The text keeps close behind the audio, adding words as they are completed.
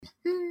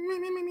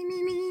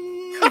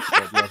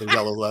Red leather,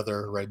 yellow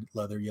leather, red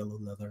leather, yellow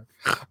leather.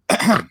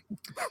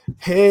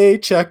 Hey,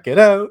 check it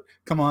out.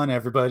 Come on,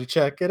 everybody,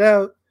 check it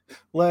out.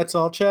 Let's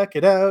all check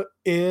it out.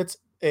 It's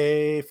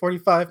a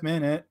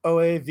 45-minute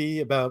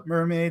OAV about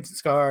mermaids and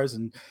scars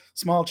and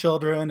small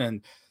children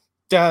and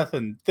death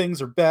and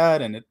things are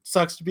bad and it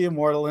sucks to be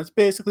immortal. And it's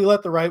basically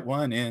let the right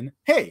one in.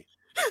 Hey.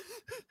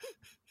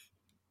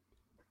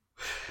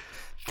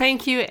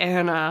 Thank you,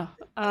 Anna.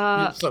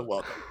 You're so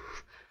welcome.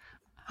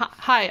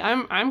 Hi,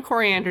 I'm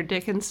Coriander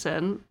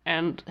Dickinson,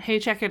 and Hey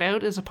Check It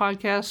Out is a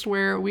podcast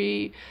where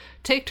we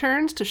take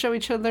turns to show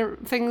each other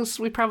things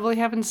we probably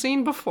haven't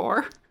seen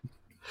before.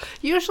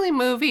 Usually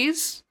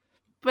movies,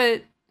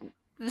 but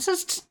this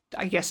is,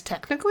 I guess,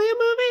 technically a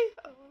movie.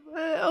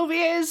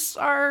 OVAs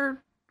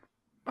are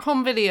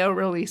home video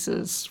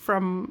releases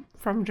from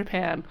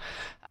Japan.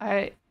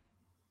 I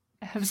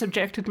have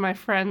subjected my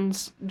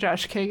friends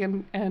Josh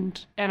Kagan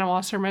and Anna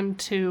Wasserman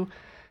to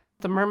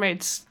the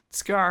Mermaid's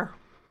Scar.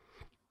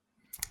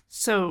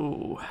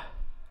 So,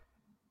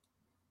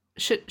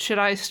 should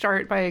I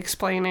start by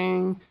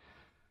explaining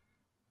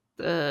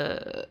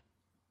the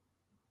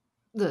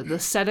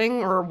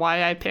setting or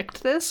why I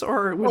picked this,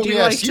 or would you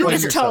like to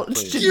just tell?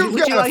 You've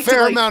got a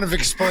fair amount of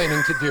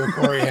explaining to do,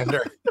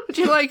 Coriander. Would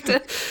you like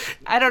to?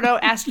 I don't know.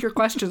 Ask your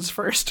questions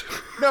first.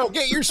 No,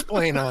 get your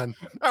splain on.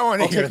 I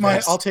want to hear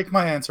this. I'll take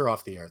my answer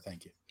off the air.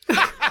 Thank you.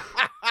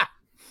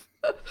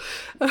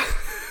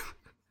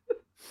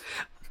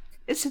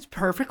 It's a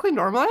perfectly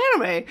normal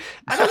anime.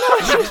 I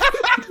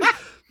don't know.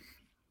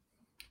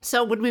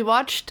 So when we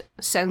watched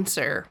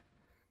Censor,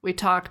 we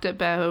talked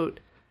about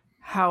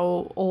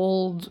how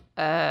old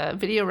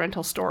video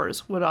rental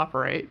stores would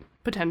operate,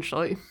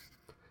 potentially.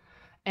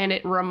 And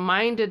it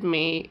reminded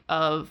me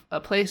of a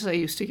place I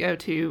used to go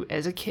to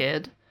as a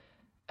kid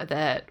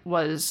that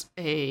was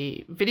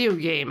a video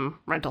game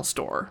rental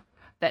store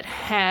that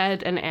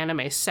had an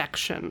anime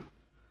section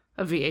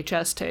of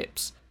VHS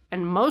tapes.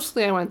 And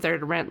mostly I went there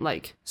to rent,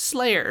 like,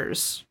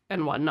 Slayers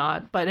and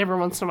whatnot, but every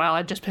once in a while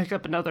I'd just pick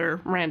up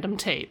another random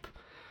tape.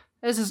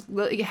 This is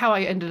how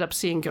I ended up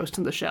seeing Ghost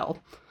in the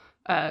Shell.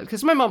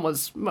 Because my mom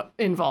was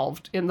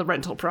involved in the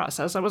rental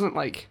process. I wasn't,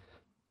 like,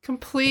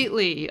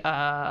 completely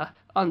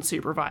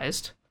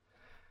unsupervised.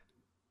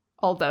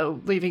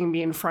 Although leaving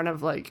me in front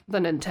of, like, the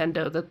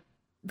Nintendo that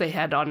they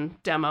had on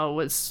demo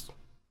was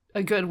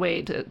a good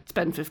way to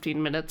spend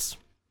 15 minutes.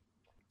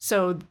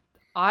 So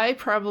I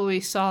probably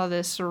saw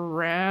this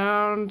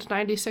around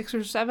 96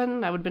 or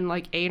 7. I would have been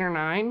like 8 or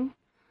 9.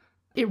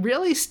 It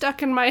really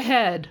stuck in my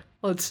head,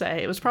 let's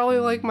say. It was probably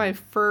like my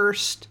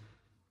first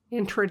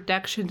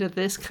introduction to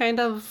this kind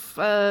of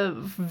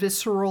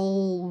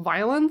visceral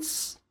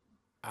violence.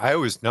 I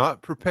was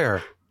not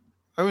prepared.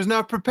 I was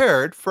not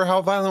prepared for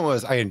how violent it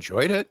was. I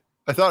enjoyed it.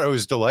 I thought it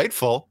was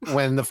delightful.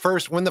 When the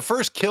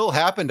first kill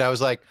happened, I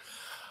was like,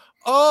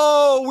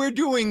 oh, we're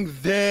doing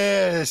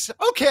this.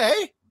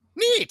 Okay,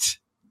 neat.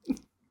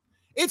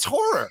 It's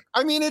horror.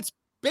 I mean, it's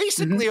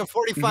basically a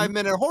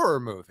 45-minute horror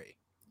movie.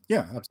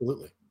 Yeah,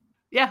 absolutely.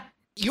 Yeah.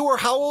 You were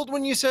how old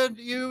when you said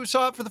you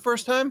saw it for the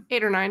first time?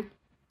 8 or 9.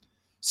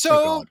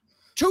 So,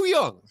 too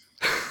young.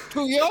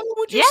 Too young,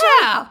 would you say?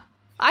 Yeah,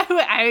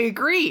 I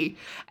agree.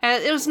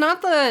 And it was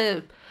not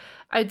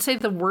I'd say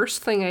the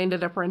worst thing I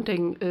ended up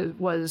renting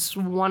was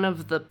one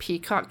of the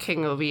Peacock King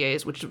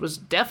OVAs, which was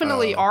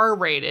definitely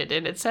R-rated,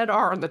 and it said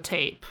R on the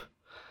tape.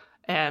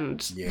 And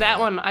that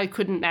one, I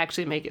couldn't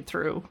actually make it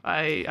through.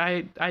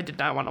 I did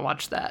not want to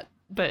watch that.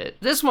 But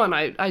this one,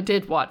 I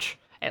did watch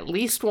at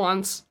least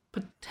once,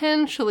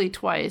 potentially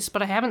twice,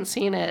 but I haven't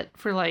seen it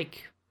for,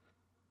 like,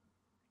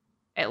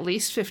 at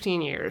least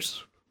 15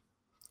 years.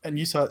 And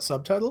you saw it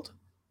subtitled?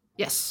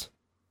 Yes.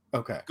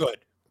 Okay.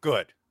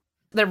 Good.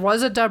 There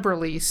was a dub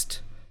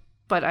released,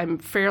 but I'm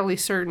fairly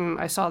certain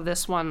I saw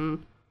this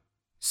one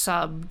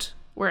subbed,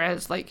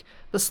 whereas, like,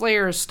 the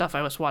Slayers stuff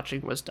I was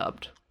watching was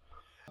dubbed.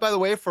 By the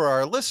way, for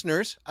our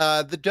listeners,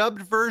 the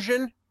dubbed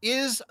version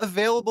is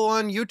available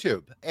on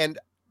YouTube, and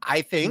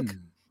I think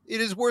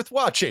it is worth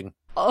watching.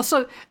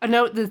 Also, a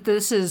note that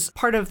this is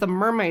part of the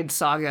Mermaid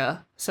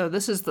saga, so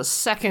this is the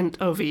second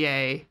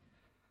OVA,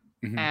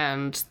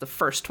 and the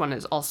first one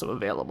is also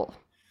available.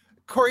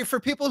 Corey, for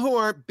people who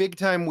aren't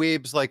big-time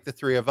weebs like the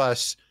three of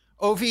us,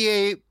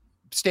 OVA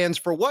stands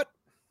for what?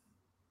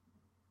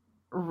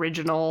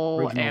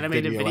 Original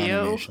animated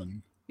video.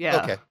 Animation.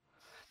 Yeah. Okay.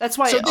 That's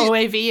why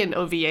OAV and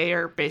OVA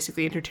are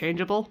basically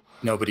interchangeable.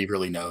 Nobody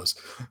really knows.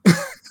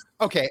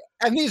 Okay.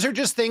 And these are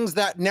just things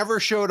that never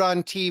showed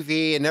on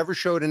TV and never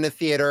showed in a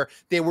theater.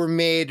 They were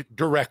made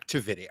direct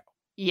to video.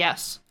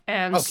 Yes.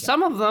 And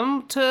some of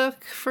them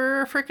took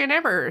for frickin'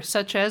 ever,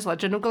 such as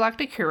Legend of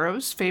Galactic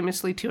Heroes,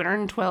 famously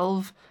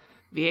 212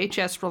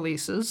 VHS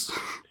releases.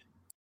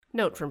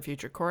 Note from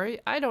future Corey,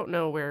 I don't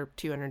know where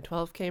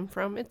 212 came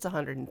from. It's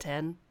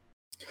 110.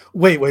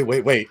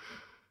 Wait.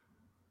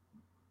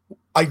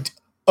 I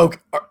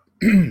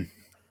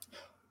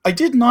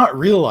did not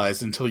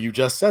realize until you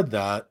just said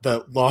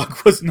that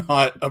Log was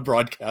not a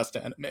broadcast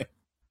anime.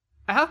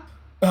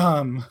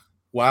 Uh-huh.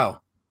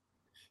 Wow.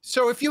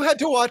 So if you had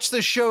to watch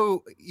the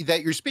show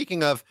that you're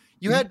speaking of,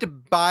 You had to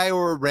buy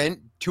or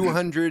rent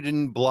 200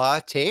 and blah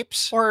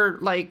tapes? Or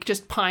like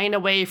just pine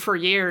away for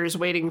years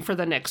waiting for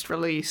the next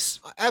release.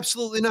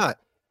 Absolutely not.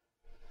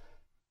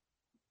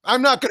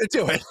 I'm not going to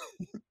do it.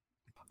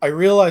 I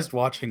realized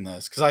watching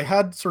this because I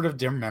had sort of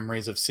dim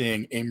memories of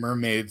seeing a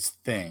Mermaid's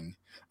thing,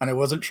 and I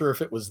wasn't sure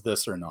if it was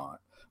this or not.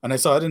 And I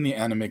saw it in the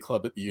anime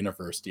club at the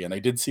university, and I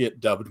did see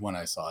it dubbed when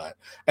I saw it.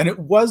 And it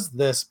was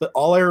this, but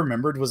all I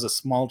remembered was a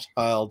small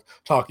child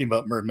talking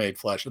about mermaid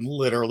flesh and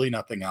literally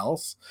nothing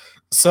else.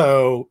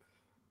 So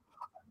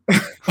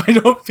I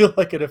don't feel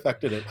like it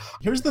affected it.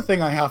 Here's the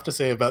thing I have to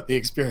say about the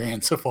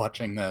experience of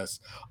watching this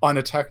on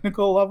a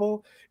technical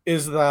level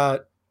is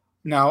that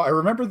now I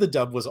remember the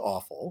dub was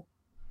awful,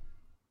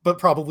 but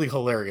probably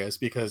hilarious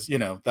because, you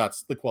know,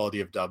 that's the quality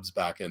of dubs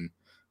back in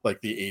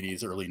like the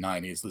 80s, early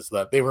 90s, is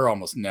that they were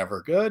almost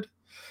never good.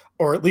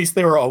 Or at least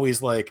they were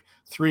always like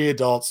three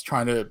adults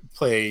trying to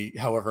play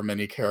however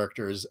many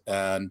characters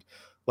and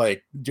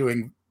like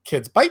doing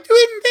kids by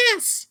doing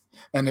this.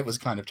 And it was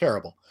kind of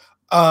terrible.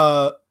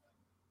 But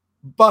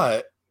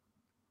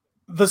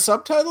the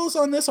subtitles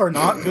on this are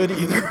not good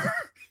either.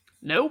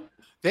 Nope.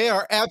 They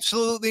are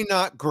absolutely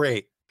not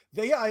great.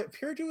 They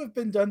appear to have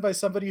been done by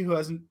somebody who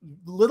has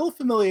little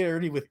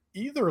familiarity with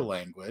either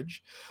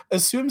language,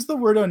 assumes the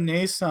word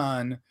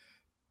onesan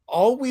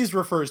always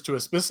refers to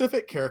a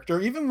specific character,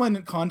 even when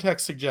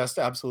context suggests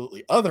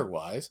absolutely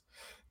otherwise,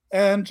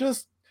 and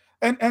just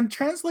and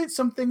translate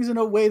some things in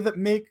a way that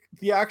make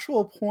the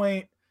actual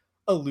point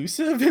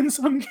elusive in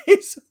some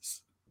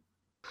cases.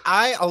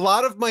 A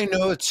lot of my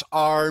notes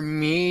are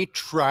me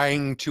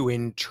trying to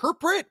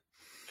interpret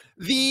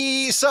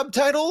the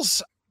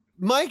subtitles.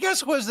 My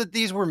guess was that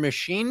these were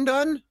machine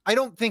done. I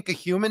don't think a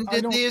human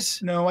did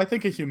these. No, I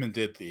think a human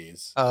did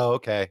these. Oh,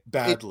 okay.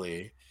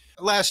 Badly.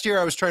 Last year,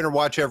 I was trying to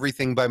watch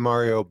everything by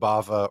Mario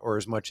Bava, or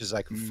as much as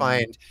I could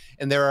find.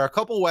 And there are a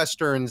couple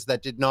Westerns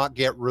that did not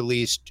get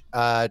released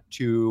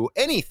to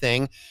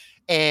anything,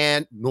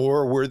 and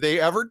nor were they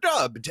ever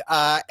dubbed.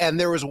 And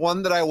there was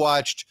one that I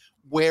watched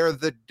where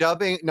the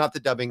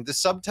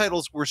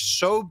subtitles were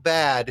so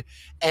bad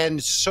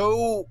and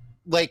so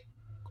like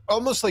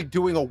almost like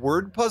doing a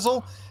word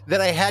puzzle that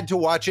I had to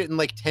watch it in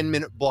like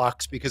 10-minute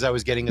blocks because I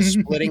was getting a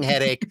splitting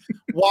headache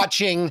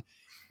watching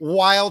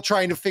while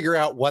trying to figure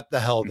out what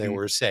the hell they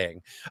were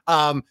saying.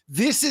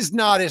 This is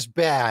not as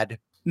bad.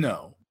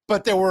 No.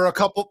 But there were a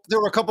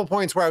couple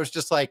points where I was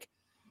just like,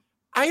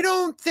 I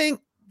don't think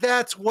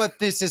that's what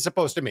this is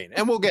supposed to mean.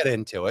 And we'll get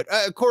into it.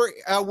 Corey,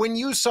 when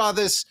you saw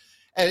this,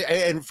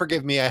 and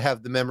forgive me, I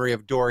have the memory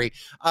of Dory.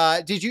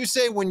 Did you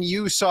say when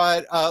you saw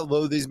it,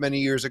 lo, these many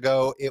years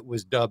ago, it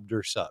was dubbed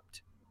or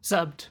subbed?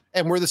 Subbed.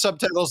 And were the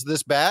subtitles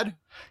this bad?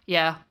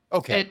 Yeah.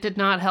 Okay. It did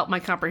not help my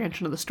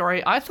comprehension of the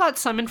story. I thought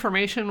some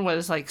information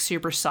was like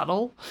super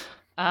subtle.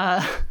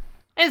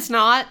 It's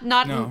not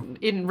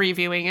in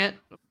reviewing it.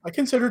 I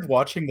considered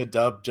watching the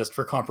dub just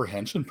for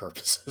comprehension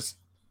purposes.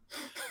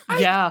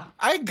 Yeah.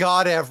 I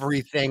got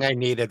everything I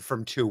needed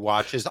from 2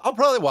 watches. I'll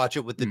probably watch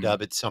it with the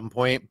dub at some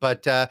point.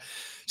 But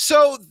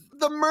so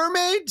the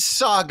Mermaid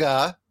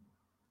saga,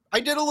 I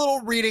did a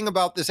little reading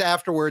about this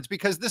afterwards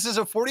because this is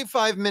a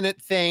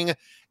 45-minute thing.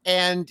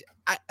 And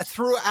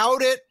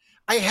throughout it,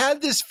 I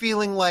had this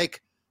feeling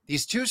like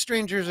these 2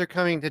 strangers are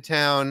coming to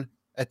town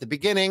at the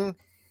beginning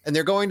and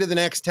they're going to the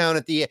next town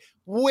at the end.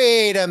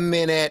 Wait a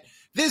minute.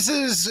 This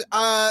is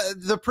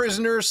the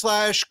prisoner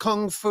 /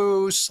 kung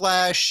fu /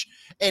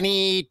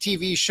 any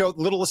TV show,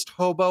 Littlest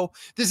Hobo.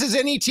 This is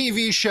any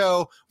TV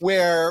show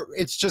where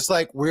it's just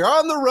like we're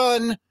on the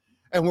run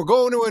and we're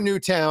going to a new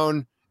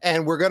town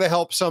and we're going to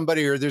help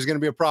somebody or there's going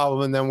to be a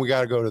problem and then we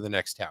got to go to the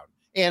next town.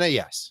 Anna,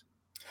 yes.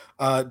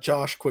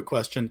 Josh, quick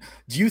question.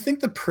 Do you think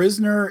The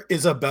Prisoner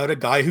is about a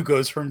guy who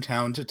goes from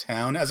town to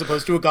town as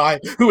opposed to a guy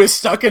who is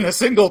stuck in a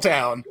single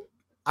town?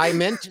 I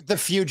meant The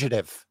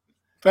Fugitive.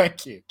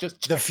 Thank you.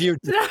 Just The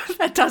Fugitive.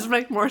 That does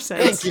make more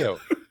sense. Thank you.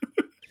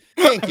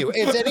 Thank you.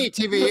 It's any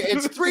TV.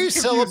 It's 3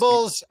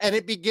 syllables and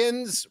it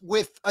begins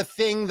with a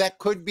thing that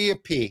could be a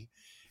P.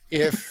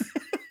 If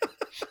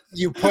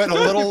you put a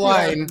little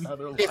line,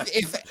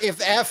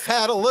 if F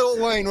had a little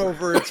line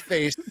over its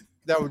face,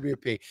 that would be a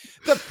P.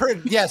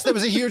 Yes, that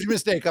was a huge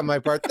mistake on my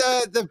part.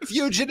 The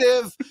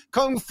Fugitive,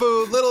 Kung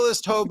Fu,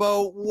 Littlest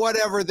Hobo,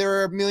 whatever. There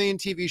are a million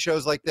TV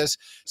shows like this.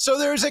 So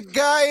there's a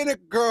guy and a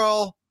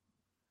girl.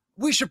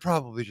 We should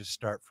probably just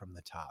start from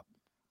the top.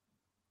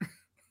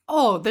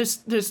 Oh,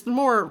 there's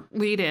more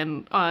lead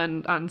in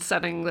on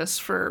setting this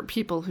for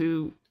people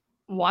who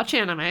watch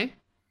anime.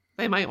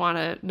 They might want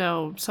to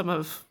know some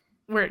of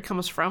where it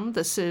comes from.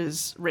 This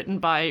is written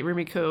by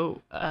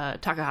Rumiko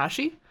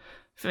Takahashi,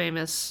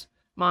 famous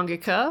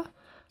mangaka.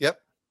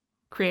 Yep.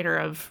 Creator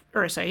of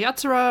Urusei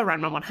Yatsura,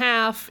 Ranma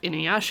 1/2,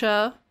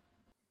 Inuyasha.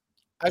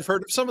 I've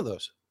heard of some of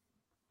those.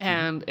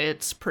 And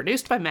it's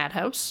produced by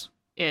Madhouse.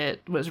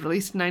 It was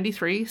released in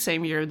 93,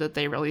 same year that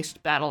they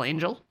released Battle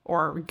Angel,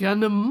 or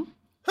Gundam.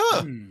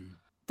 Huh.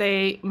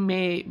 They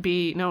may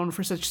be known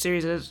for such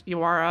series as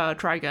Yawara,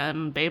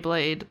 Trigun,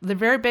 Beyblade. They're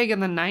very big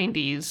in the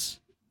 90s.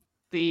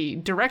 The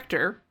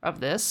director of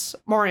this,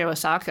 Morio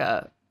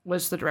Osaka,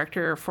 was the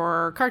director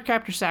for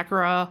Cardcaptor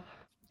Sakura,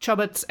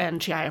 Chobits, and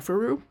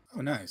Chihayafuru.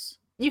 Oh, nice.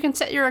 You can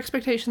set your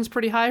expectations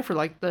pretty high for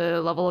like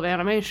the level of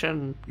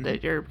animation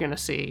that you're gonna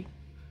see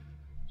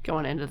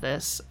going into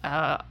this.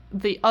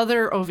 The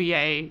other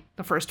OVA,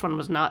 the first one,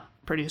 was not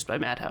produced by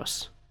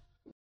Madhouse.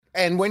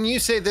 And when you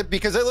say that,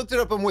 because I looked it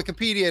up on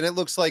Wikipedia and it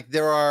looks like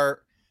there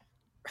are,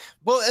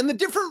 well, and the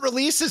different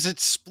releases,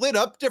 it's split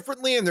up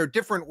differently and they're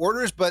different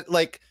orders, but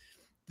like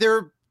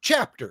they're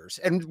chapters.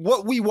 And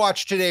what we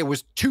watched today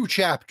was 2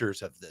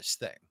 chapters of this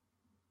thing.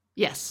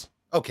 Yes.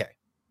 Okay.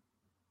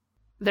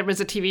 There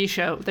was a TV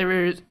show. There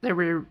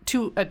were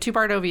a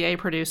 2-part OVA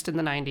produced in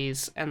the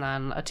 90s, and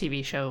then a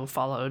TV show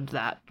followed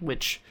that,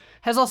 which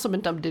has also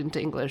been dubbed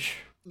into English.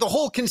 The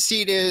whole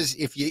conceit is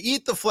if you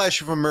eat the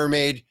flesh of a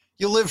mermaid,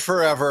 you live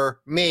forever.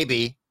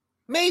 Maybe.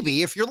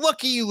 If you're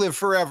lucky, you live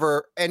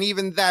forever. And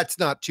even that's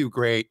not too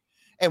great.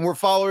 And we're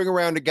following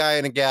around a guy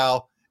and a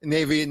gal, and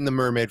they've eaten the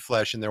mermaid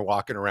flesh, and they're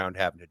walking around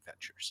having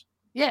adventures.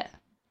 Yeah.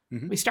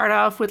 We start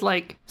off with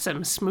like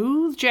some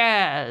smooth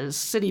jazz,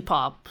 city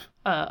pop,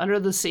 under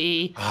the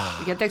sea.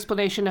 We get the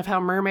explanation of how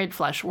mermaid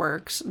flesh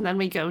works, and then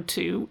we go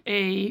to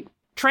a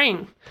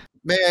train.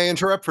 May I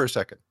interrupt for a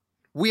second?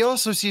 We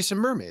also see some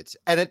mermaids.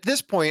 And at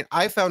this point,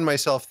 I found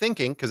myself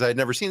thinking, because I'd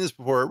never seen this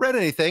before or read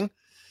anything,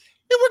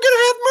 that we're going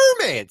to have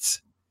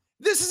mermaids.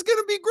 This is going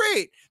to be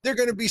great. They're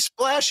going to be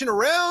splashing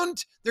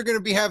around. They're going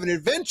to be having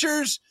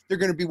adventures. They're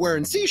going to be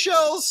wearing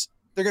seashells.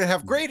 They're going to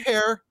have great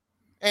hair.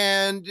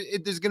 And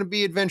there's going to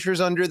be adventures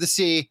under the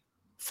sea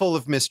full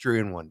of mystery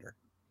and wonder.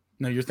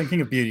 No, you're thinking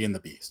of Beauty and the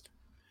Beast.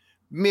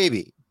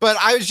 Maybe. But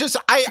I was just,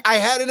 I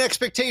had an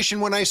expectation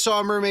when I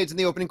saw mermaids in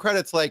the opening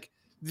credits, like,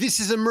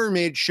 this is a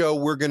mermaid show.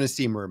 We're going to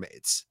see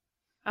mermaids.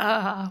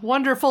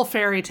 Wonderful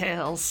fairy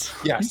tales.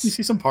 Yes. You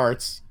see some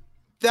parts.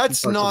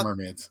 That's Parts of not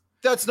mermaids.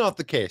 That's not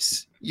the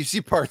case. You see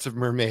parts of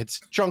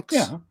mermaids. Chunks.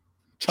 Yeah.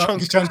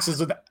 Chunks. Chunks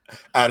is an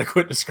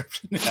adequate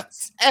description.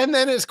 Yes. And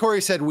then, as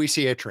Corey said, we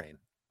see a train.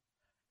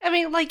 I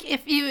mean, like,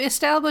 if you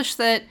establish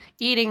that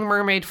eating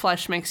mermaid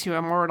flesh makes you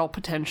immortal,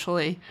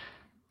 potentially,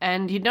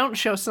 and you don't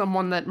show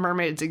someone that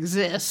mermaids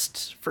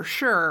exist, for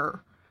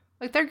sure,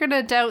 like, they're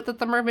gonna doubt that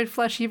the mermaid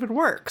flesh even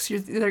works.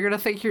 They're gonna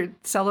think you're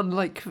selling,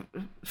 like,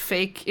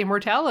 fake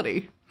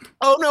immortality.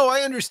 Oh, no,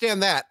 I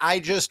understand that. I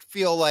just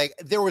feel like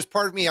there was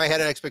part of me, I had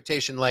an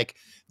expectation, like,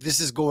 this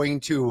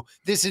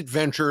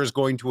adventure is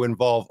going to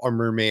involve a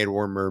mermaid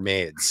or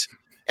mermaids.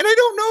 And I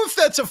don't know if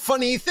that's a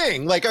funny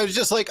thing. Like, I was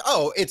just like,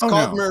 it's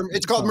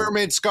called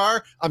Mermaid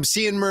Scar. I'm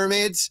seeing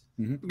mermaids.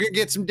 We're going to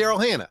get some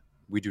Daryl Hannah.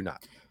 We do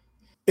not.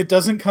 It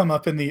doesn't come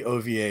up in the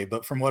OVA,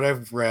 but from what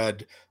I've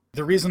read,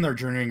 the reason they're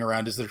journeying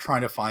around is they're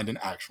trying to find an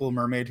actual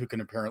mermaid who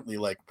can apparently,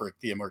 like, break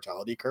the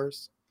immortality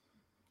curse.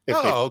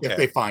 If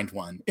they find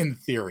one, in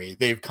theory,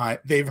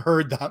 they've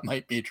heard that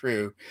might be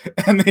true,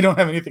 and they don't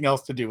have anything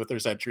else to do with their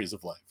centuries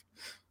of life.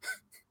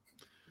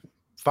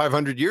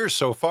 500 years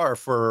so far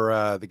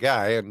for the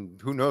guy,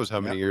 and who knows how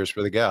many years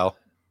for the gal.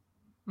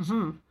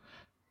 Mm-hmm.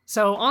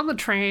 So on the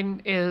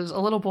train is a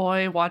little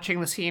boy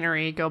watching the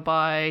scenery go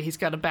by. He's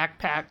got a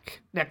backpack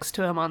next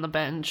to him on the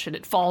bench, and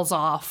it falls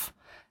off.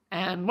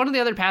 And one of the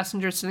other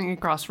passengers sitting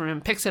across from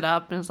him picks it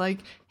up and is like,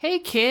 "Hey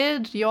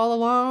kid, you all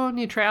alone?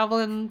 You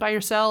traveling by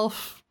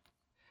yourself?"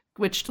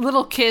 Which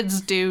little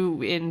kids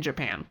do in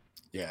Japan.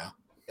 Yeah.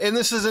 And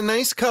this is a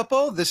nice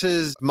couple. This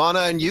is Mana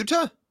and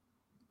Yuta.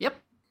 Yep.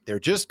 They're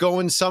just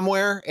going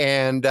somewhere,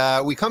 and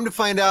we come to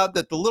find out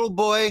that the little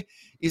boy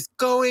is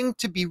going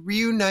to be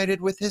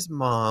reunited with his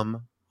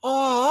mom.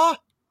 Aw,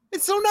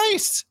 it's so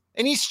nice.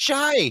 And he's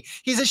shy.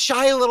 He's a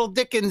shy little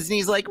Dickens, and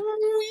he's like,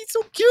 "Ooh, he's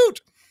so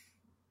cute."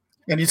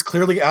 And he's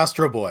clearly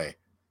Astro Boy.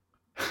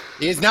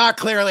 He's not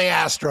clearly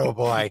Astro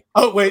Boy.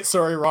 Oh, wait,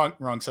 sorry,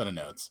 wrong set of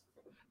notes.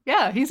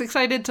 Yeah, he's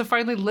excited to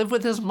finally live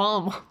with his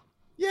mom.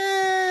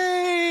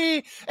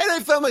 Yay! And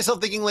I found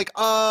myself thinking, like,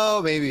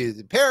 oh, maybe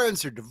the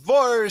parents are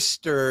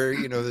divorced, or,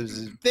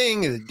 there's a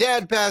thing, and the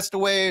dad passed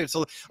away.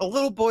 So a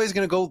little boy's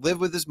going to go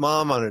live with his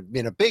mom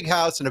in a big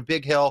house in a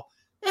big hill.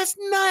 That's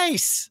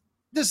nice.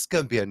 This is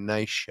going to be a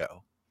nice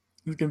show.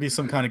 It's going to be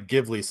some kind of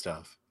Ghibli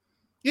stuff.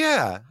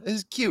 Yeah,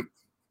 it's cute.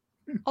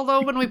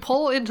 Although when we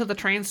pull into the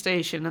train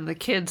station and the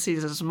kid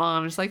sees his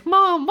mom, he's like,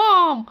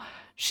 Mom!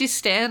 She's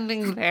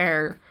standing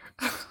there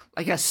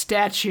like a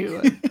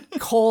statue, a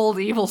cold,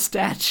 evil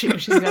statue.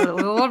 She's got a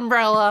little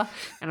umbrella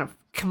and a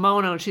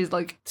kimono. She's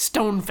like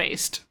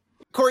stone-faced.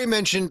 Corey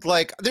mentioned,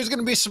 like, there's going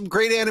to be some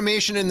great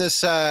animation in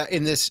this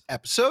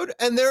episode,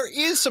 and there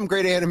is some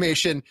great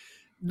animation.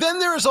 Then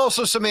there is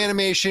also some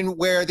animation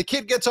where the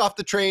kid gets off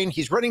the train,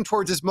 he's running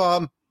towards his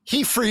mom,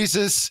 he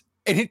freezes,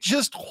 and it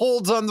just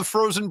holds on the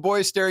frozen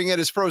boy staring at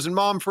his frozen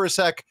mom for a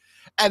sec.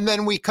 And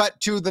then we cut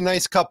to the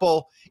nice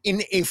couple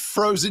in a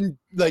frozen,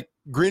 like,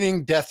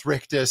 grinning death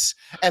rictus,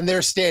 and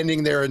they're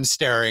standing there and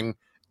staring.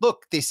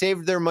 Look, they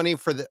saved their money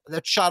for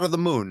that shot of the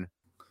moon.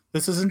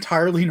 This is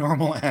entirely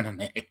normal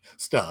anime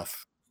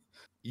stuff.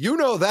 You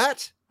know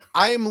that.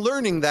 I'm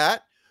learning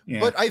that. Yeah.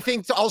 But I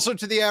think also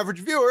to the average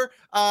viewer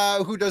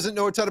who doesn't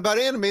know a ton about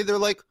anime, they're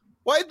like,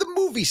 why'd the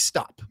movie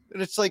stop?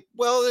 And it's like,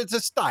 well, it's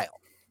a style.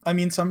 I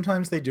mean,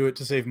 sometimes they do it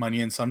to save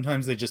money, and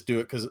sometimes they just do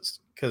it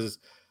because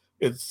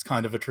it's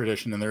kind of a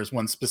tradition. And there's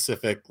one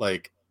specific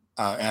like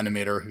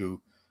animator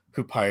who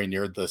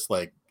pioneered this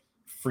like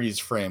freeze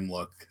frame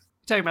look.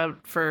 Talking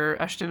about for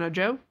Ashton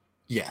Joe?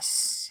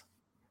 Yes,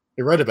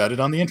 I read about it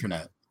on the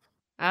internet.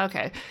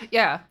 Okay.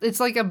 Yeah, it's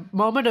like a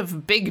moment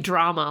of big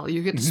drama.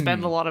 You get to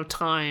spend a lot of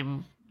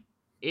time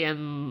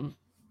in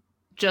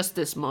just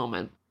this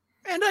moment.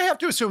 And I have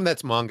to assume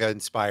that's manga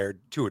inspired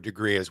to a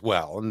degree as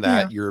well, and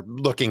that you're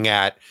looking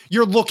at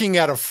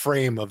a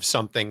frame of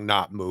something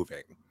not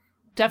moving.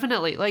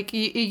 Definitely. Like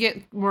you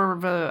get more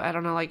of a, I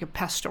don't know, like a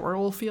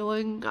pastoral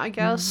feeling, I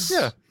guess.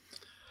 Yeah.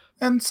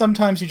 And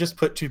sometimes you just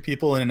put two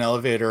people in an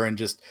elevator and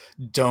just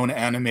don't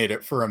animate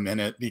it for a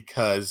minute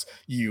because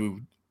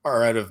you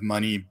are out of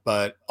money,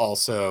 but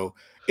also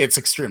it's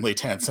extremely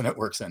tense and it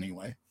works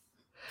anyway.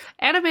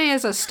 Anime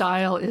as a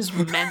style is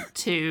meant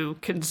to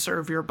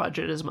conserve your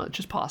budget as much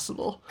as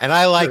possible. And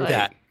I like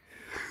that.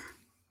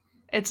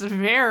 It's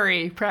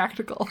very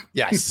practical.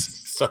 Yes.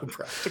 So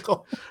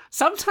practical.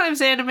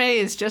 Sometimes anime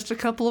is just a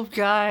couple of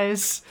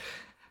guys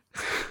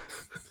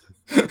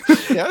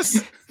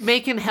Yes.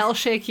 making Hell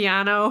Shake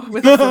Yano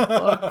with a flip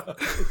book.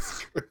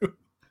 It's true.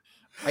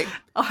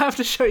 I'll have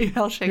to show you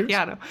Hell Shake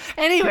Yano.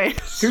 Anyway.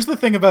 Here's the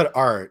thing about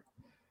art.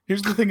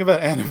 Here's the thing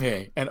about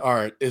anime and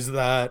art is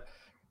that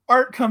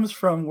art comes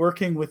from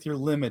working with your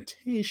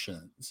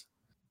limitations.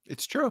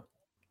 It's true.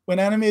 When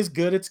anime is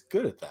good, it's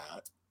good at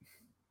that.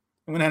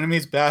 And when anime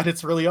is bad,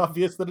 it's really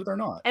obvious that they're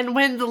not. And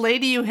when the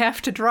lady you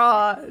have to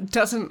draw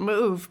doesn't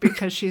move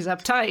because she's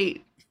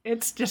uptight,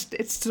 it's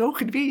so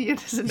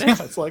convenient, isn't it?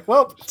 Yeah, it's like,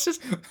 well, It's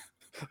just,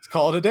 let's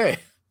call it a day.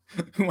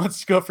 Who wants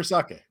to go for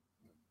sake?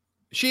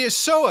 She is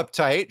so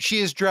uptight. She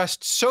is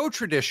dressed so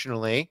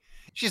traditionally.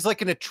 She's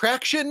like an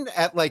attraction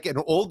at like an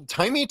old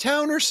timey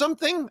town or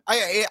something.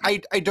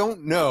 I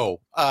don't know.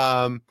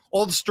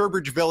 Old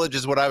Sturbridge Village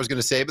is what I was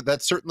going to say, but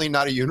that's certainly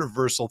not a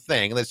universal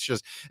thing. That's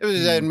just, it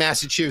was in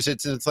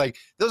Massachusetts, and it's like,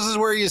 this is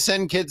where you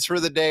send kids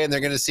for the day, and they're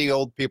going to see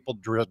old people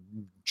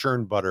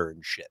churn butter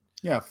and shit.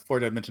 Yeah,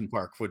 Fort Edmonton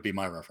Park would be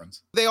my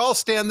reference. They all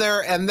stand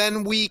there, and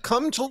then we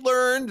come to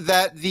learn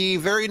that the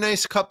very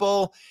nice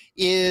couple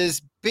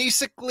is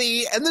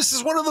basically, and this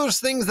is one of those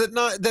things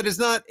that is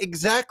not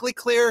exactly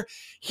clear.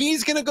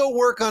 He's going to go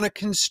work on a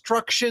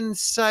construction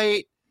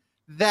site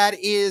that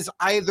is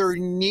either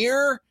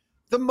near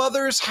the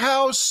mother's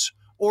house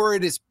or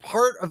it is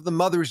part of the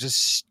mother's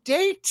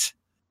estate.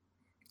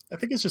 I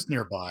think it's just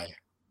nearby.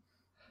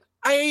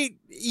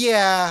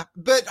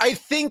 But I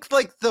think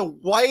like the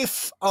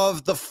wife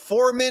of the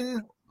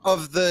foreman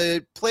of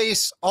the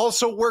place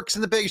also works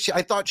in the big.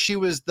 I thought she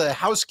was the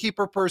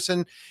housekeeper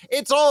person.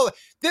 It's all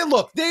he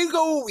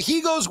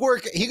goes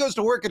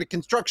to work at a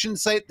construction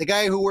site. The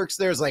guy who works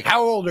there is like,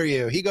 how old are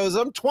you? He goes,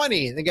 I'm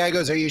 20. And the guy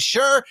goes, are you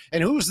sure?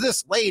 And who's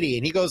this lady?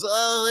 And he goes,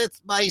 oh,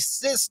 it's my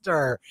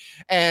sister.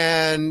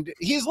 And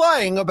he's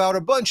lying about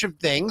a bunch of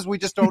things. We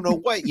just don't know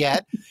what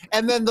yet.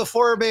 And then the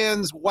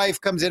foreman's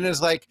wife comes in and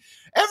is like,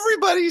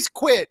 everybody's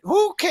quit.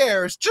 Who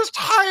cares? Just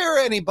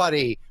hire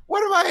anybody.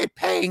 What am I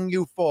paying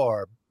you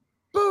for?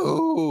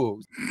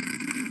 Boo.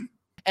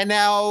 And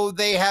now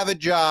they have a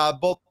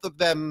job. Both of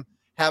them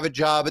have a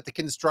job at the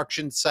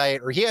construction site,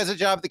 or he has a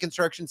job at the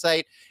construction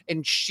site,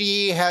 and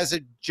she has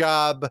a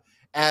job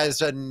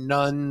as a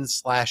nun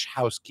 /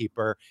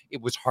 housekeeper.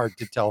 It was hard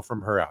to tell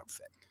from her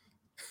outfit.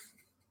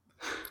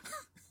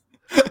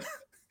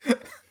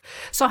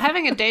 so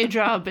having a day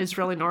job is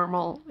really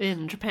normal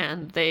in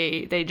Japan.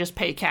 They just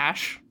pay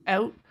cash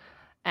out.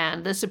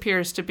 And this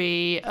appears to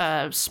be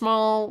a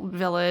small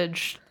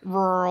village,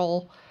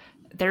 rural.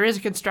 There is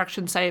a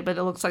construction site, but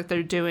it looks like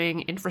they're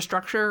doing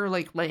infrastructure,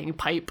 like laying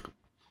pipe.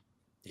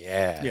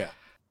 Yeah.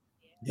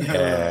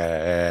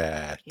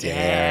 Yeah.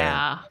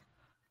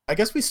 I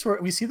guess we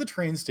see the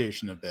train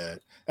station a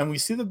bit, and we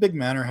see the big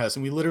manor house,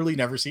 and we literally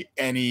never see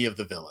any of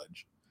the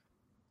village.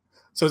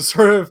 So it's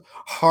sort of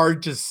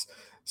hard to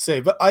say.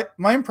 But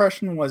my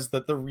impression was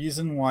that the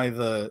reason why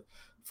the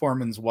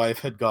foreman's wife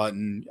had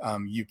gotten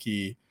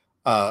Yuki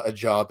a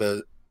job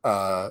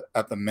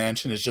at the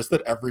mansion is just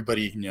that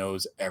everybody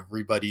knows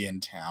everybody in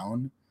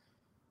town.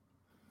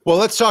 Well,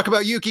 let's talk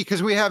about Yuki,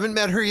 because we haven't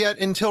met her yet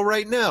until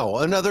right now.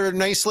 Another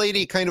nice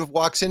lady kind of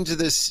walks into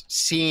this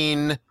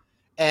scene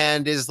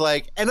and is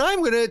like, and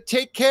I'm going to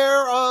take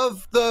care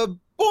of the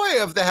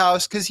boy of the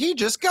house because he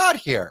just got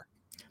here.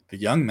 The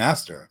young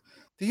master.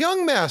 The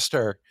young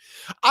master.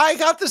 I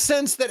got the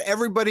sense that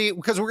everybody,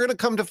 because we're going to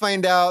come to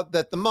find out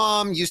that the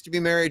mom used to be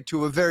married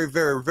to a very,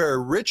 very,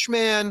 very rich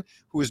man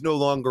who is no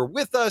longer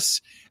with us.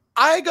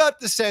 I got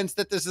the sense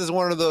that this is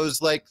one of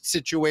those like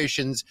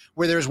situations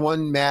where there's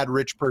one mad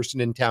rich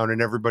person in town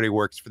and everybody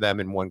works for them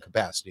in one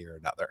capacity or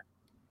another.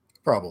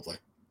 Probably.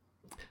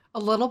 A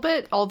little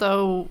bit,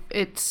 although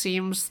it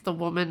seems the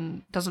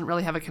woman doesn't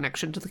really have a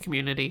connection to the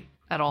community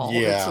at all.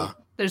 Yeah.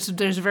 There's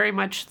very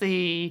much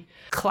the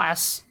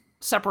class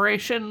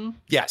separation.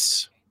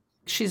 Yes.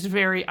 She's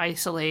very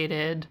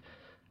isolated.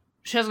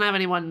 She doesn't have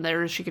anyone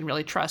there she can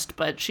really trust,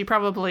 but she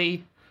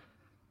probably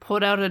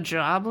put out a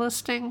job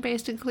listing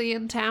basically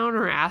in town,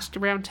 or asked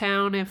around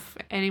town if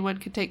anyone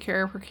could take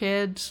care of her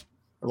kids.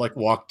 Or like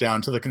walked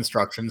down to the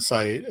construction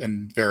site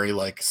and very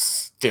like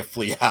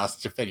stiffly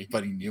asked if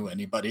anybody knew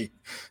anybody.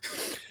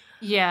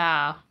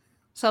 Yeah,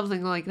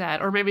 something like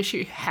that. Or maybe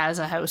she has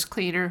a house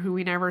cleaner who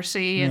we never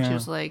see, and she Yeah.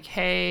 was like,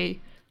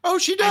 hey, Oh,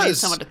 she I need does.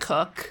 someone to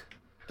cook.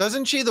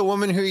 Doesn't she? The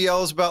woman who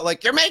yells about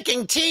like, you're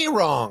making tea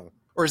wrong.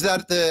 Or is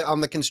that on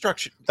the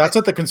construction? That's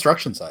at the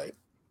construction site.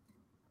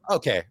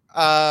 Okay.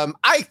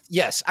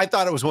 Yes, I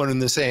thought it was one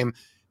and the same.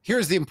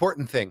 Here's the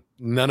important thing.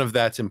 None of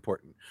that's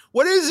important.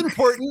 What is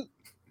important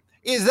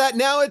is that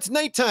now it's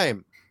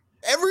nighttime.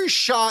 Every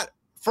shot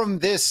from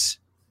this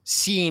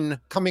scene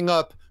coming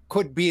up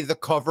could be the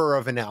cover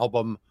of an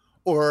album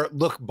or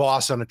Look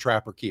Boss on a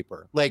Trapper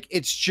Keeper. Like,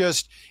 it's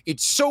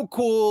so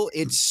cool.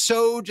 It's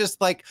so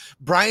just like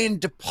Brian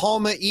De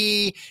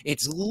Palma-y.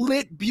 It's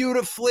lit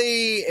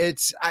beautifully.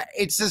 It's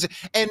just,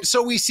 and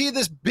so we see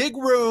this big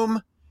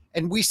room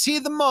and we see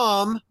the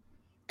mom,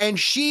 and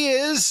she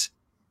is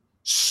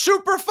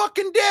super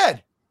fucking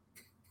dead.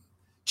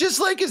 Just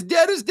like as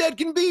dead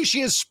can be.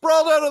 She is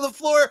sprawled out on the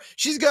floor.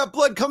 She's got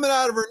blood coming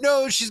out of her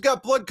nose. She's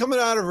got blood coming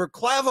out of her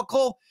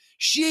clavicle.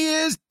 She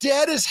is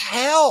dead as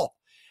hell.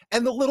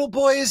 And the little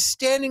boy is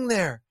standing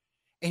there,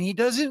 and he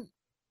doesn't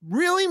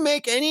really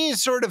make any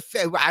sort of...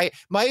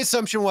 My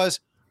assumption was,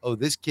 oh,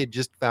 this kid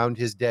just found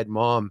his dead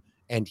mom,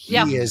 and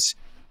he is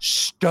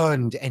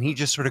stunned, and he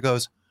just sort of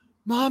goes,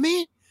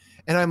 Mommy?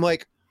 And I'm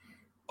like,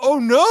 oh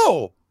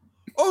no.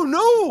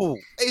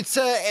 It's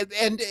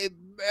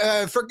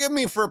forgive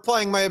me for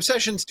applying my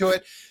obsessions to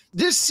it.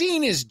 This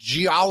scene is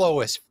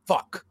giallo as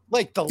fuck.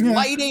 Like the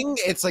lighting,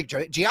 it's like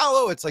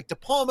giallo, it's like De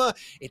Palma,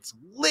 it's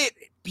lit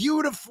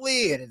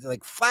beautifully, and it's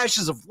like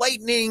flashes of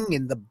lightning,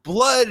 and the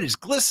blood is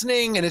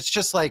glistening, and it's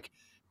just like,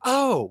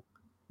 oh,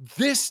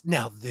 this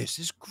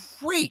is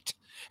great.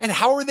 And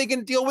how are they going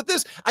to deal with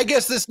this? I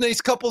guess this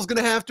nice couple's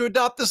going to have to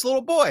adopt this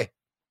little boy.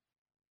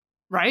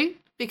 Right?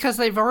 Because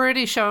they've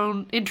already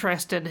shown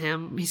interest in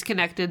him. He's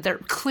connected. They're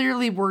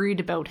clearly worried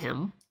about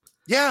him.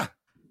 Yeah.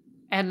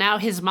 And now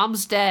his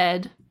mom's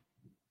dead.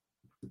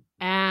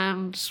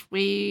 And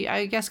we,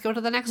 I guess, go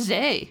to the next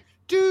day.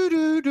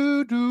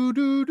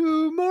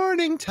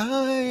 Morning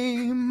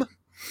time.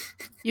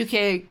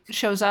 UK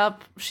shows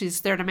up.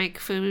 She's there to make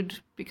food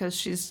because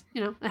she's,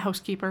 a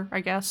housekeeper, I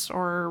guess,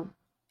 or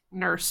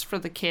nurse for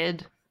the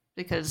kid.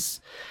 Because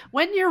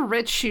when you're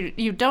rich,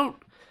 you don't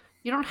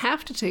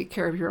have to take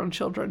care of your own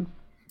children.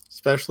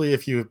 Especially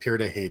if you appear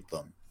to hate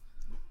them.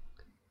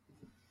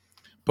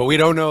 But we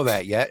don't know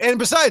that yet. And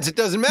besides, it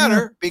doesn't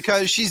matter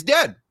because she's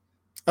dead.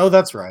 Oh,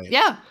 that's right.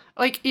 Yeah.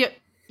 Like,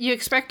 you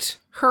expect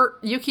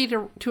Yuki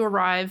to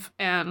arrive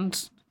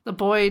and the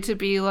boy to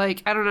be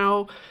like, I don't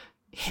know,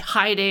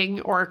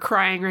 hiding or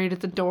crying right at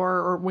the door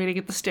or waiting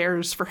at the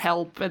stairs for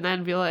help, and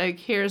then be like,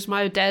 here's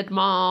my dead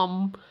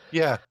mom.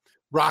 Yeah.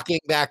 Rocking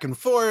back and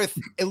forth,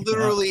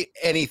 literally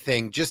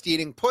anything, just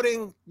eating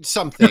pudding,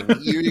 something.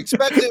 You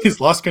expect him.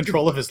 He's lost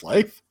control of his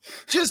life.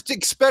 Just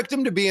expect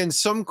him to be in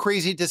some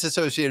crazy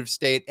disassociative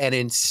state, and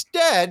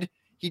instead,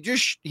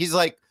 he's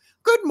like,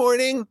 good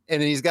morning,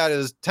 and he's got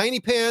his tiny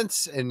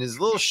pants and his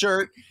little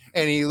shirt,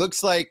 and he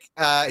looks like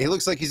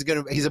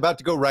he's about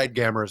to go ride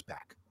Gamera's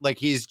back. Like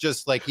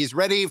he's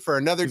ready for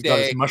another He's day. got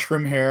his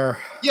mushroom hair,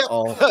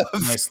 all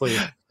nicely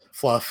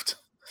fluffed.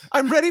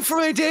 I'm ready for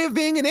my day of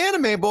being an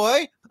anime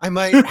boy. I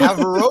might have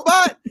a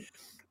robot.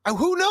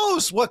 Who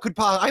knows what could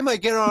possibly... I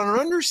might get on an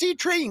undersea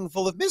train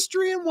full of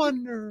mystery and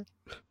wonder.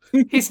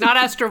 He's not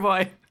Astro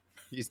Boy.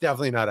 He's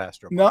definitely not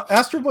Astro Boy. No,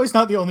 Astro Boy's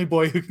not the only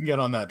boy who can get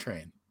on that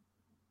train.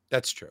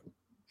 That's true.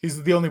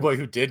 He's the only boy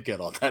who did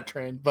get on that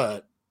train,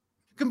 but...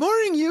 Good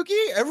morning, Yuki.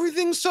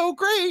 Everything's so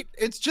great.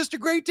 It's just a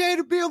great day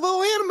to be a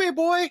little anime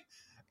boy.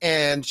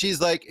 And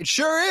she's like, it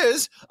sure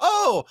is.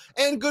 Oh,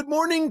 and good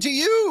morning to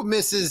you,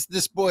 Mrs.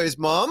 This boy's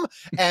mom.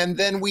 And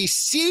then we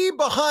see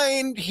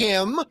behind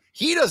him,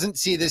 he doesn't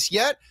see this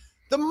yet,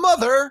 the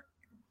mother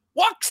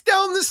walks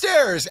down the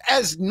stairs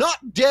as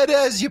not dead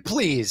as you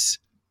please.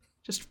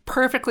 Just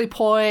perfectly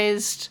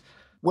poised.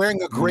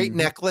 Wearing a great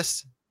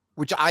necklace,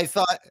 which I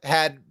thought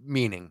had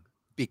meaning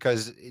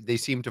because they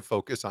seem to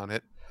focus on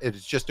it.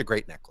 It's just a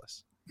great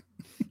necklace.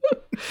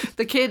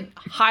 The kid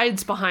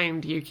hides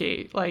behind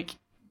Yuki, like,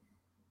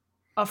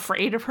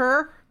 afraid of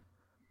her.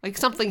 Like,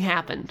 something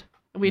happened.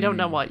 We don't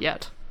know what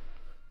yet.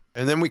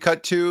 And then we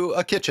cut to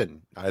a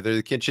kitchen, either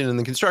the kitchen in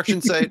the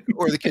construction site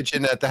or the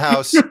kitchen at the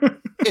house.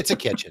 It's a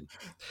kitchen.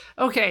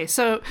 Okay,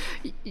 so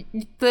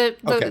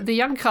the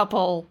young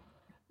couple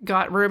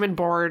got room and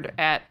board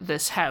at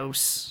this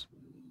house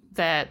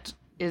that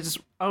is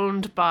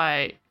owned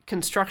by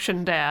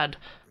construction dad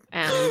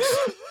and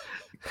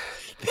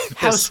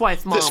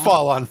housewife mom. This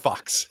fall on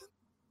Fox.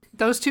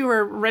 Those two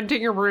are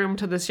renting a room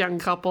to this young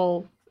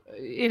couple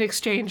in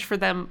exchange for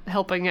them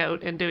helping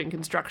out and doing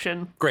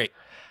construction. Great.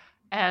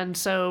 And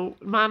so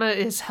Mana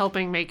is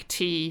helping make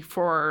tea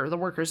for the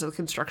workers of the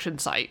construction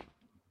site.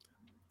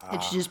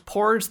 And she just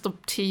pours the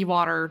tea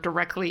water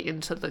directly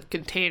into the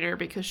container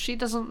because she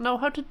doesn't know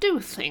how to do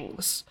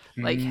things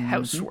like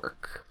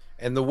housework.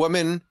 And the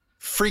woman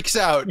freaks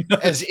out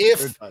as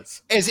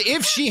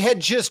if she had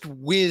just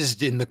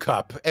whizzed in the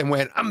cup and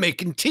went, I'm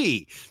making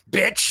tea,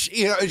 bitch.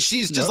 And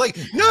she's just like,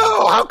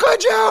 no, how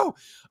could you?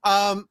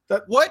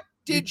 What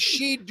did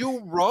she do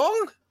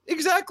wrong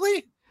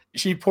exactly?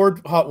 She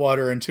poured hot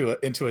water into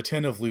a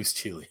tin of loose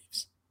tea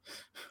leaves.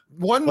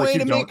 One way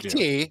to make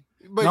tea,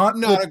 but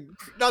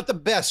not the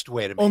best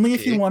way to make tea. Only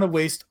if you want to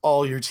waste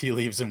all your tea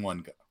leaves in one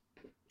go.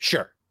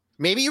 Sure.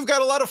 Maybe you've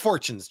got a lot of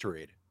fortunes to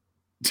read.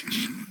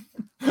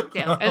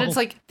 Yeah, and it's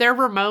like they're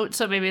remote,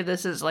 so maybe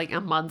this is like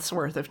a month's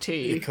worth of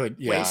tea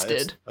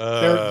wasted.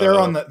 They're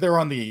on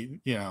the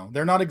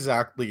they're not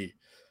exactly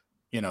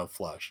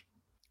flush.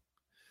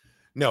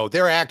 No,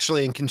 they're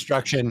actually in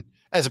construction,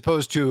 as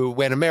opposed to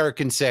when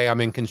Americans say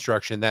I'm in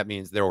construction, that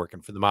means they're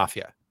working for the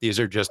mafia. These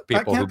are just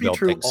people who build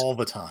things all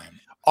the time.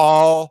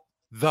 All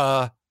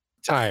the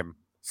time.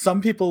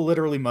 Some people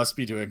literally must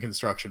be doing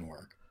construction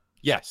work.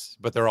 Yes,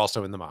 but they're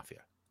also in the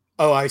mafia.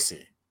 Oh, I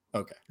see.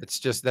 Okay.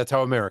 That's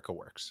how America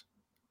works.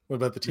 What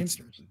about the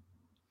Teamsters?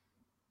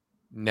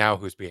 Now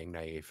who's being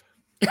naive?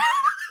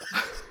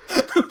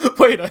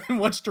 Wait, in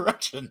which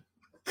direction?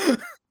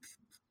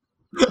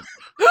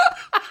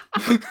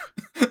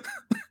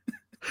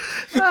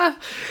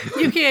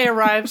 Yukie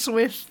arrives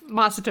with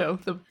Masato,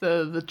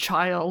 the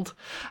child,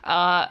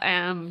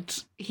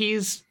 and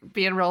he's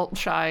being real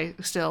shy,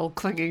 still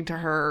clinging to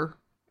her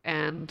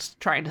and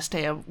trying to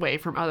stay away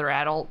from other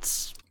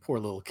adults. Poor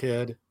little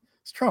kid.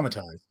 He's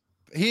traumatized.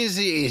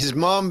 His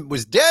mom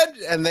was dead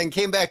and then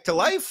came back to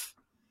life.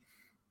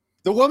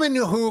 The woman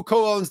who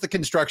co-owns the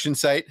construction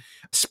site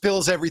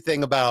spills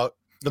everything about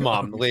the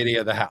mom, the lady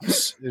of the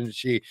house. And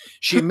she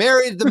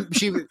married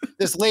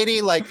this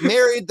lady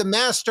married the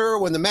master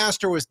when the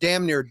master was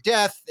damn near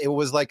death. It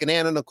was like an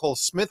Anna Nicole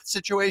Smith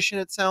situation,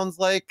 it sounds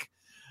like.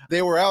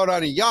 They were out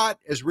on a yacht,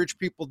 as rich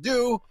people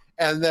do,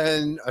 and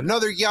then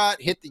another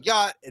yacht hit the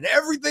yacht and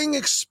everything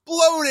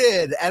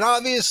exploded. And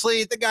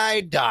obviously the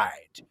guy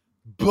died.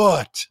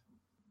 But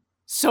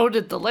so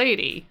did the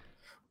lady.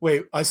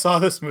 Wait, I saw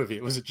this movie.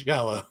 It was a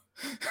giallo.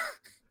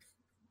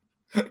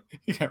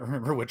 You can't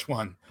remember which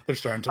one. They're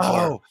starting to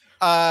blur.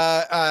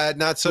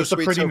 Not So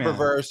Sweet, So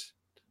Perverse.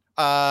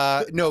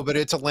 No, but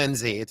it's a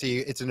Lenzi.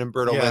 It's an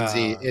Umberto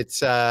Lenzi.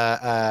 It's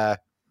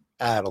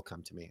it'll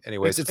come to me.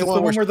 Anyways, it's the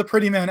one where the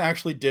pretty man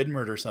actually did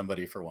murder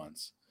somebody for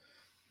once.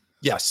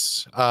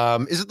 Yes.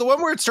 Is it the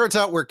one where it starts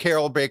out where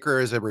Carol Baker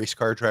is a race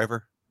car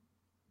driver?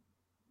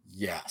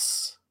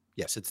 Yes.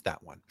 Yes, it's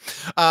that one.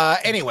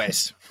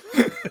 Anyways.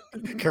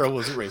 Carol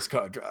was a race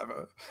car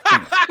driver.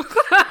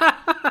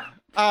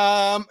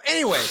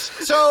 Anyways,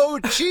 so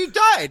she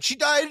died.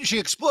 She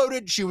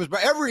exploded. She was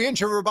every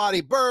inch of her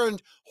body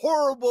burned.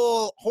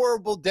 Horrible,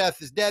 horrible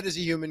death. As dead as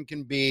a human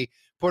can be.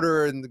 Put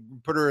her in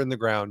the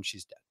ground.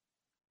 She's dead.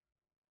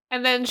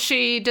 And then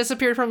she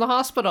disappeared from the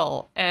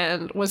hospital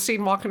and was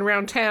seen walking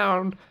around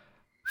town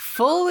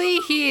fully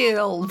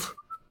healed.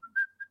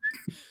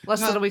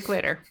 Less than a week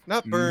later.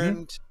 Not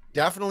burned.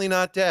 Definitely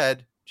not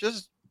dead.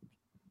 Just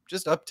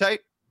uptight,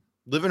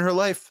 living her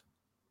life.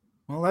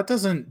 Well, that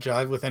doesn't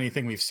jive with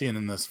anything we've seen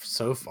in this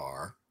so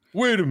far.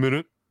 Wait a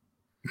minute.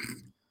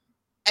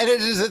 And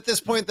it is at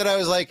this point that I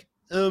was like,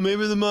 oh,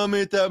 maybe the mom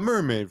ate that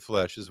mermaid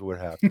flesh is what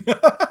happened. Is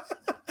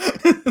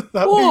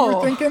that what you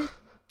were thinking?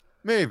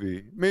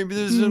 Maybe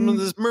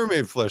this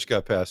mermaid flesh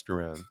got passed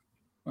around.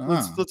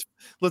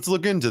 Let's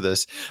look into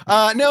this.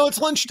 Now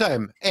it's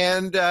lunchtime,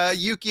 and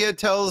Yukia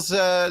tells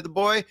the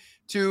boy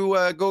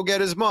to go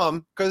get his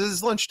mom because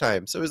it's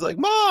lunchtime. So he's like,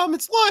 "Mom,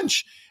 it's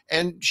lunch,"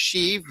 and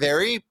she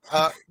very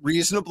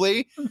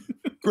reasonably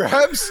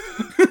grabs.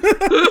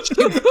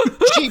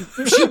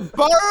 She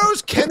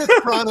borrows Kenneth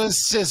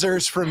Branagh's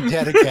scissors from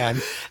Dead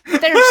Again.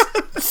 They're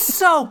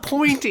so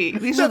pointy.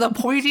 These are the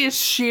pointiest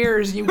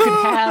shears you could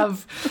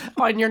have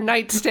on your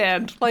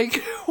nightstand.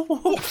 Like,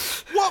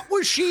 what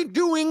was she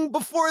doing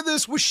before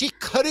this? Was she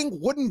cutting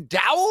wooden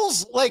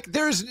dowels? Like,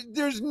 there's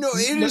no.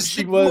 It is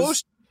she the was.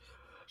 most.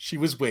 She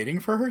was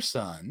waiting for her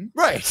son,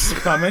 right, to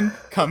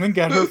come and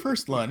get her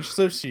first lunch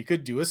so she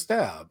could do a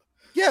stab.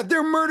 Yeah,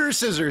 they're murder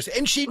scissors,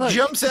 and she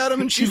jumps at them,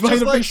 and she's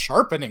just like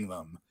sharpening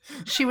them.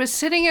 She was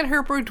sitting in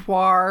her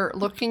boudoir,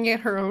 looking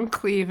at her own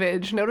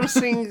cleavage,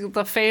 noticing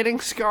the fading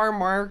scar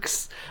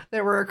marks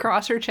that were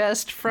across her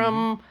chest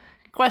from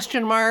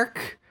question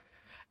mark,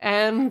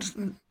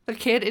 and the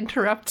kid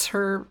interrupts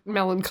her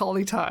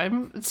melancholy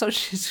time, so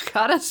she's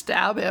gotta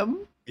stab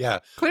him. Yeah,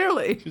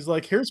 clearly. She's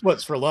like, "Here's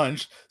what's for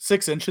lunch: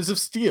 6 inches of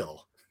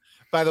steel."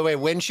 By the way,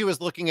 when she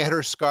was looking at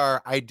her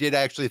scar, I did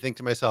actually think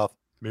to myself,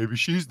 maybe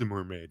she's the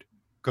mermaid.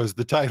 Because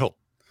the title,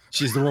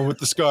 she's the one with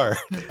the scar.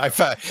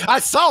 I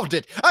solved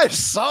it. I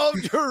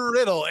solved her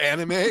riddle,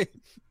 anime.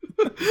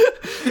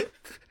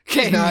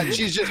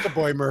 She's just a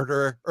boy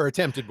murderer or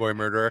attempted boy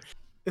murderer.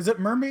 Is it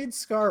mermaid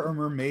scar or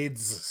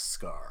mermaid's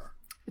scar?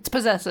 It's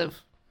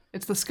possessive.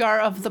 It's the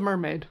scar of the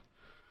mermaid.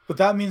 But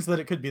that means that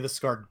it could be the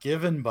scar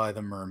given by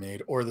the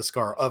mermaid or the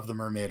scar of the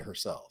mermaid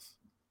herself.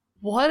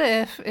 What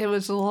if it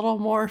was a little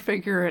more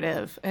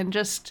figurative and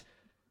just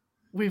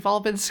we've all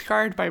been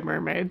scarred by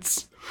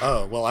mermaids?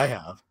 Oh, well, I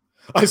have.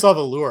 I saw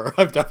the lure.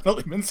 I've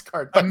definitely been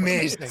scarred. By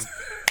Amazing.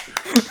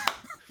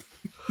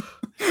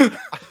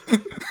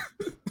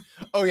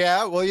 Oh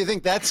yeah, well you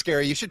think that's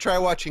scary? You should try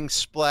watching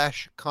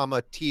Splash,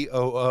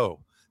 TOO,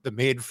 the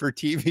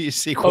made-for-TV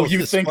sequel. Oh, you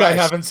to think Splash.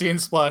 I haven't seen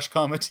Splash,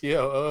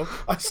 TOO?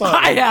 I saw it.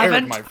 I Aired,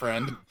 haven't. my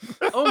friend.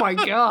 Oh my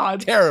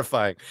god.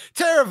 Terrifying.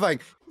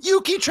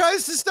 Yuki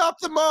tries to stop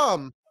the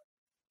mom.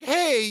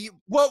 Hey,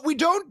 what we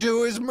don't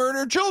do is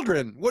murder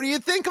children. What do you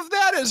think of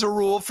that as a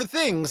rule for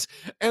things?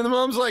 And the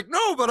mom's like,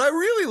 no, but I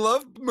really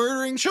love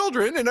murdering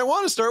children, and I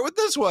want to start with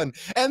this one.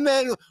 And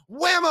then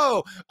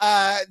whammo,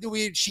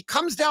 she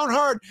comes down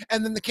hard,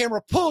 and then the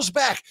camera pulls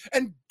back,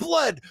 and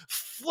blood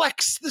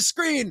flecks the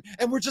screen,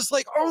 and we're just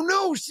like, oh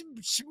no,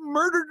 she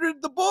murdered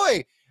the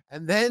boy.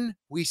 And then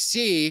we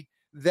see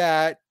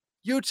that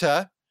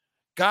Yuta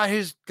got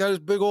his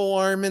big old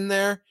arm in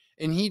there,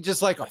 and he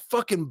just like a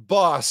fucking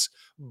boss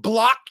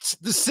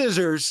blocked the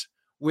scissors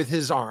with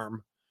his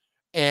arm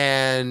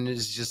and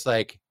is just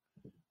like,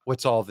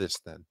 what's all this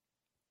then?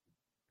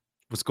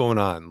 What's going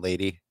on,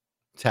 lady?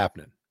 What's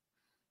happening?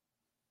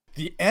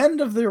 The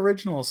end of the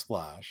original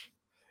Splash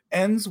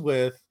ends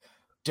with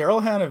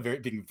Daryl Hannah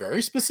being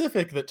very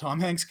specific that Tom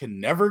Hanks can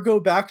never go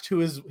back to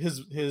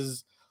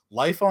his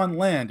life on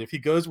land if he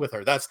goes with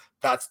her. That's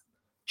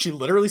she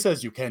literally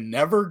says you can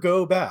never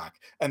go back.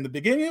 And the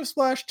beginning of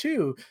Splash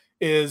 2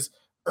 is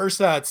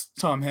ersatz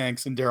Tom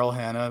Hanks and Daryl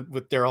Hannah,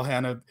 with Daryl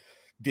Hannah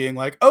being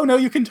like, oh no,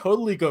 you can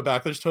totally go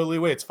back. There's totally a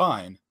way. It's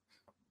fine.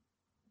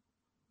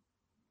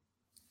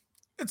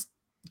 It's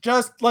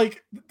just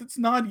like, it's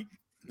not,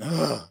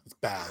 it's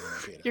bad.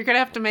 You're gonna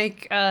have to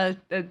make a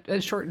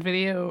short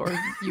video or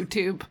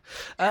YouTube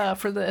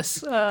for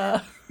this.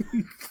 I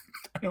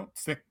don't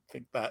think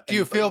that. Do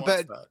you feel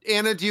bad,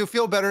 Anna? Do you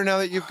feel better now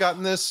that you've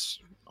gotten this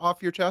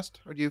off your chest,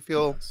 or do you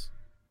feel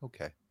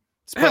okay?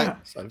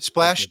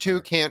 Splash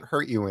 2 can't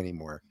hurt you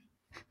anymore.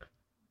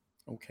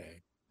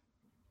 Okay.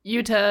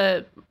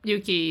 Yuta,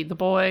 Yuki, the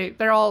boy,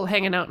 they're all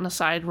hanging out in a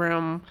side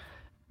room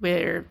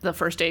where the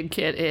first aid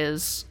kit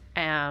is,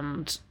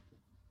 and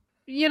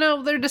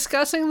they're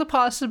discussing the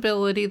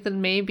possibility that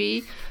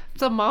maybe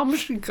the mom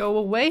should go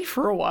away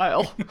for a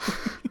while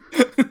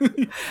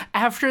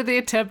after the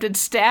attempted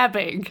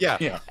stabbing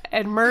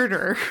and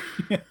murder.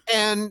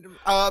 And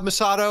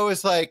Masato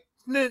is like,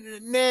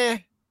 nah,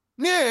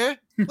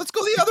 let's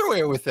go the other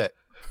way with it.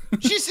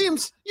 She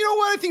seems, you know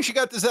what? I think she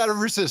got this out of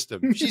her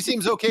system. She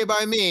seems okay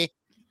by me.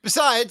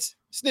 Besides,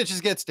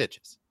 snitches get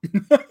stitches.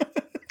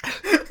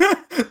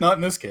 Not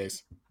in this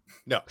case.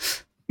 No.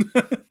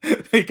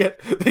 they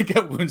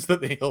get wounds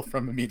that they heal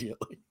from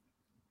immediately.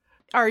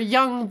 Our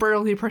young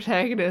burly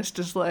protagonist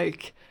is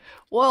like,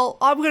 well,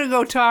 I'm gonna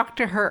go talk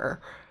to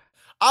her.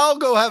 I'll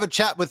go have a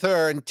chat with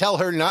her and tell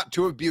her not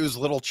to abuse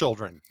little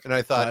children. And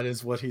I thought that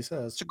is what he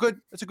says.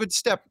 It's a good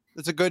step.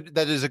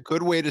 That is a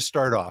good way to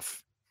start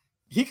off.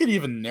 He could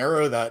even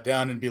narrow that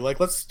down and be like,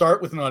 let's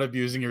start with not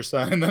abusing your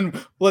son, and then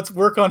let's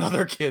work on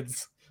other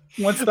kids.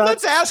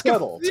 Let's ask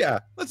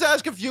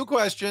a few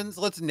questions.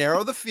 Let's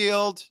narrow the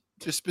field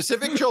to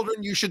specific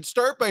children you should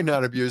start by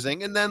not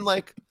abusing, and then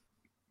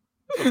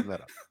open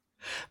that up.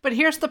 But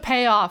here's the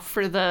payoff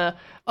for the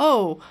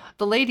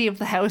lady of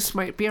the house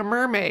might be a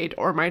mermaid,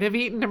 or might have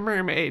eaten a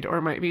mermaid,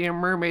 or might be a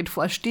mermaid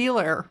flesh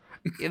dealer,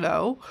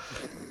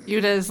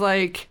 Yuta's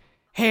like,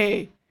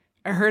 hey,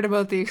 I heard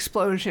about the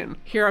explosion.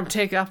 Here, I'm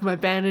taking off my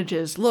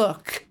bandages.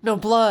 Look, no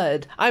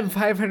blood. I'm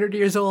 500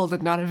 years old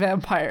and not a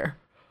vampire.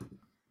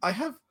 I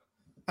have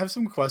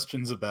some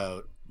questions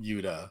about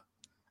Yuta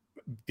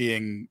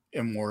being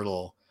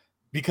immortal,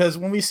 because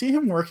when we see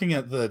him working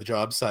at the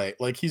job site,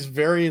 he's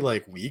very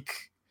weak.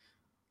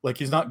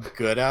 He's not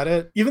good at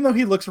it, even though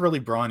he looks really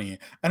brawny.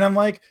 And I'm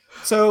like,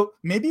 so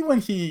maybe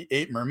when he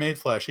ate mermaid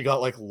flesh, he got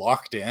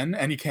locked in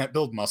and he can't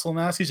build muscle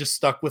mass. He's just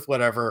stuck with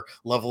whatever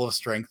level of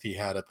strength he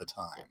had at the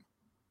time.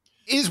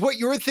 Is what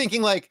you're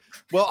thinking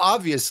well,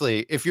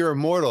 obviously, if you're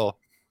immortal,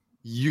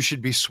 you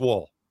should be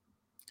swole.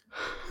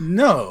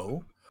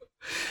 No.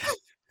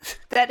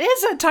 That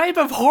is a type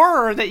of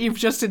horror that you've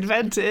just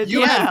invented.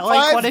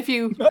 What if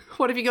you go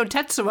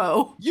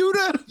Tetsuo?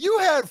 Yuta, you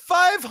had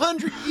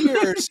 500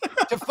 years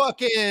to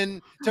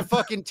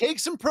fucking take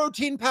some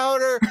protein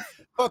powder,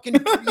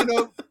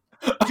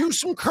 do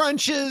some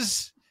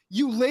crunches.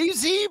 You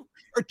lazy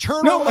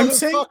eternal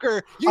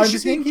motherfucker. You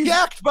should be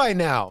jacked by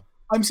now.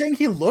 I'm saying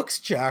he looks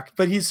jacked,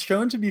 but he's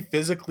shown to be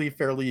physically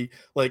fairly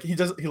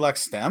he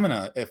lacks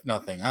stamina, if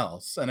nothing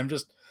else. And I'm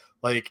just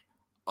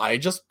I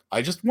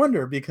just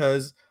wonder,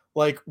 because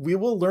we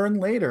will learn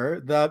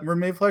later that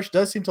mermaid flesh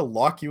does seem to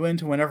lock you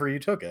into whenever you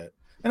took it.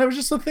 And it was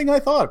just something I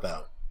thought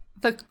about.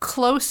 The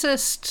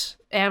closest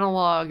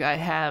analog I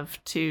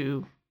have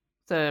to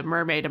the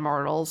Mermaid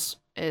Immortals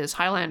is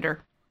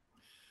Highlander.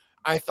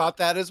 I thought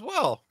that as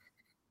well.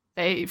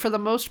 They, for the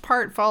most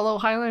part, follow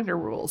Highlander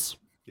rules.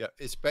 Yeah,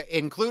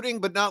 including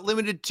but not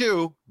limited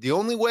to, the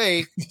only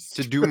way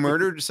to do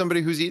murder to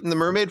somebody who's eaten the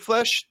mermaid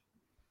flesh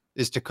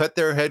is to cut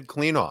their head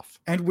clean off.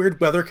 And weird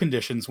weather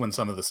conditions when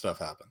some of the stuff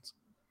happens.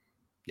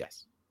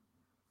 Yes.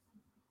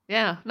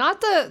 Yeah,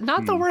 not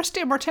the worst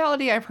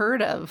immortality I've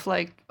heard of.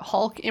 Like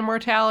Hulk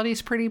immortality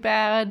is pretty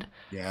bad.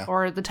 Yeah.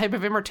 Or the type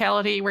of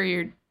immortality where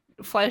your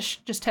flesh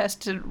just has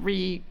to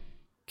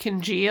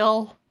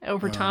recongeal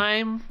over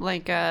time,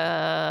 like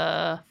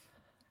Hellraiser.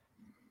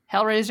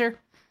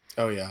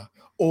 Oh yeah.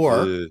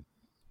 Or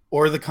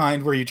the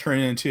kind where you turn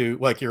into,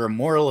 like, you're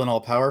immortal and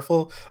all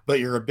powerful, but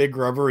you're a big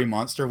rubbery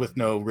monster with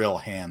no real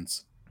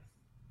hands.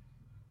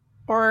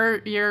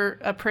 Or you're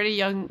a pretty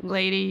young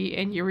lady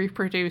and you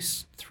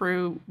reproduce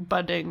through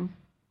budding.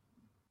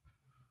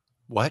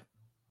 What?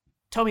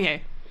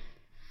 Tomie.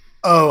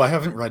 Oh, I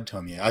haven't read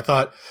Tomie. I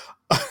thought,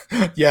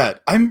 yeah,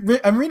 I'm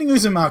reading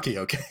Uzumaki.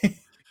 Okay.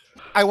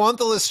 I want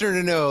the listener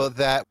to know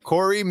that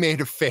Corey made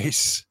a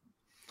face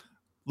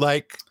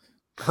like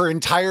her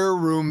entire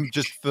room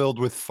just filled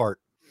with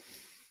fart.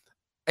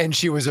 And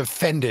she was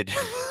offended,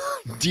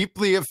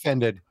 deeply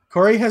offended.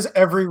 Corey has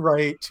every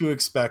right to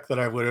expect that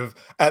I would have,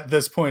 at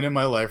this point in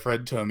my life,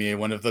 read Tomie,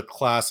 one of the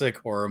classic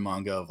horror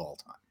manga of all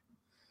time.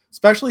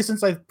 Especially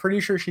since I'm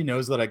pretty sure she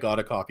knows that I got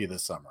a copy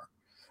this summer,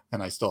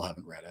 and I still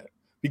haven't read it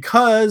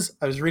because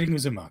I was reading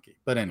Uzumaki.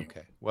 But anyway.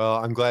 Okay.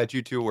 Well, I'm glad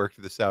you two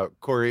worked this out.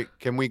 Corey,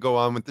 can we go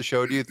on with the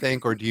show, do you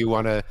think? Or do you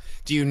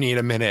need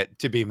a minute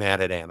to be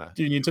mad at Anna?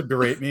 Do you need to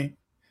berate me?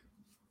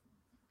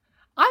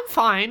 I'm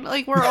fine.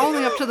 Like, we're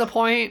only up to the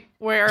point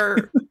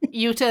where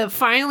Yuta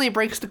finally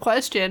breaks the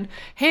question.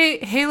 Hey,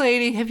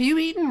 lady, have you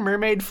eaten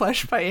mermaid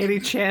flesh by any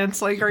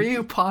chance? Like, are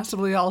you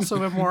possibly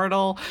also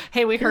immortal?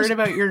 Hey, we heard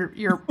about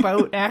your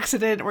boat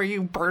accident where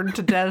you burned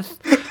to death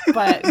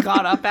but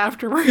got up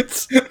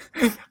afterwards.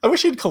 Mm-hmm. I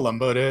wish he'd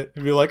Columbo'd it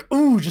and be like,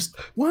 ooh, just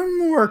one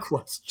more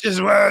question.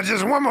 Just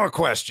one more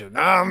question.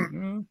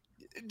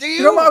 Do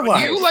you You're my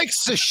wife. do you like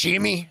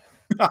sashimi?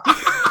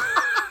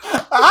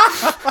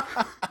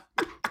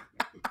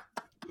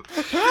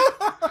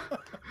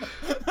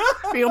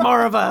 Feel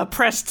more of a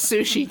pressed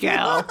sushi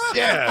gal.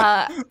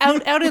 Yeah.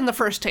 Out in the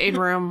first aid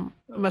room,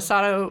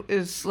 Masato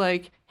is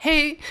like,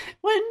 hey,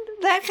 when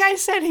that guy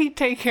said he'd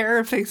take care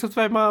of things with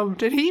my mom,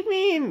 did he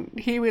mean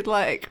he would,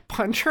 like,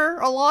 punch her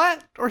a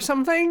lot or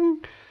something?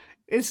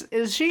 Is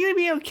she gonna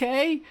be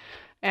okay?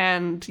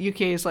 And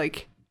Yuki is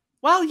like,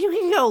 well, you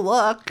can go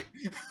look.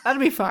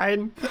 That'll be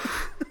fine.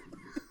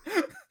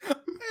 I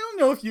don't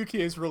know if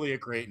Yuki is really a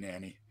great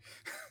nanny.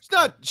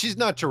 She's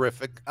not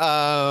terrific.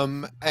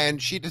 And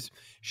she does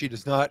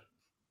not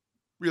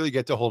really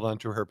get to hold on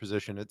to her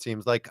position, it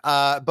seems like.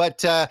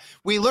 But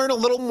we learn a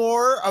little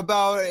more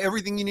about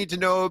everything you need to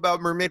know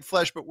about mermaid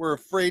flesh, but we're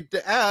afraid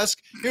to ask.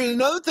 Here's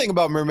another thing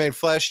about mermaid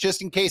flesh,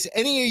 just in case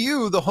any of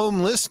you, the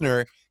home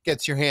listener,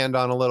 gets your hand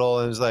on a little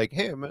and is like,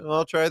 hey,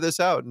 I'll try this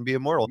out and be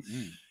immortal.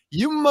 Mm-hmm.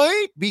 You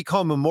might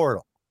become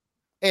immortal.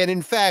 And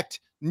in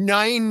fact,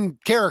 9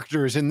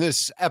 characters in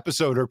this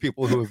episode are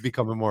people who have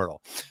become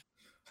immortal.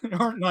 There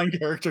aren't 9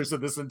 characters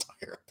in this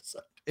entire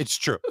episode. It's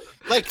true.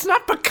 Like, it's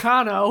not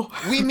Bacano.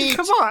 We meet.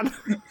 Come on.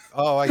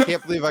 Oh, I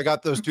can't believe I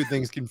got those two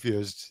things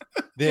confused.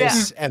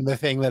 This and the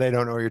thing that I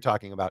don't know what you're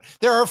talking about.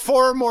 There are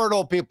 4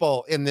 immortal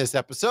people in this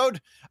episode.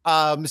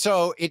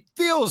 So it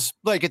feels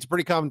like it's a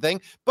pretty common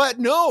thing. But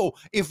no,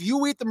 if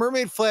you eat the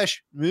mermaid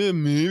flesh,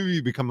 maybe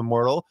you become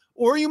immortal,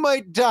 or you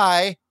might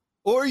die,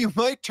 or you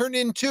might turn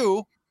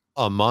into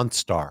a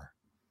monster.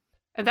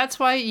 And that's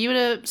why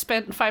Yuta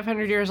spent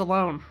 500 years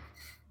alone.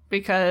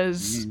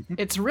 Because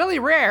it's really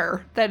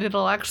rare that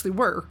it'll actually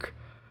work.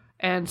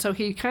 And so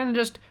he kind of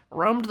just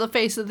roamed the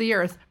face of the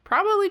earth,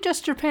 probably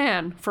just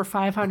Japan, for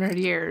 500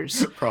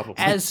 years. Probably.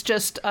 As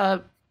just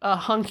a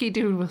hunky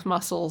dude with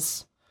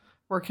muscles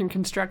working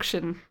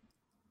construction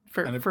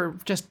for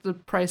just the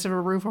price of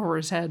a roof over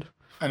his head.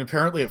 And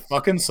apparently it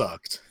fucking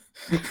sucked.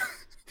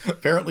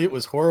 Apparently it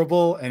was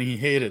horrible and he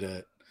hated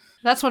it.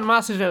 That's when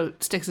Masato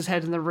sticks his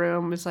head in the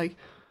room. It's like,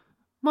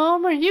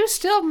 Mom, are you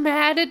still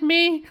mad at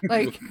me?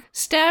 Like,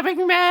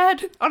 stabbing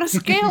mad? On a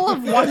scale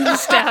of 1 to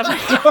stabbing.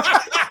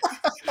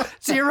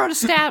 0 to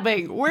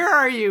stabbing. Where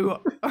are you?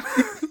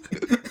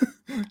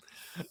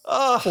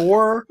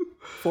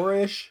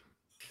 4-ish.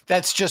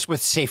 That's just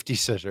with safety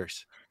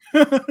scissors.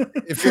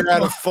 If you're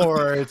at a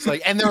 4, it's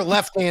like, and they're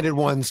left-handed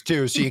ones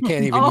too, so you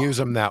can't even use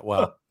them that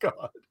well.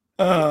 Oh,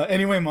 God.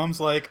 Anyway, Mom's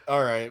like,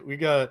 all right,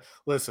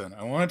 listen,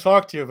 I want to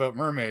talk to you about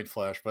mermaid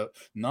flesh, but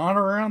not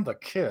around the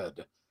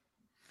kid.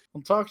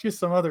 I'll talk to you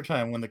some other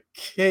time when the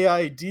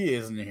KID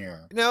isn't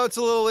here. Now it's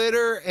a little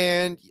later,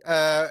 and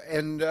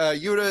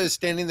Yuta is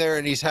standing there,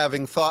 and he's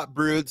having thought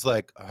broods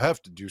like, I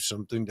have to do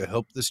something to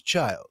help this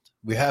child.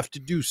 We have to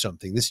do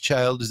something. This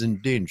child is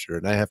in danger,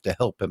 and I have to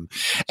help him.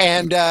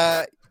 And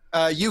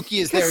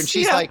Yuki is there, and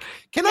she's like,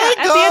 can I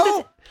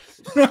go?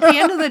 At the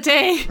end of the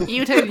day,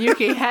 Yuta and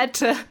Yuki had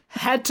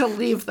to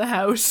leave the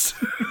house.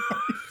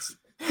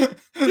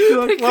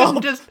 They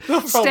couldn't just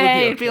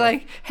stay and be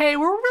like, hey,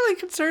 we're really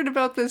concerned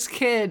about this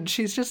kid.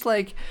 She's just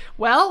like,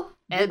 well,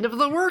 end of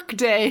the work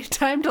day.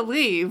 Time to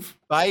leave.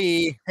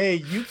 Bye. Hey,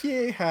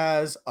 Yuki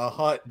has a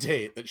hot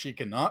date that she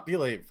cannot be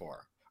late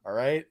for. All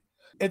right?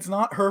 It's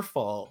not her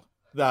fault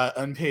that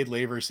unpaid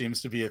labor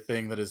seems to be a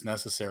thing that is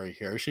necessary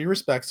here. She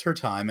respects her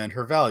time and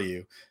her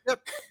value.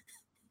 Yep.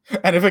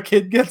 And if a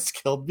kid gets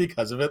killed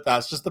because of it,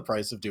 that's just the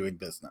price of doing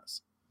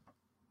business.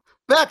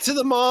 Back to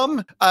the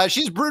mom.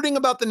 She's brooding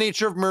about the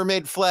nature of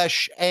mermaid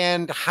flesh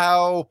and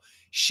how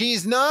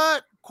she's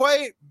not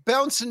quite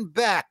bouncing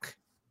back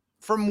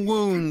from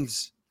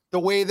wounds the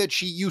way that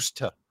she used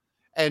to.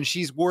 And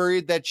she's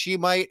worried that she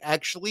might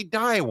actually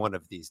die one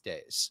of these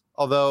days.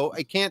 Although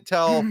I can't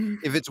tell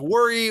if it's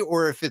worry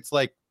or if it's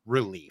like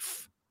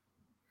relief.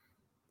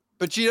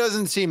 But she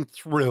doesn't seem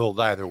thrilled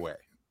either way.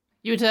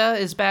 Yuta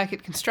is back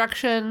at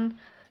construction.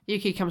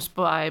 Yuki comes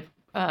by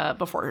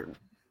before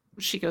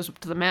she goes up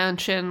to the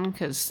mansion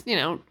because, you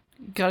know,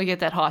 gotta get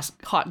that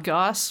hot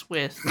goss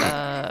with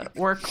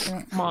work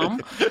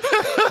mom.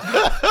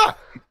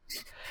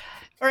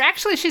 Or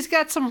actually, she's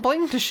got some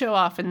bling to show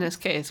off in this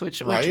case,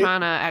 which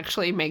Mana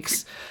actually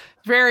makes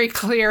very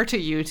clear to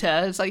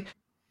Yuta. It's like,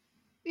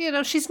 you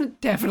know, she's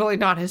definitely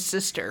not his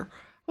sister.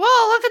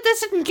 Whoa, look at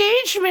this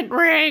engagement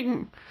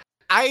ring!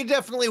 I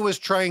definitely was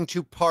trying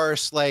to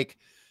parse, like,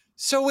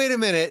 so wait a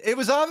minute. It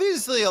was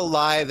obviously a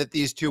lie that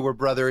these two were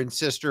brother and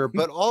sister,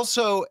 but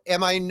also,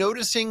 am I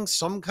noticing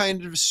some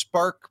kind of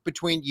spark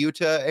between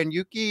Yuta and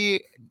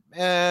Yuki?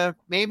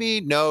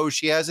 Maybe. No,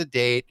 she has a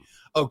date.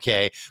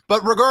 Okay.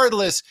 But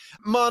regardless,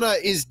 Mana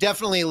is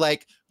definitely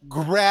like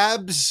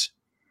grabs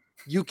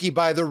Yuki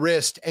by the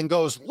wrist and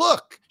goes,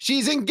 look,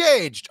 she's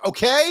engaged.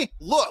 Okay.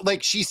 Look,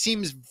 like she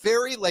seems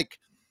very like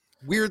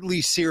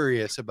weirdly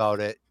serious about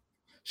it.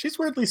 She's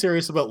weirdly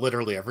serious about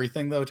literally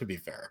everything, though, to be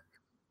fair.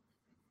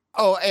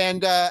 Oh,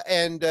 and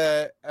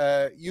Yuta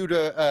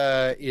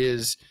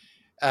is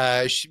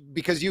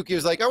because Yuki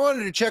was like, I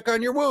wanted to check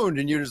on your wound.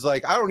 And Yuta's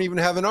like, I don't even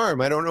have an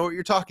arm. I don't know what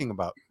you're talking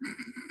about.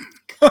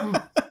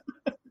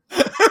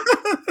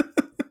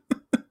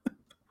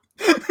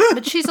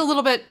 But she's a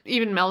little bit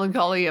even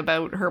melancholy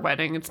about her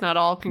wedding. It's not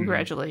all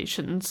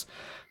congratulations.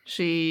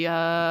 She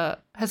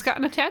has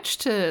gotten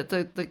attached to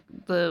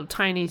the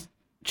tiny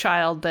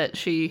child that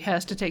she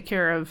has to take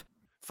care of.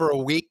 For a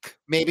week,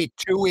 maybe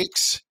 2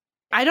 weeks.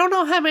 I don't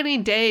know how many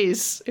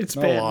days it's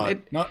Not been. a lot.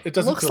 It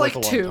doesn't looks feel like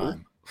like a two.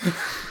 long time.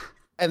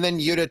 And then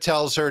Yuta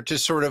tells her to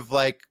sort of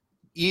like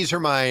ease her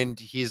mind.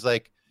 He's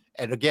like,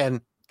 and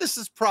again, this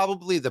is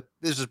probably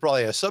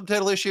a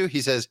subtitle issue.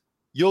 He says,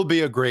 you'll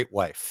be a great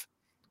wife,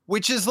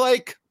 which is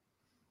like,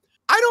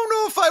 I don't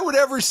know if I would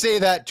ever say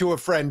that to a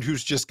friend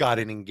who's just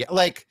gotten engaged.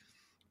 Like,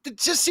 it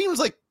just seems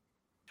like,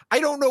 I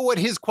don't know what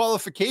his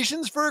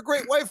qualifications for a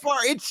great wife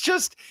are. It's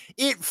just,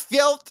 it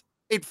felt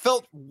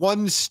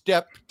one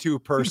step too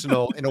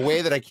personal in a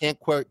way that I can't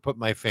quite put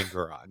my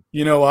finger on.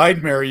 You know,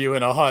 I'd marry you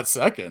in a hot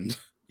second.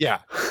 Yeah.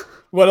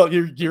 Well,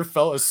 your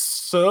fella's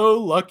so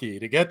lucky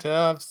to get to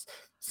have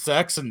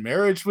sex and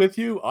marriage with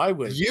you. I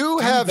would. You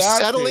have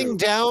settling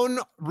down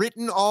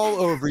written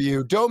all over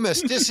you.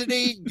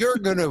 Domesticity, you're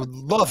going to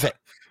love it.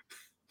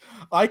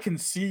 I can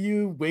see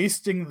you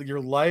wasting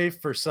your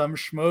life for some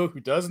schmo who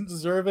doesn't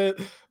deserve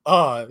it.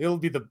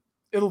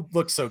 It'll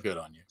look so good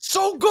on you.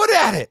 So good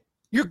at it.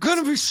 You're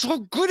going to be so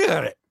good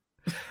at it.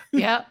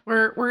 Yeah,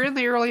 we're in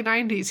the early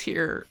 90s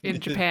here in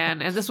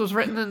Japan, and this was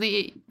written in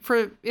the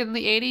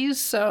 80s.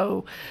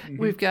 So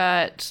we've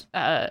got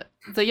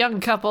the young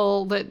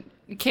couple that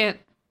can't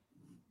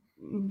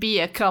be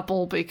a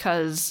couple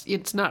because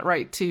it's not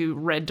right to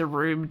rent a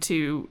room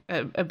to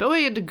a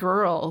boy and a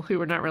girl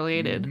who are not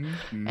related.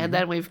 And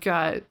then we've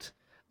got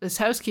this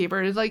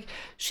housekeeper who's like,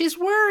 she's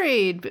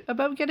worried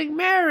about getting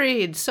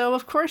married. So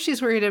of course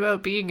she's worried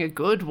about being a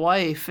good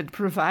wife and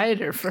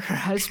provider for her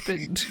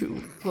husband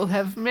who will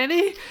have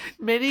many,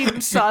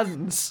 many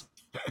sons.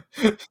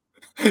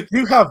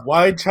 You have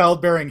wide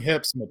childbearing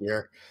hips, my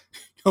dear.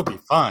 You'll be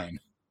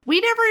fine.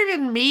 We never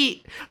even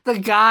meet the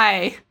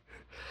guy.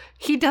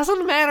 He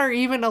doesn't matter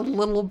even a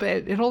little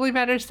bit. It only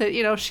matters that,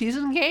 you know, she's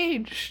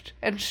engaged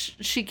and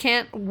she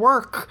can't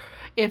work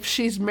if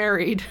she's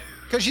married.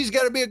 Because she's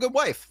got to be a good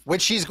wife,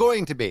 which she's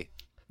going to be.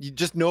 You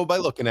just know by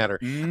looking at her.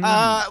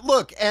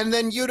 Look, and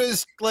then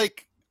Yuta's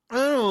like, I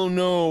don't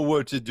know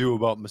what to do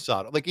about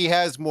Masato. Like, he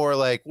has more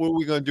like, what are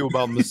we going to do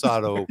about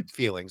Masato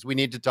feelings? We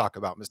need to talk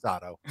about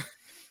Masato.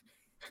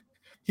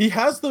 He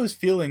has those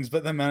feelings,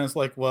 but then man is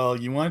like, well,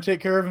 you want to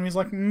take care of him? He's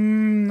like,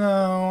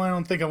 no, I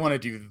don't think I want to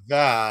do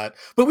that.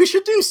 But we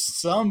should do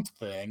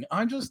something.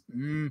 I'm just,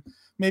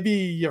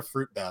 maybe a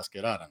fruit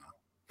basket. I don't know.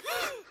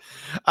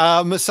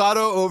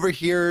 Masato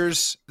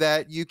overhears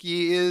that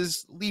Yuki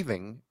is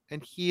leaving,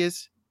 and he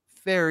is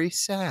very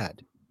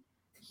sad.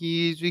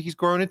 He's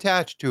grown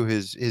attached to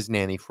his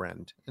nanny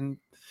friend,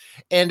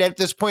 and at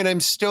this point,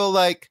 I'm still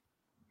like,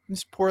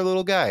 this poor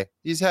little guy.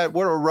 He's had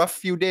what a rough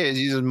few days.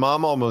 His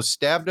mom almost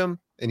stabbed him,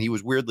 and he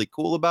was weirdly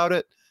cool about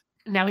it.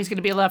 Now he's going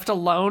to be left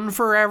alone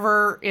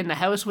forever in the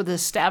house with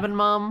his stabbing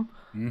mom.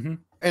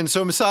 And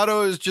so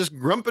Masato is just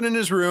grumping in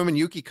his room, and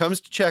Yuki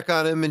comes to check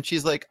on him, and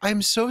she's like,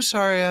 I'm so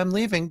sorry I'm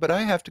leaving, but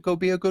I have to go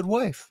be a good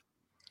wife.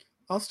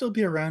 I'll still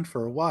be around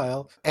for a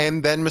while.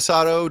 And then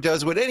Masato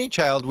does what any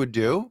child would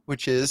do,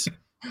 which is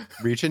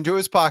reach into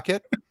his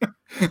pocket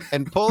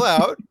and pull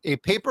out a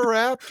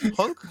paper-wrapped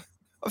hunk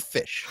of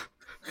fish.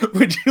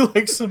 Would you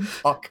like some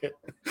pocket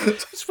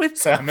With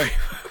salmon?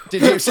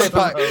 Did you say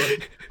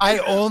pocket? I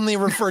only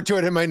refer to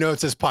it in my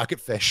notes as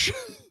pocket fish.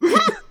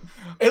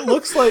 It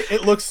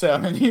looks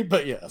salmon-y,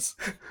 but yes.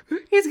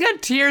 He's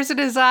got tears in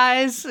his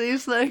eyes.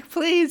 He's like,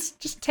 please,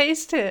 just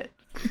taste it.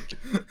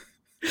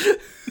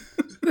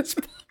 This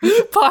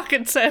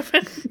pocket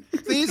salmon.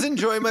 Please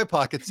enjoy my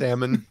pocket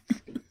salmon.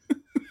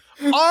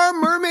 Are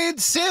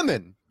mermaids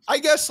salmon? I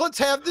guess let's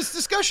have this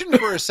discussion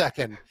for a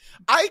second.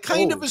 I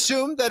kind of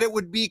assumed that it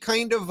would be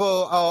kind of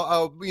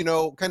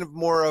kind of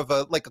more of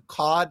a like a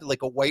cod,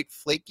 like a white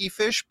flaky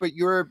fish. But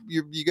you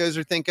guys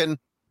are thinking.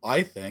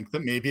 I think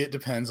that maybe it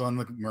depends on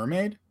the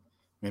mermaid.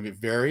 Maybe it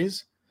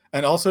varies,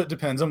 and also it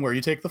depends on where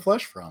you take the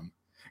flesh from.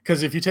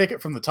 Because if you take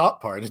it from the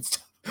top part, it's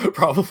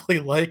probably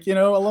like a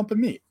lump of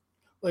meat,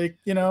 like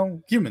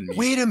human meat.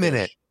 Wait a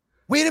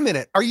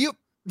minute. Are you?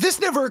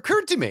 This never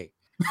occurred to me.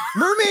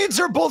 Mermaids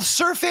are both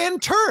surf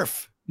and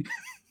turf.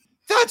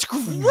 That's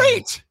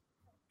great.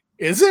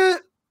 Is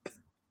it?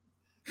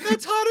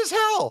 That's hot as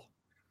hell.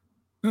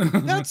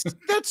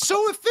 That's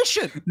so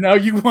efficient. Now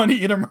you want to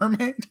eat a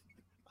mermaid?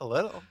 A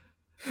little.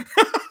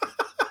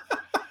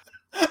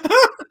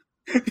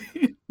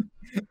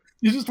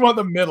 You just want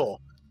the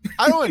middle.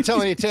 I don't want to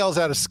tell any tales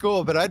out of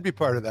school, but I'd be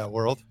part of that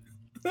world.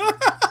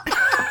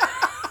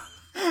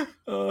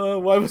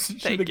 Why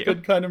wasn't she the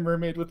good kind of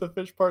mermaid with the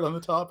fish part on the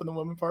top and the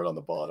woman part on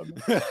the bottom?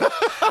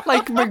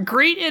 Like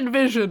Magritte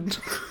envisioned.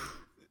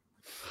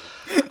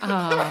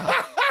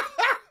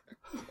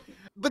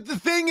 But the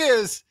thing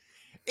is,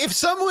 if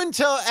someone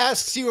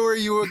asks you, are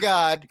you a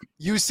god,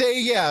 you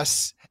say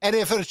yes. And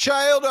if a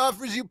child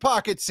offers you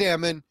pocket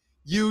salmon,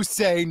 you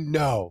say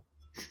no.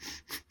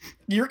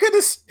 You're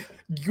gonna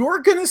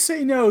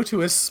say no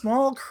to a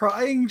small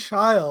crying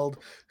child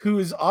who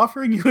is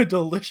offering you a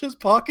delicious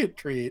pocket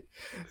treat,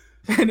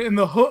 and in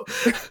the hope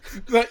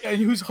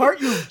and whose heart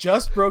you've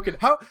just broken.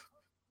 How?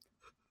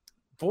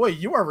 Boy,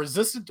 you are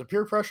resistant to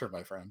peer pressure,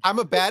 my friend. I'm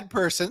a bad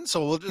person,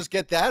 so we'll just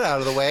get that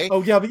out of the way.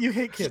 Oh yeah, but you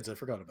hate kids. I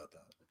forgot about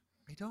that.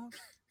 I don't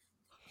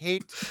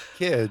hate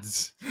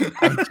kids.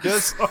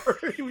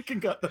 Sorry, we can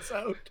cut this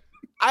out.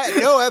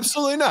 No,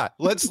 absolutely not.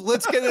 Let's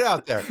get it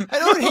out there. I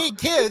don't hate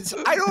kids.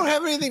 I don't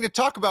have anything to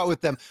talk about with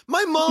them.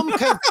 My mom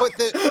kind of put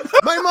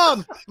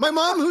my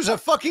mom who's a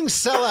fucking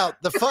sellout.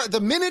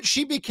 The minute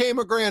she became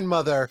a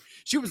grandmother,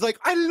 she was like,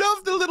 I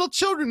love the little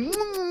children.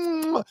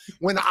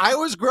 When I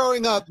was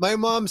growing up, my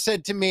mom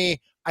said to me,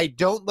 I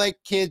don't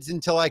like kids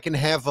until I can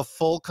have a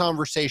full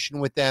conversation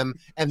with them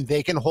and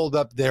they can hold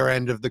up their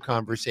end of the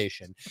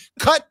conversation.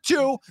 Cut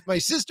to, my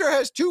sister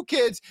has 2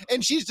 kids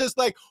and she's just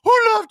like, who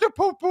loved to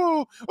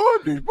poo-poo? Oh,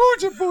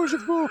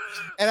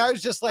 and I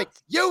was just like,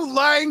 you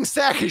lying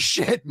sack of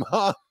shit,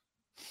 Mom.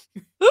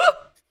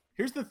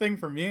 Here's the thing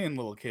for me and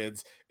little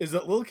kids is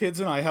that little kids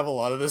and I have a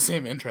lot of the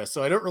same interests,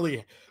 so I don't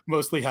really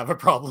mostly have a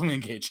problem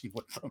engaging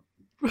with them.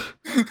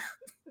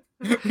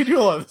 We do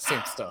a lot of the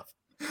same stuff.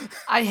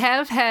 I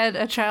have had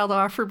a child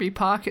offer me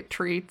pocket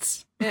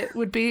treats. It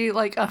would be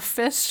like a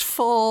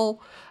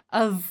fistful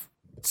of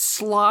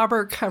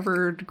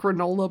slobber-covered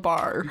granola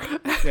bar.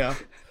 Yeah.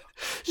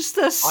 Just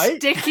the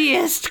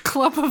stickiest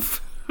clump of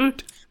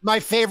food.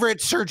 My favorite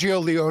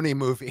Sergio Leone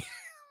movie.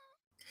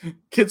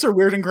 Kids are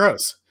weird and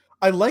gross.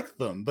 I like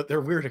them, but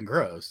they're weird and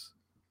gross.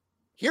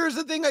 Here's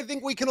the thing I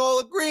think we can all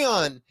agree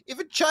on. If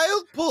a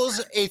child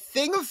pulls a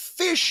thing of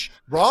fish,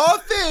 raw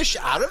fish,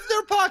 out of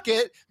their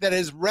pocket that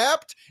is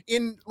wrapped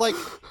in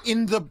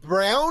the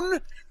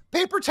brown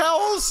paper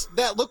towels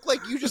that look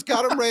like you just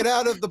got them right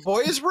out of the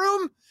boys'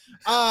 room,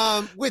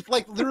 with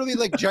literally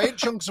giant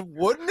chunks of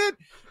wood in it,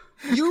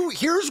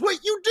 here's what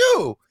you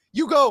do.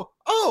 You go,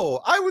 oh,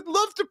 I would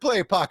love to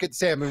play pocket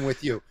salmon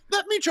with you.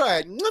 Let me try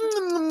it.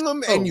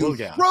 And you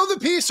throw the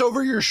piece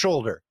over your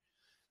shoulder.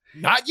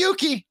 Not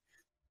Yuki.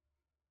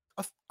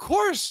 Of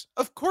course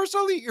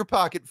I'll eat your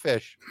pocket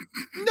fish.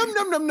 Num,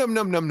 num, num, num,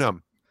 num, num,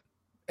 num.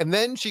 And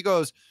then she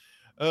goes,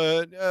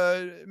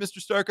 Mr.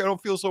 Stark, I don't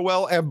feel so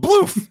well. And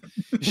bloof,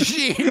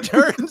 she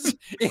turns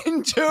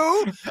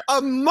into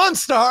a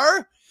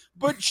monster,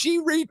 but she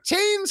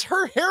retains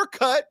her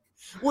haircut,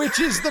 which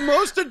is the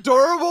most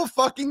adorable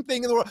fucking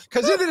thing in the world.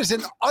 Because it is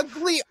an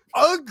ugly,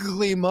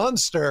 ugly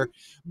monster,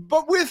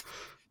 but with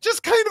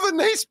just kind of a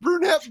nice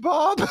brunette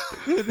bob.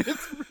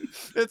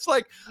 It's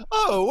like,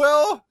 oh,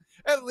 well,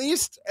 at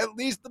least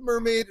the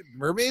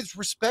mermaids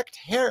respect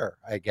hair,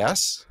 I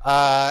guess.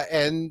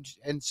 And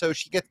so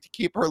she gets to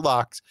keep her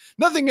locks.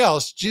 Nothing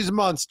else. She's a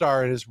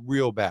monster and is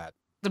real bad.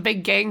 The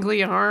big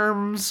gangly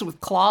arms with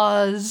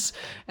claws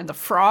and the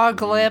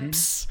frog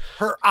lips.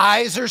 Her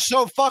eyes are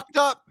so fucked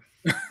up.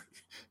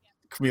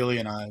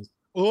 Chameleon eyes.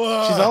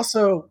 Ugh. She's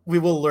also, we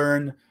will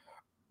learn,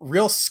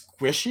 real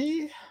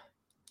squishy.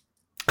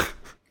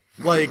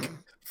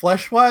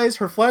 Flesh-wise,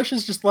 her flesh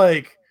is just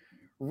like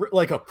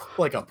a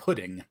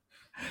pudding.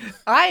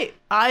 I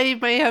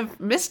may have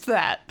missed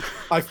that.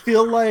 I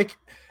feel like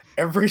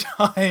every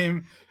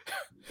time,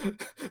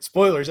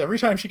 spoilers, every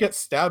time she gets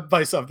stabbed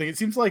by something, it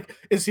seems like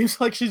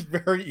she's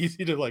very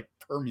easy to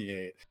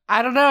permeate.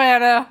 I don't know,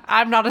 Anna.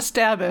 I'm not a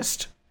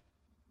stabbist.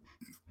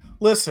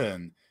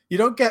 Listen, you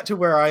don't get to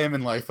where I am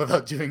in life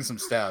without doing some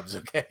stabs,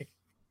 okay?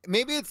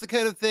 maybe it's the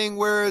kind of thing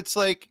where it's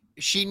like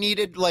she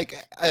needed like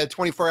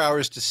 24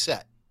 hours to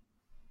set.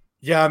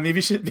 Yeah, maybe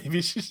she's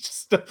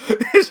just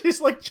she's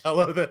like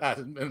Jello that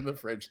hasn't been in the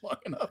fridge long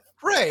enough.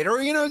 Right.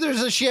 Or,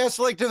 she has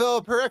to like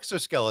develop her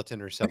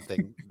exoskeleton or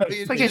something.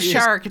 It's like a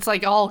shark. It's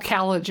like all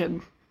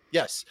collagen.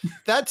 Yes.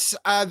 That's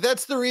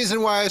the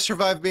reason why I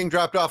survived being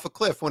dropped off a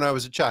cliff when I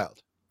was a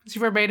child. Because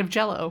you were made of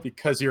Jello.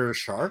 Because you're a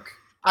shark?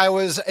 I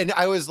was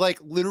like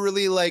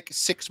literally like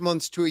 6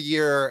 months to a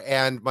year,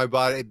 and my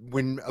body,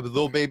 when a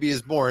little baby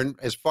is born,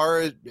 as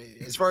far as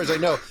I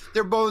know,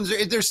 their bones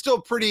they're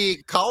still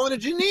pretty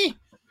collagen-y.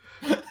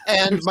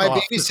 And my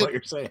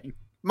babysitter,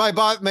 my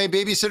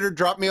babysitter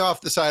dropped me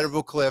off the side of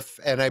a cliff,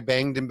 and I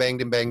banged and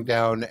banged and banged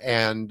down,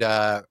 and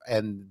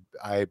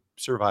I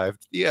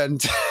survived the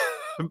end.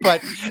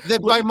 But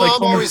my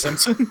mom always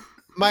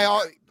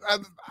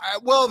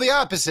well, the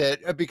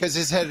opposite, because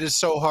his head is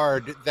so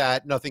hard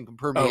that nothing can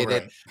permeate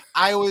it.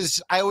 I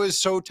was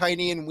so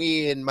tiny and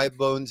wee, and my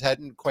bones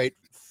hadn't quite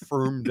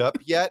firmed up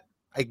yet.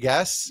 I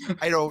guess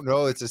I don't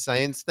know. It's a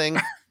science thing.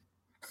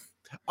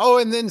 Oh,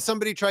 and then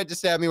somebody tried to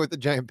stab me with a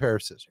giant pair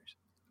of scissors.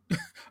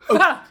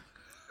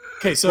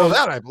 Okay, so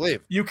that I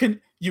believe. You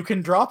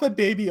can drop a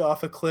baby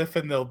off a cliff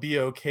and they'll be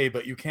okay,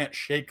 but you can't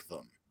shake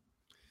them.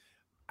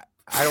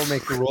 I don't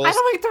make the rules. I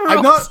don't make the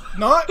rules. I'm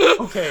not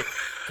okay.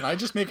 Can I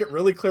just make it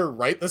really clear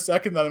right the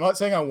second that I'm not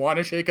saying I want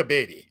to shake a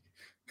baby?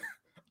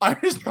 I'm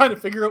just trying to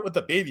figure out what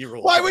the baby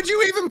rules. Why would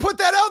you even put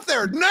that out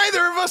there?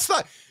 Neither of us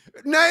thought.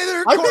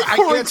 I think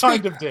Corey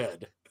kind of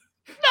did.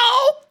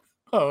 No.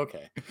 Oh,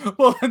 okay.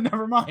 Well, then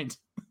never mind.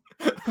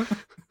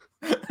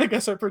 I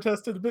guess I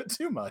protested a bit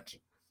too much.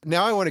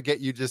 Now I want to get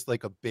you just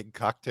like a big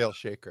cocktail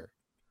shaker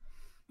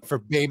for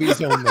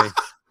babies only.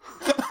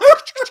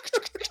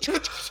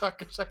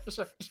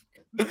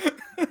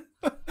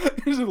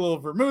 Here's a little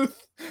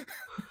vermouth.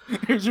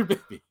 Here's your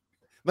baby.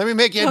 Let me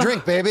make you a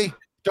drink, baby.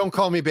 Don't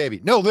call me baby.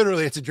 No,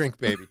 literally, it's a drink,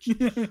 baby.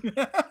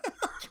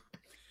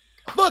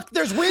 Look,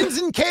 there's winds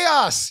and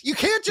chaos. You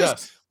can't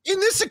just... In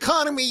this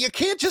economy, you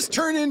can't just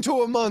turn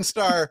into a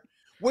monster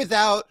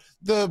without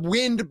the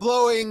wind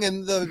blowing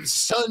and the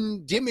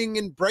sun dimming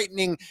and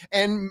brightening.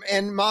 And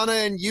Mana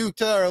and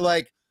Yuta are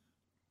like,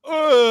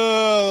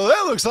 oh,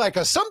 that looks like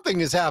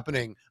something is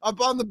happening up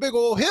on the big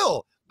old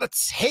hill.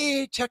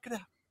 Hey, check it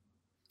out.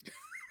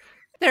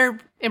 Their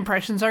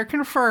impressions are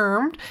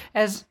confirmed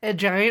as a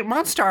giant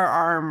monster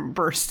arm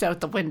bursts out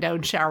the window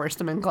and showers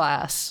them in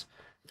glass.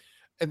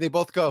 And they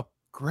both go,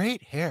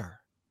 great hair.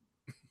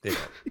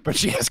 But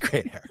she has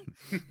great hair.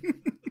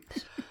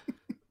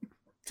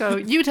 So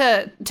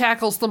Yuta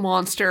tackles the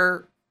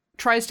monster,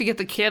 tries to get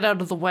the kid out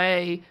of the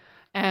way,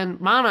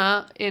 and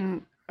Mana,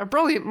 in a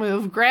brilliant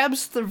move,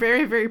 grabs the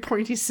very, very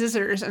pointy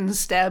scissors and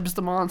stabs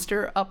the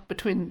monster up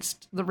between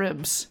the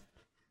ribs.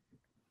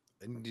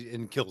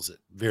 And kills it.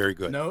 Very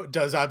good. No, it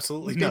does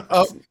absolutely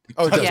nothing.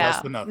 Oh, it does.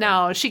 Yeah.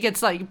 No, she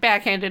gets like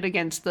backhanded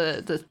against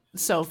the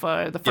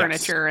sofa, the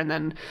furniture, and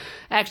then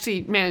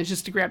actually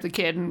manages to grab the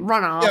kid and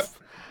run off. Yep.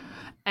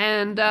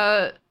 And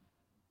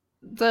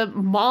the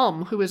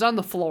mom, who is on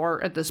the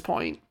floor at this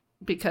point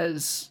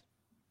because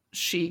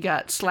she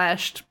got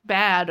slashed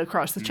bad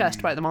across the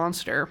chest by the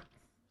monster,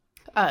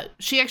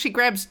 she actually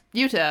grabs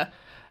Yuta,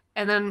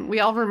 and then we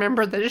all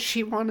remember that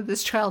she wanted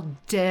this child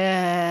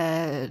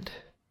dead.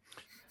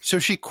 So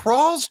she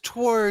crawls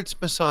towards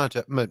Masanto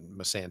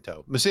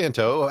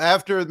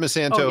after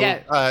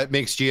Masanto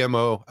makes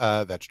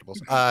GMO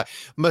vegetables.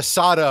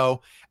 Masato,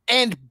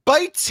 and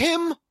bites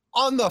him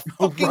on the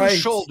fucking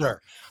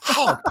shoulder.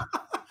 Hump.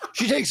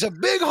 She takes a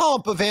big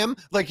hump of him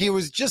like he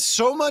was just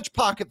so much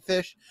pocket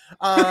fish.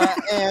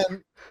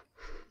 And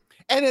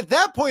at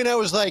that point I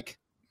was like,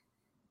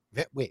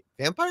 wait,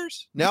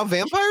 vampires? Now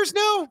vampires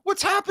now?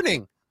 What's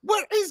happening?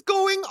 What is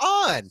going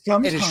on?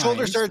 And his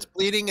shoulder starts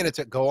bleeding, and it's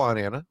go on,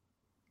 Anna.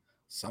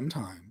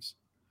 Sometimes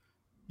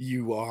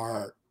you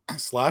are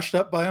slashed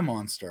up by a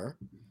monster.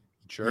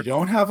 Sure. You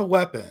don't have a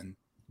weapon,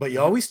 but you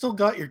always still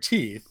got your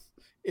teeth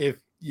if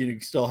you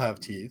still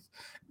have teeth.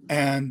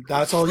 And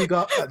that's all you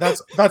got.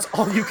 That's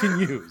all you can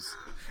use.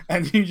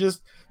 And you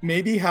just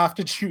maybe have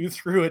to chew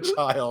through a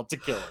child to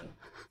kill it.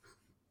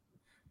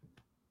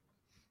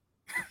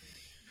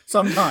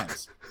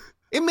 Sometimes.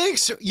 It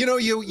makes,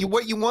 you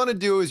what you want to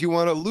do is you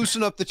want to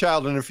loosen up the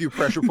child in a few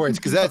pressure points,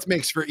 because that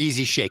makes for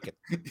easy shaking.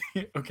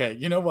 Okay,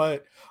 you know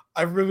what?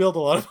 I've revealed a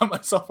lot about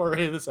myself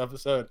already this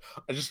episode.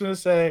 I'm just going to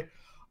say,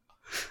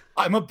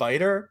 I'm a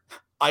biter.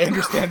 I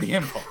understand the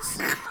impulse.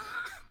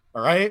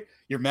 All right?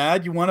 You're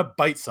mad, you want to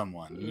bite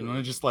someone. You want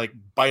to just like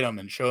bite them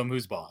and show them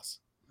who's boss.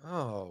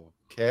 Oh,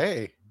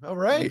 okay. All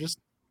right.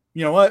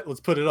 You know what?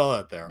 Let's put it all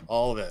out there.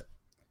 All of it.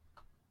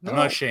 I'm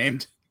not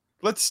ashamed.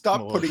 Let's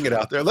stop putting it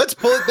out there. Let's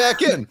pull it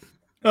back in.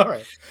 All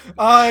right.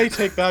 I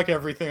take back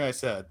everything I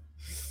said.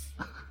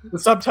 The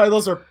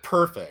subtitles are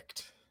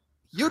perfect.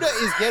 Yuta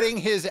is getting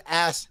his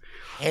ass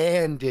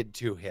handed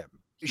to him.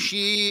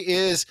 She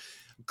is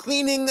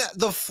cleaning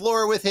the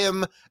floor with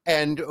him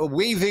and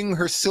waving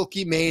her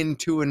silky mane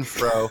to and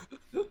fro.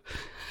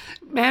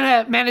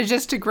 Mana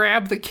manages to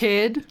grab the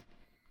kid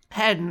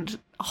and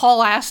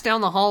haul ass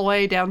down the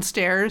hallway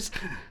downstairs.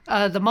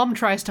 The mom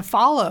tries to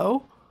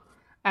follow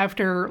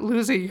after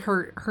losing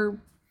her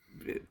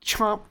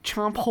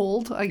chomp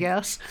hold, I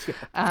guess.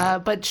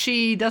 But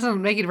she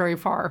doesn't make it very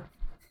far.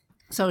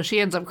 So she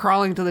ends up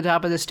crawling to the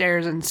top of the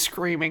stairs and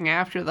screaming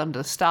after them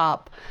to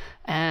stop.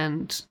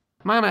 And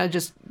Mana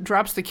just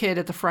drops the kid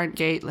at the front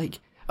gate like,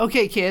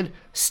 okay, kid,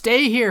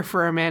 stay here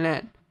for a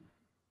minute.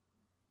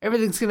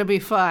 Everything's going to be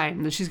fine.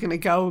 And she's going to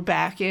go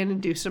back in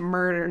and do some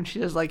murder. And she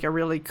does like a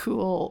really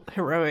cool,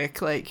 heroic,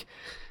 like,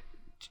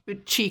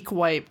 cheek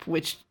wipe,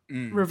 which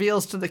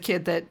reveals to the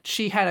kid that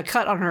she had a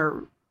cut on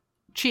her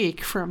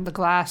cheek from the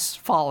glass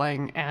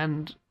falling.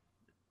 And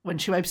when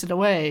she wipes it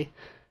away,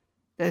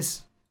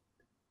 there's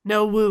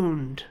no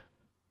wound.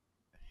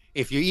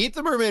 If you eat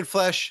the mermaid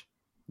flesh,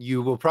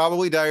 you will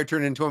probably die or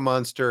turn into a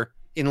monster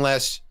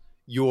unless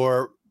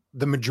you're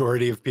the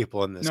majority of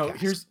people in this cast.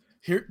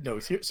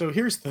 So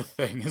here's the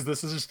thing: is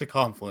this is just a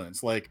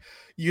confluence. Like,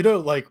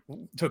 Yuta like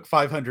took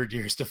 500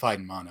 years to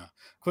find Mana.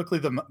 Quickly,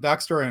 the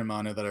backstory on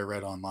Mana that I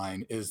read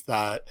online is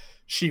that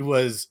she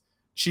is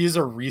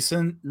a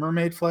recent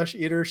mermaid flesh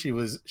eater. She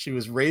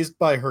was raised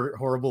by her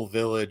horrible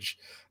village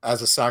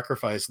as a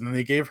sacrifice, and then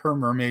they gave her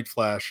mermaid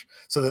flesh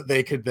so that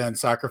they could then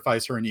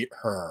sacrifice her and eat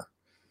her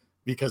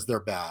because they're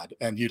bad.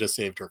 And Yuta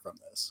saved her from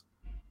this.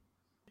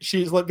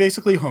 She's like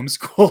basically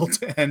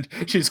homeschooled, and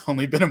she's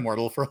only been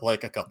immortal for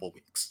like a couple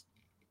weeks.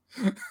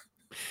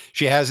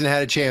 She hasn't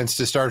had a chance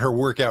to start her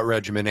workout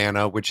regimen,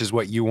 Anna, which is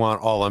what you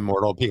want all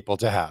immortal people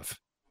to have.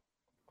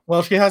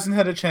 Well, she hasn't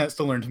had a chance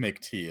to learn to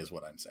make tea, is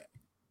what I'm saying.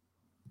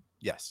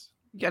 Yes.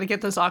 You gotta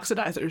get those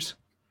oxidizers.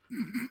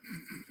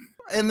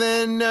 And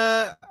then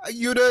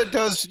Yuta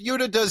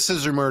does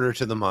scissor murder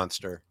to the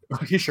monster.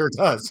 He sure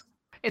does.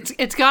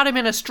 It's got him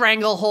in a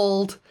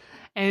stranglehold,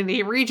 and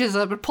he reaches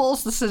up and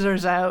pulls the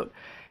scissors out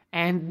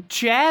and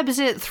jabs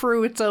it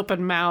through its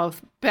open mouth,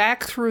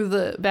 back through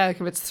the back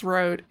of its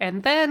throat,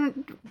 and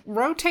then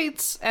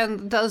rotates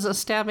and does a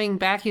stabbing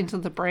back into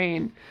the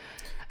brain.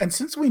 And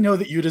since we know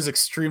that Yuta's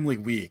extremely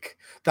weak,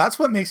 that's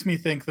what makes me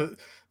think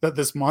that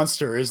this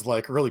monster is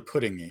like really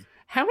putting me.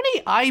 How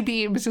many eye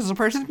beams does a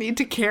person need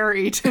to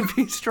carry to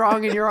be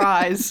strong in your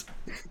eyes?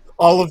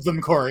 All of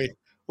them, Corey.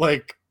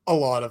 Like, a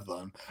lot of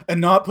them. And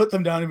not put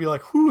them down and be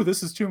like, whew,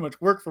 this is too much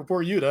work for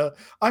poor Yuta.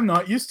 I'm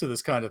not used to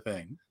this kind of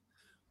thing.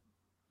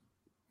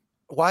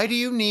 Why do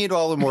you need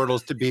all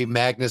immortals to be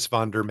Magnus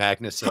von der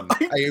Magnuson?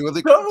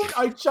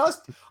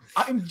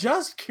 I'm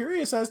just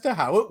curious as to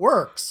how it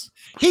works.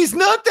 He's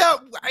not that.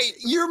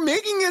 You're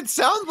making it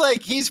sound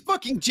like he's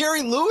fucking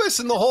Jerry Lewis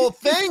in the whole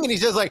thing, and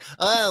he's just like,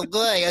 oh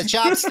boy, a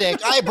chopstick.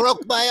 I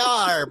broke my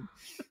arm.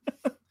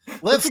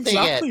 Lifting That's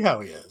exactly it. How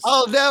he is.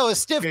 Oh no, a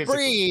stiff Basically.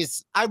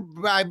 breeze. I'm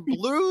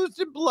bruised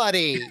and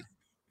bloody.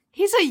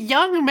 He's a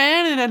young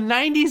man in a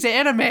 90s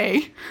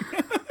anime.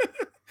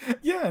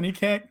 Yeah, and he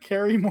can't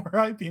carry more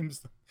eye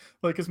beams,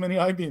 like as many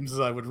eye beams as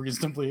I would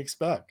reasonably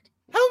expect.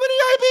 How many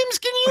eye beams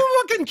can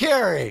you fucking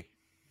carry?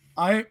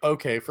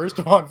 Okay, first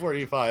of all, I'm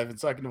 45, and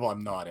second of all,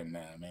 I'm not in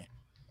anime.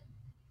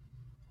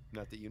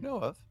 Not that you know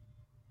of.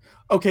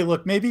 Okay,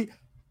 look, maybe,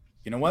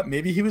 you know what?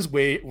 Maybe he was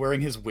wearing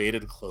his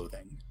weighted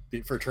clothing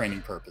for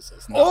training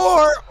purposes.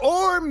 No.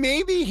 Or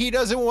maybe he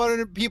doesn't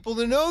want people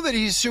to know that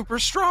he's super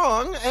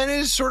strong and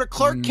is sort of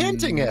Clark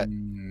Kenting it.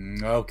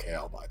 Okay,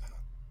 I'll buy that.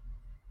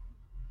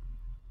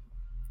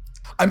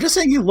 I'm just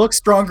saying he looks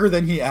stronger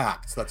than he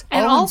acts. That's all.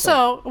 And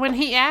also, when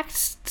he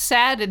acts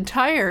sad and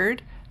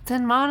tired,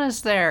 then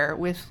Mana's there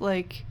with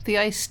like the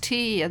iced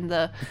tea and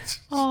the,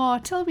 oh,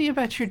 tell me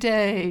about your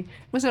day.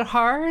 Was it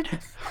hard?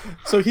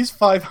 So he's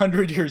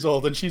 500 years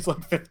old and she's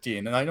like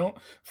 15, and I don't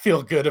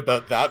feel good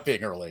about that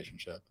being a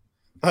relationship.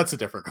 That's a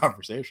different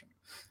conversation.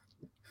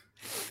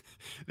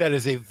 That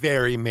is a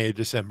very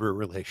May-December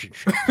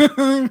relationship.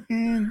 You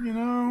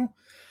know,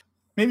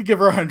 maybe give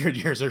her 100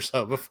 years or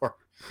so before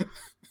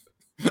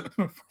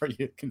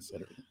you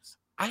consider this.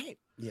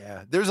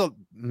 There's a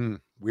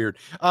weird.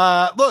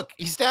 Look,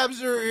 he stabs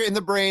her in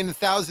the brain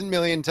 1,000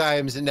 million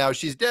times, and now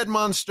she's dead,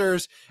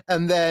 monsters.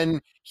 And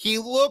then he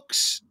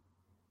looks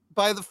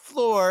by the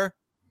floor.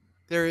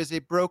 There is a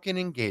broken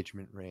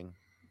engagement ring.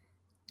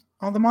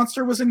 Oh, the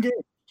monster was engaged.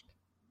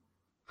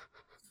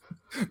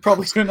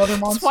 Probably to another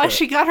monster. That's why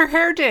she got her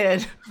hair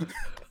did.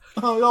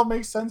 Oh, it all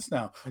makes sense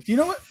now. You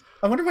know what?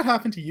 I wonder what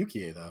happened to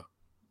Yukie, though.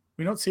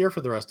 We don't see her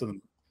for the rest of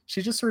them.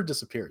 She just sort of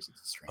disappears.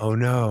 It's strange. Oh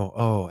no!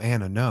 Oh,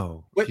 Anna,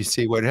 no! Wait, you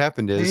see what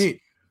happened is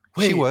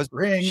she was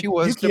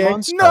the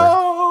monster.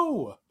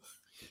 No.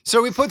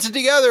 So he puts it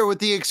together with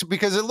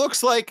because it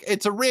looks like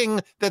it's a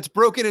ring that's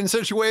broken in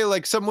such a way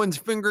like someone's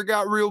finger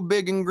got real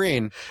big and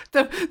green.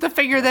 The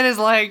finger that is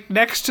like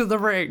next to the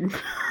ring.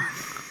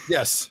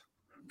 Yes.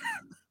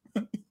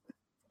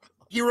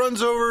 He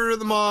runs over to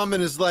the mom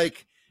and is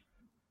like,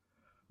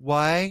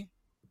 "Why,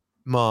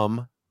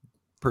 mom?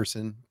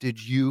 Person,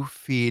 did you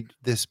feed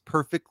this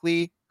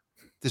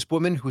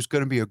woman who's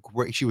going to be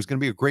she was going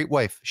to be a great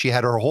wife. She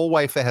had her whole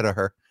wife ahead of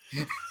her.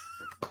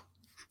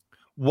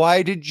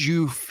 Why did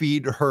you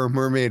feed her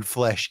mermaid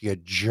flesh, you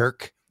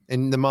jerk?"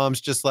 And the mom's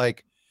just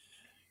like,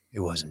 "It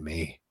wasn't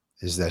me.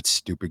 is that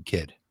stupid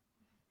kid.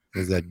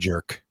 Is that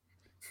jerk.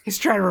 He's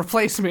trying to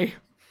replace me.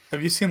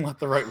 Have you seen Let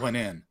the Right One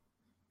In?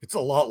 It's a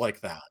lot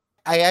like that.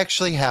 I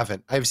actually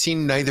haven't. I've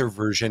seen neither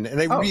version, and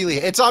Oh.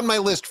 it's on my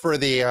list for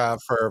the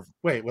for.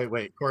 Wait.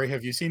 Corey,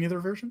 have you seen either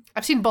version?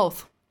 I've seen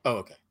both. Oh,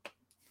 okay.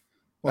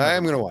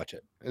 I'm gonna watch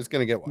it. It's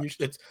gonna get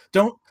watched.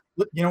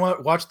 You know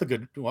what? Watch the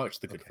good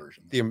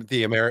version.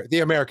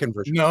 The American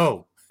version.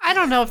 No. I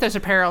don't know if there's a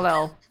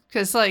parallel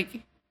because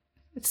like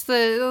it's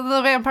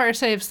the vampire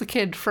saves the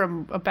kid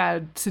from a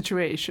bad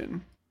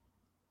situation.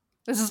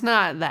 This is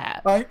not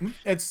that.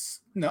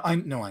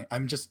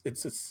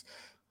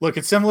 Look,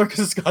 it's similar because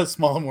it's got a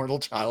small immortal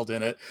child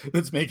in it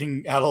that's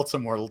making adults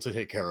immortal to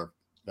take care of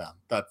them.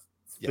 That's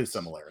the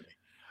similarity.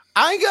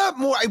 I got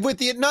more with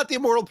not the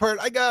immortal part.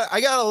 I got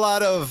a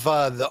lot of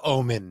the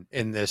Omen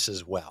in this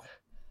as well.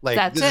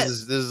 Like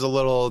this is a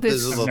little.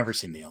 I've never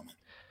seen the Omen.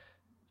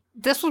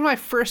 This was my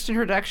first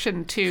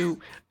introduction to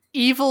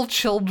evil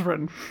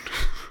children.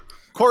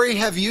 Corey,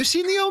 have you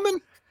seen the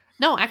Omen?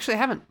 No, actually, I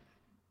haven't.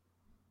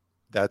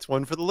 That's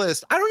one for the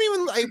list. I've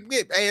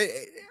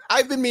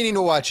been meaning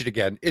to watch it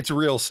again. It's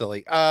real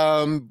silly.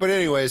 But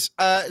anyways,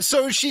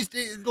 so she's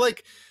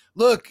like,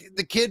 look,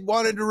 the kid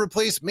wanted to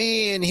replace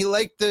me, and he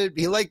liked the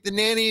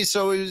nanny,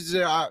 so it was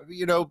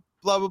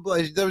blah blah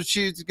blah.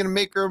 She's gonna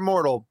make her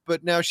immortal,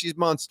 but now she's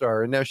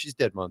Monstar, and now she's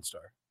dead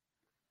Monstar.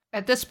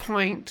 At this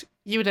point,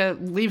 Yuta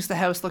leaves the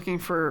house looking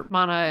for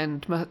Mana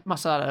and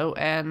Masato,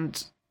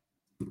 and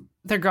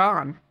they're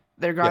gone.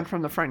 They're gone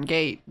from the front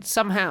gate.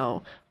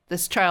 Somehow,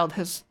 this child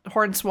has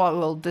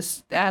hornswoggled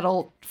this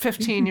adult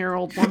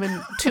 15-year-old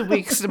woman 2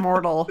 weeks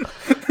immortal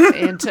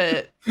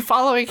into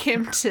following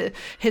him to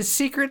his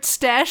secret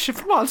stash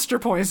of monster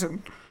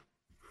poison.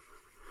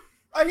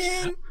 I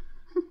mean,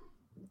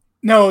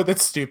 no,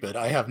 that's stupid.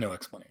 I have no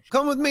explanation.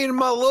 Come with me to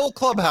my little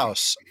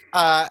clubhouse.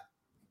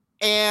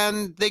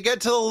 And they get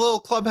to the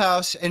little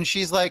clubhouse, and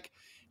she's like,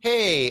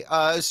 hey,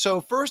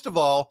 so first of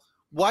all,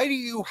 why do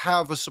you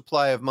have a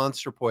supply of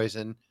monster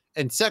poison?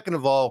 And second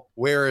of all,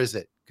 where is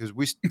it? Because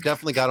we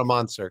definitely got a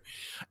monster.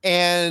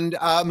 And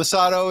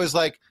Masato is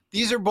like,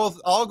 these are both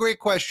all great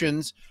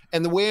questions.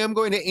 And the way I'm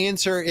going to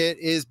answer it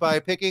is by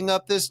picking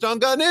up this stun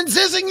gun and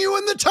zizzing you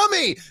in the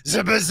tummy.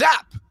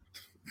 Zip-a-zap.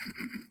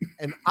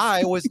 And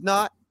I was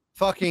not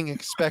fucking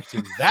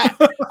expecting that.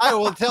 I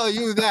will tell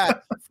you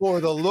that for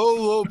the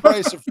low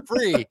price of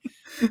free.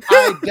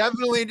 I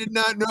definitely did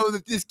not know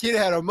that this kid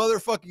had a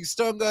motherfucking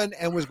stun gun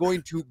and was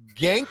going to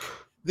gank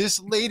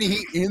this lady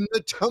in the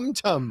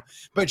tum-tum,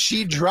 but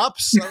she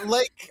drops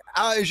like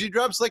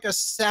a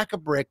sack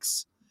of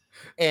bricks.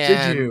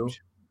 And did you?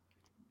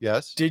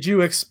 Yes. Did you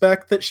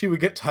expect that she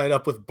would get tied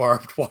up with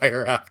barbed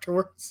wire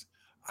afterwards?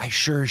 I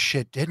sure as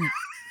shit didn't.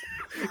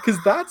 Because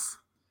that's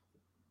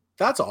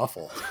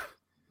awful.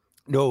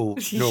 No.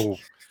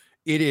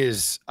 It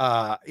is.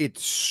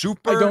 It's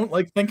super. I don't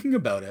like thinking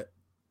about it.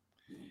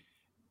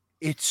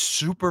 It's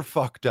super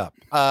fucked up.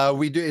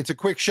 It's a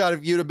quick shot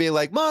of you to be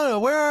like, Mana,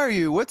 where are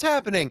you? What's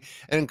happening?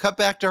 And cut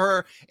back to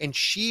her, and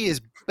she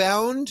is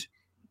bound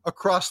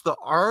across the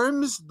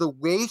arms, the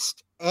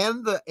waist,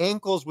 and the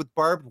ankles with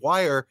barbed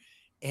wire.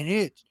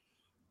 And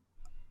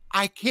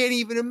I can't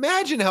even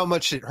imagine how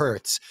much it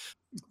hurts.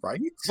 Right?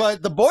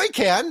 But the boy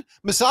can.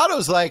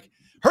 Masato's like,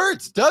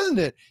 hurts, doesn't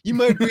it? You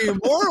might be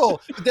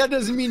immortal, but that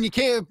doesn't mean you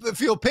can't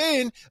feel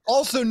pain.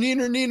 Also,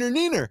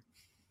 neener.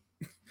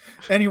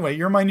 Anyway,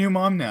 you're my new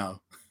mom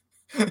now.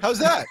 How's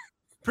that?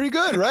 Pretty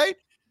good, right?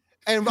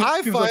 And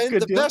I find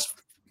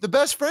the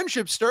best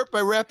friendships start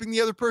by wrapping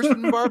the other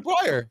person in barbed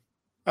wire.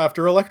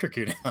 After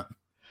electrocuting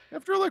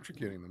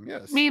them,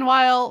 yes.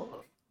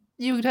 Meanwhile,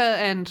 Yuta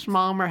and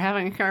Mom are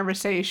having a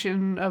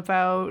conversation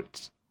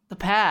about the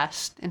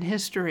past and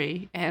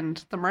history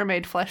and the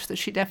mermaid flesh that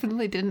she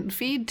definitely didn't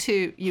feed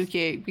to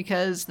Yuki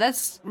because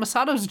that's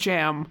Masato's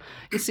jam.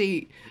 You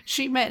see,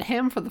 she met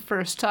him for the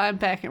first time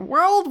back in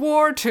World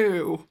War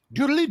II.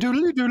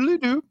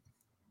 Doodly.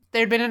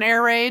 There'd been an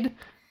air raid.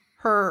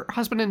 Her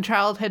husband and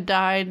child had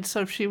died,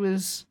 so she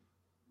was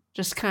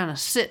just kind of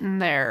sitting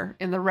there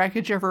in the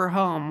wreckage of her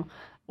home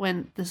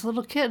when this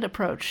little kid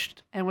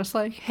approached and was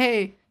like,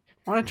 hey,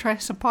 want to try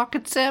some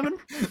pocket salmon?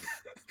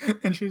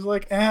 And she's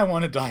like, I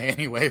want to die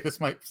anyway. This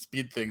might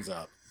speed things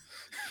up.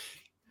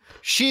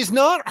 She's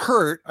not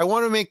hurt. I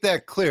want to make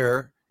that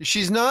clear.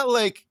 She's not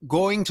like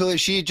going to,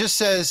 she just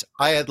says,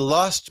 I had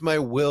lost my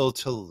will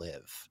to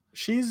live.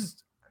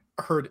 She's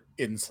hurt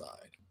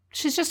inside.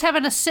 She's just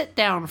having a sit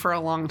down for a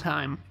long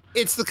time.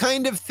 It's the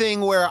kind of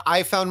thing where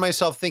I found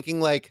myself thinking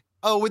like,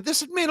 oh, would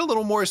this have made a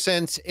little more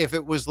sense if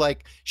it was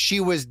like she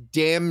was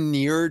damn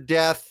near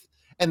death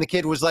and the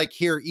kid was like,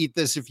 here, eat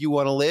this if you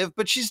want to live.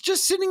 But she's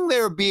just sitting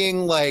there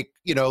being like,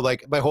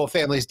 like my whole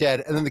family's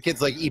dead. And then the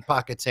kid's like, eat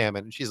pocket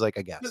salmon. And she's like,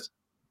 I guess.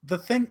 The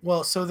thing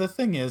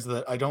is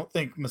that I don't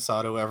think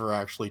Masato ever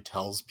actually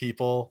tells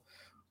people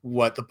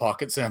what the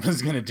pocket salmon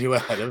is going to do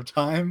ahead of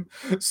time.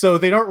 So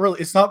they don't really,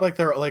 it's not like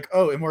they're like,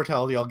 oh,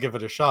 immortality, I'll give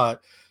it a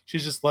shot.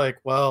 She's just like,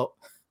 well,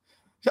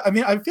 I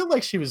mean, I feel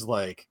like she was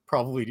like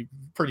probably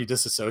pretty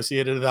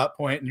disassociated at that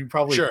point, and you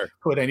probably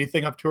put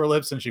anything up to her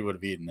lips and she would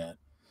have eaten it.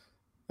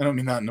 I don't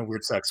mean that in a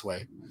weird sex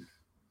way.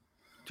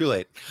 Too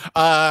late.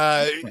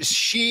 And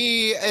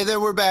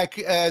then we're back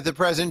at the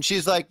present.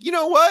 She's like, you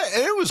know what?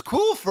 And it was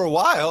cool for a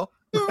while.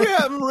 We were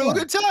having a real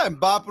good time,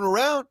 bopping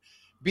around,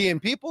 being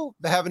people,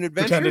 having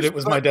adventures. Pretended it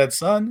was my dead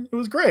son. It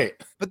was great.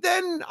 But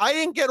then I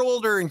didn't get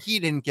older and he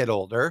didn't get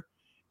older.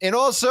 And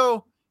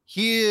also,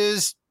 he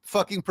is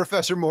fucking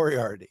Professor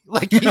Moriarty.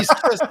 Like,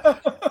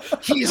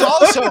 he's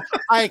also,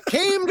 I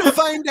came to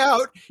find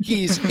out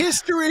he's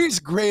history's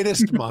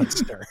greatest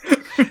monster.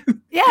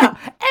 Yeah,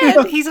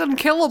 and he's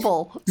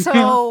unkillable.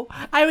 So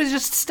I was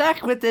just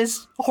stuck with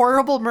this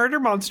horrible murder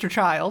monster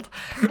child,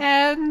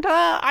 and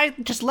I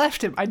just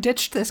left him. I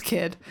ditched this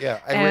kid. Yeah,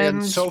 I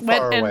ran so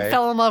far went away. and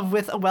fell in love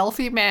with a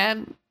wealthy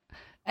man,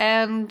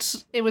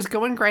 and it was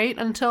going great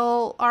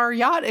until our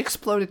yacht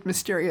exploded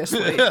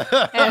mysteriously.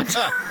 And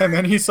And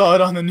then he saw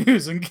it on the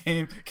news and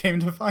came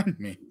to find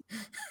me.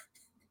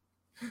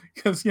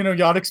 Because,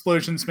 yacht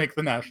explosions make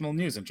the national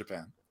news in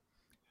Japan.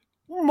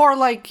 more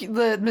like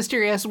the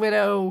mysterious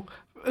widow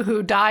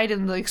who died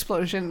in the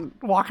explosion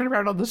walking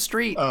around on the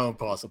street Oh,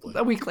 possibly.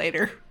 a week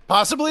later.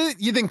 Possibly?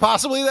 You think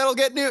possibly that'll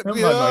get new?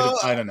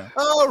 I don't know.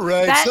 All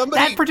right.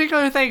 That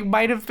particular thing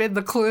might have been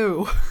the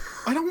clue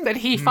I don't. that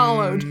he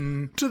followed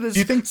to this Do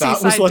you think that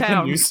seaside was like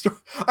town. a news story?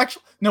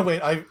 Actually, no.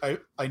 Wait.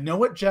 I know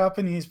what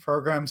Japanese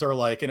programs are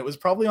like, and it was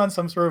probably on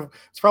some sort of.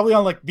 It's probably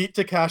on like Beat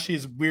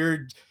Takashi's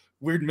weird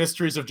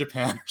mysteries of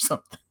Japan or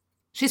something.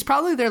 She's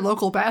probably their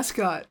local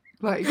mascot.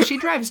 Like, she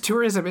drives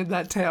tourism in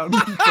that town.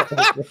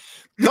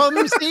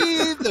 Come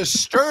see the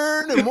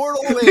stern,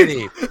 immortal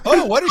lady.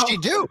 Oh, what does she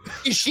do?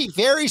 Is she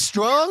very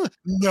strong?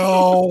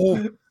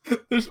 No.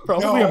 There's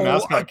probably a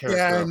mascot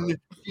character. Again,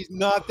 she's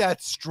not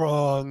that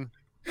strong.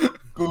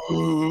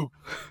 Boo.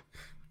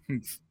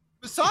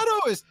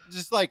 Masato is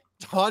just like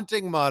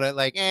taunting Mana,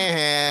 like,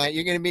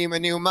 you're going to be my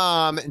new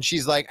mom. And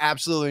she's like,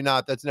 absolutely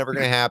not. That's never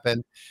going to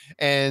happen.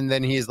 And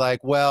then he's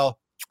like, well,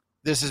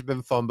 this has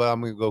been fun, but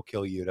I'm going to go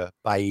kill Yuta.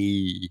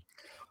 Bye.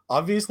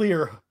 Obviously,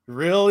 you're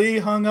really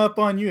hung up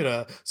on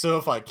Yuta, so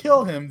if I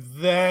kill him,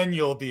 then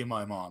you'll be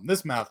my mom.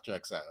 This math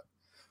checks out.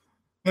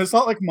 And it's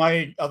not like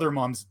my other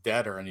mom's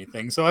dead or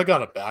anything, so I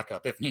got a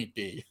backup if need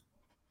be.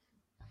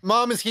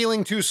 Mom is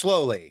healing too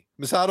slowly.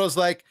 Masato's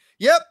like,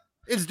 yep,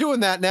 it's doing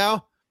that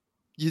now.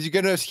 You're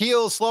going to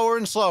heal slower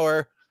and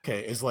slower.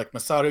 Okay, is like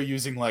Masato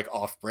using like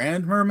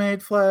off-brand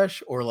mermaid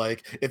flesh, or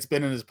like it's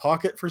been in his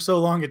pocket for so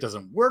long it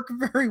doesn't work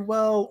very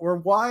well, or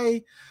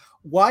why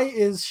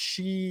is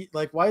she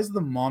like, why is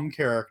the mom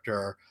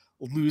character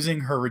losing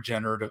her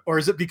regenerative, or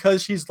is it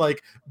because she's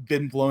like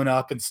been blown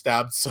up and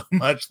stabbed so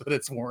much that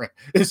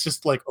it's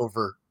just like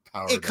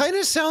overpowered? It kind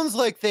of sounds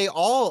like they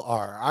all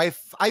are. I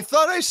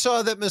thought I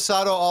saw that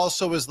Masato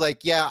also was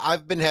like, yeah,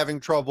 I've been having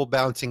trouble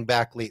bouncing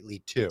back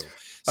lately too.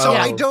 So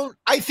I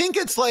think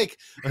it's like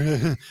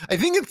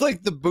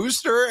the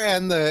booster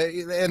and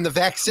the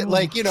vaccine,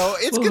 like,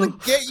 it's going to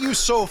get you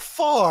so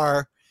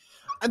far.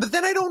 But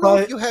then I don't know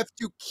if you have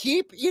to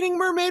keep eating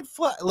mermaid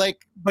flesh.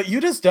 But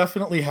Yuta's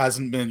definitely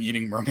hasn't been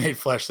eating mermaid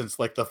flesh since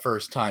like the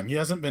first time. He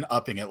hasn't been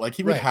upping it. Like,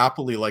 he would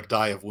happily like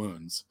die of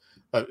wounds.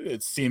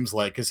 It seems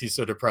like, because he's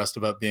so depressed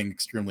about being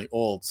extremely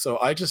old. So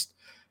I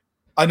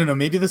don't know.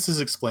 Maybe this is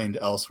explained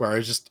elsewhere.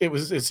 It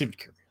seemed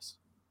curious.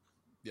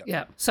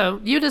 Yeah. So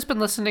Yuta's been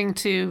listening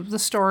to the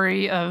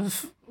story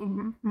of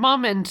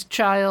mom and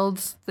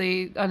child,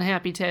 the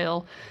unhappy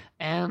tale,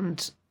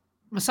 and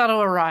Masato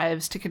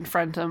arrives to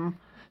confront him,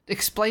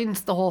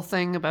 explains the whole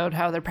thing about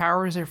how their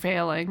powers are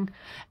failing,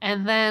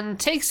 and then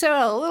takes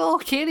out a little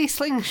kitty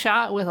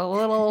slingshot with a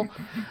little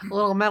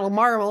metal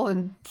marble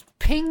and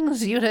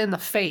pings Yuta in the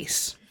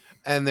face.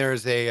 And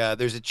there's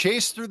a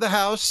chase through the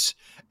house,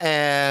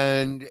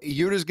 and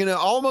Yuta's gonna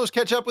almost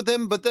catch up with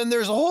him, but then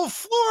there's a whole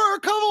floor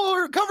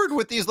covered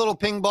with these little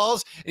ping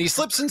balls, and he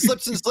slips and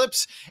slips and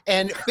slips.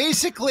 And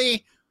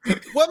basically,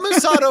 what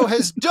Masato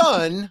has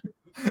done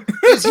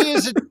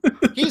is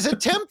he's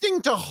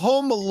attempting to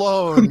Home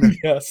Alone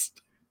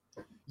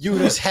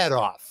Yuta's head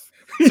off.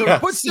 So he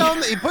puts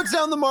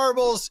down the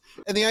marbles,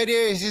 and the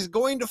idea is he's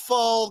going to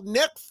fall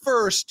neck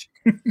first.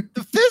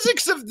 The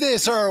physics of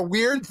this are a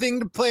weird thing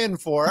to plan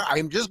for.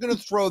 I'm just going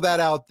to throw that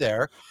out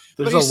there.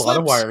 There's a lot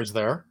of wires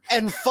there.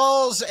 And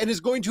falls, and is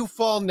going to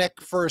fall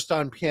neck first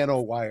on piano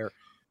wire.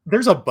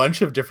 There's a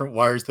bunch of different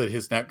wires that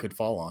his neck could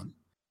fall on.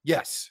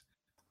 Yes.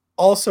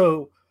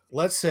 Also,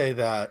 let's say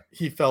that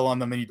he fell on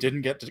them and he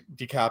didn't get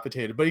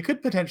decapitated, but he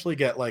could potentially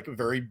get like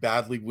very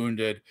badly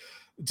wounded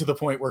to the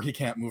point where he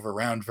can't move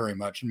around very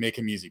much and make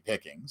him easy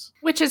pickings.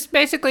 Which is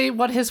basically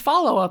what his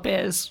follow-up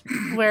is,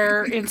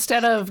 where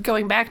instead of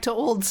going back to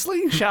old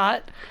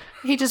slingshot,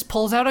 he just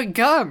pulls out a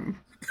gun.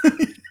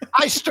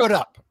 I stood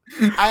up.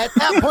 At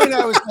that point,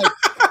 I was like,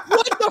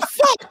 what the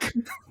fuck?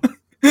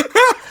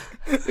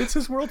 It's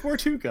his World War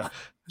II gun.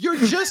 You're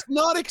just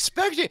not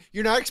expecting.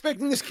 You're not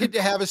expecting this kid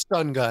to have a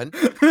stun gun.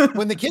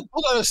 When the kid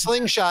pulled out a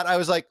slingshot, I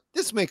was like,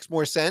 this makes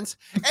more sense.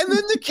 And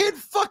then the kid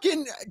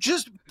fucking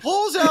just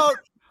pulls out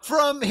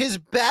from his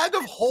bag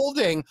of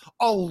holding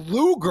a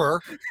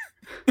Luger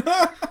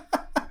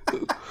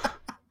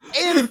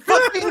and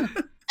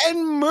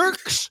and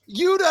murks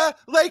Yuta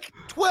like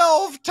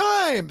 12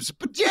 times.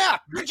 Bajam,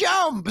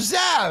 bajam,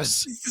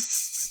 bazaz.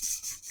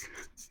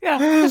 Yeah,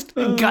 just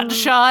gut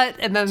shot,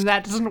 and then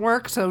that doesn't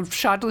work, so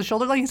shot to the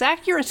shoulder. Like, his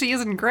accuracy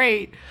isn't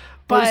great,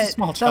 But he's a but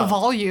small the child.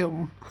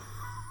 volume.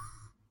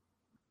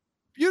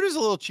 Yuta's a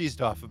little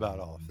cheesed off about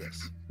all of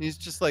this. He's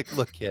just like,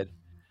 look, kid,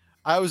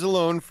 I was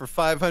alone for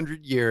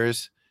 500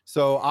 years,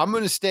 so I'm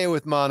going to stay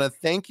with Mana.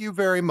 Thank you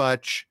very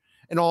much.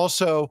 And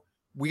also,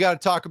 we got to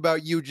talk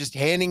about you just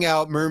handing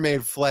out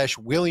mermaid flesh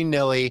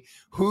willy-nilly.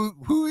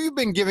 Who you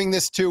been giving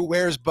this to?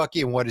 Where's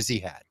Bucky, and what has he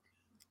had?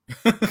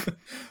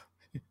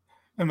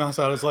 And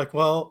Masato's like,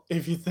 well,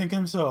 if you think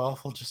I'm so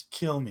awful, just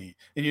kill me.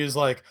 And he was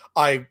like,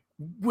 I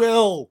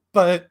will,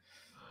 but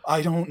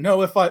I don't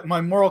know if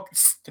my moral...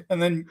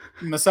 And then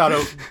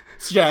Masato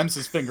jams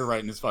his finger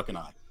right in his fucking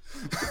eye.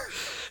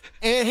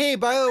 And hey,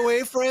 by the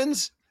way,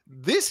 friends,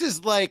 this is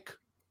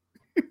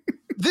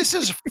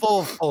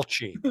full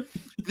cheap.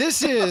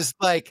 This is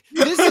not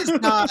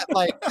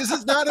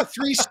a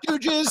Three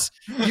Stooges.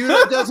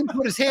 Yuta doesn't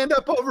put his hand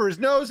up over his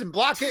nose and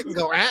block it and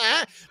go,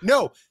 ah.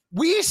 No,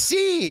 we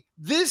see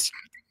this.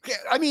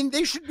 I mean,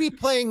 they should be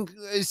playing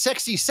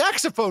sexy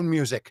saxophone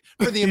music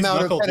for the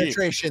amount of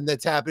penetration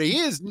that's happening. He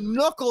is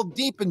knuckle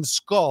deep in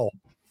skull.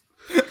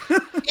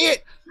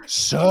 It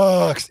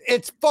sucks.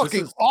 It's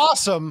fucking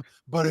awesome,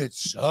 but it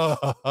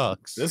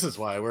sucks. This is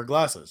why I wear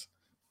glasses.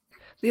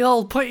 The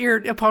old put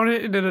your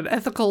opponent in an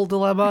ethical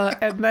dilemma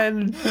and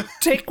then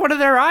take one of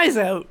their eyes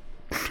out.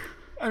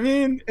 I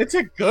mean, it's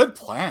a good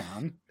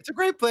plan. It's a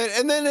great plan.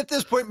 And then at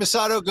this point,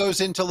 Masato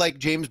goes into like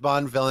James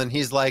Bond villain.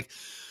 He's like,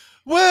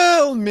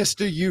 well,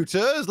 Mr.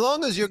 Yuta, as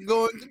long as you're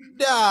going to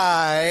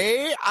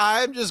die,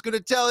 I'm just going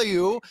to tell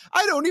you,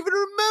 I don't even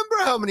remember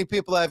how many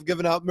people I've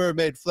given out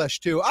mermaid flesh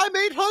to. I'm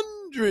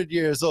 800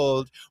 years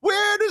old.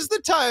 Where does the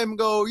time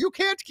go? You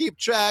can't keep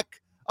track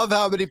of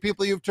how many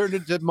people you've turned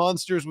into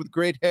monsters with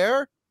great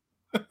hair.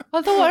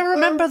 Although I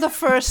remember the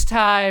first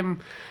time,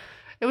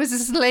 it was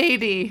this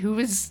lady who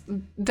was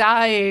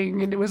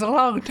dying, and it was a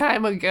long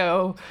time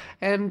ago,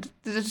 and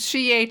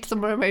she ate the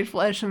mermaid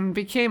flesh and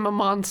became a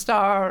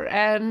monster,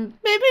 and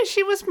maybe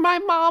she was my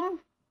mom.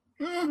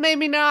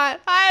 Maybe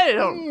not. I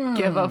don't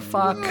give a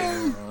fuck.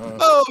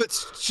 Oh,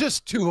 it's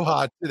just too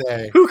hot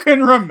today. Who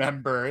can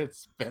remember?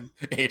 It's been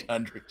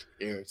 800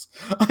 years.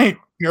 I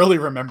barely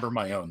remember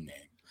my own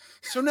name.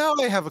 So now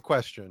I have a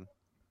question.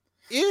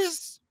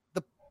 Is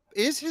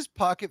his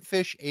pocket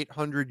fish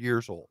 800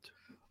 years old?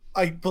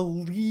 I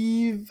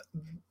believe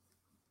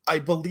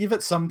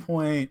at some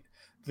point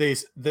he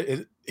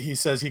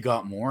says he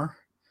got more,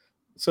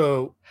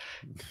 so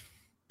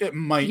it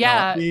might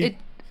not be.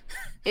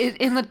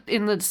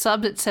 In the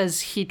sub it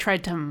says he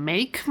tried to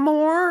make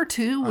more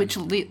too, which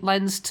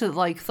lends to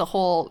like the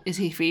whole is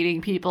he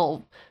feeding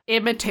people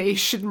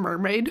imitation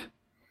mermaid?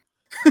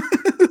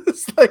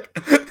 It's like.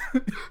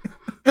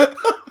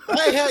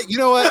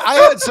 I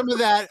had some of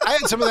that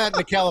in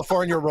the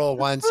California roll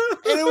once,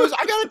 and it was,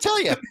 I gotta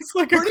tell you, It's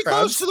like pretty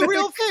close to the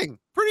real thing.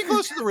 Pretty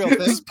close to the real thing.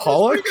 It's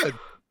Pollock. Good.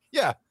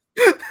 Yeah.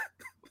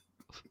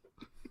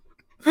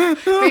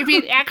 Maybe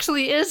it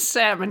actually is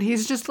salmon.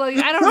 He's just like,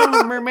 I don't know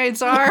what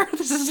mermaids are.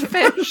 This is a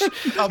fish.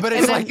 Oh, but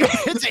it's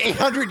it's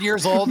 800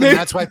 years old, and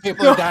that's why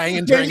people are dying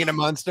and turning into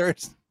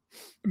monsters.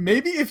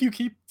 Maybe if you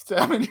keep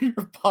salmon in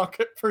your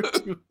pocket for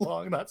too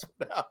long, that's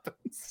what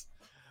happens.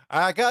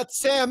 I got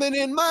salmon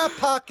in my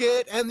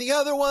pocket, and the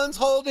other one's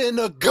holding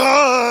a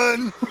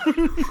gun.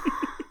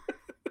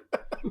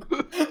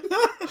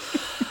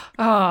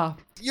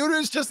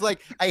 Yuta's just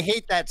like, I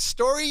hate that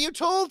story you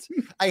told.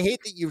 I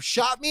hate that you've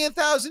shot me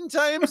 1,000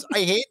 times.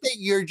 I hate that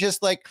you're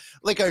just like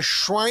a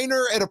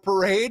Shriner at a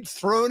parade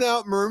throwing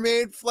out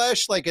mermaid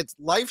flesh like it's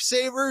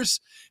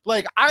lifesavers.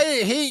 Like, I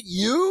hate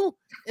you,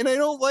 and I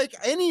don't like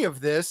any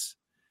of this.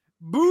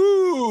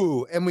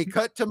 Boo! And we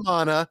cut to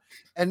Mana,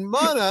 and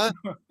Mana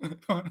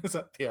is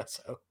that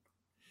PSO?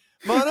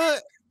 Mana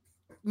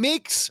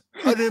makes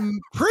a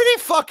pretty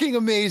fucking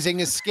amazing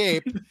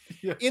escape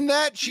in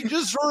that she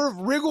just sort of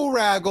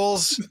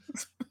wriggle-raggles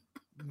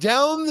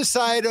down the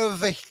side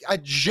of a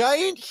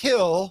giant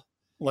hill.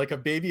 Like a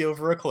baby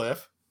over a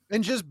cliff.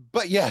 And just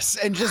butt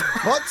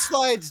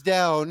slides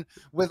down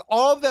with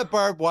all of that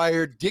barbed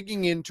wire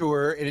digging into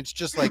her. And it's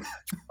just like,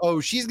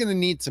 oh, she's going to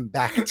need some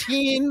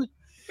Bactine.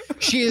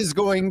 She is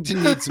going to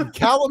need some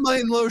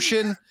calamine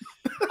lotion.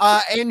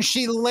 And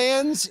she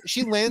lands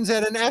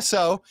at an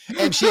Esso,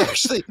 and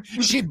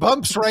she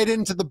bumps right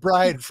into the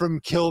bride from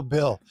Kill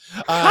Bill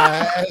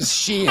as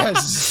she has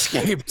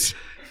escaped.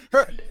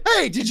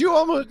 Hey, did you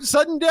almost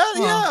sudden death?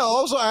 Yeah,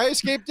 also I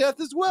escaped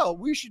death as well.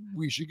 We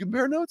should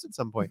compare notes at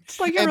some point. It's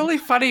like a really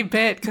funny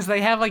bit because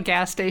they have a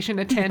gas station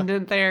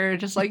attendant there,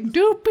 just like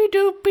doopy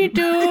doopy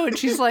doo, and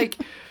she's like,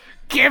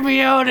 "Get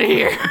me out of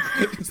here!"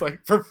 It's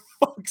like, for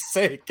fuck's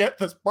sake, get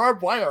this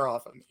barbed wire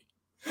off of me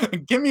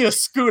and give me a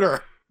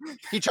scooter.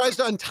 He tries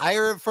to untie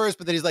her at first,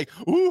 but then he's like,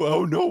 "Ooh,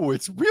 oh no,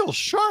 it's real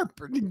sharp."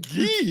 And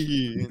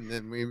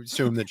then we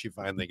assume that she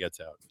finally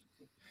gets out.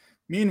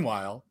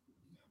 Meanwhile,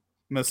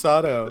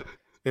 Masato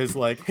is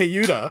like, "Hey,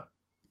 Yuta,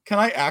 can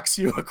I ask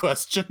you a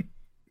question?"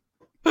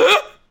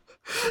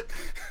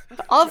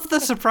 Of the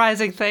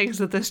surprising things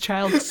that this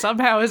child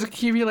somehow has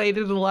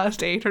accumulated in the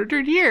last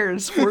 800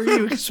 years, were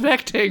you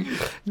expecting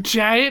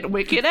giant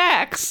wicked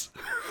axe?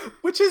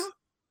 Which is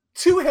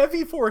too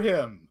heavy for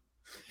him.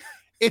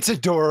 It's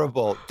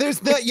adorable. There's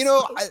that, you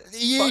know,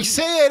 you funny.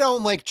 say I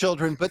don't like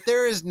children, but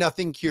there is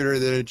nothing cuter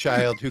than a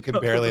child who can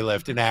barely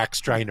lift an axe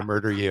trying to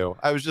murder you.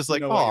 I was just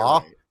like, You know what, you're aw,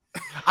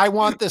 right. I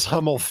want this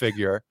Hummel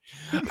figure.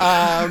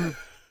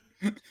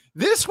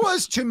 This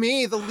was, to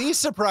me, the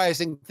least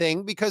surprising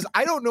thing because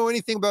I don't know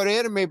anything about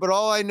anime, but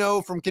all I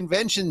know from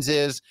conventions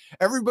is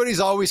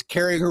everybody's always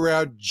carrying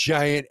around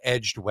giant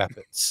edged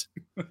weapons.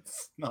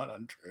 It's not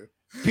untrue.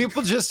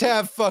 People just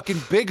have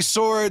fucking big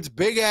swords,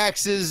 big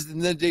axes,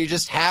 and then they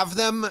just have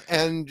them.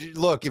 And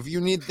look, if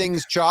you need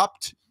things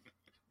chopped,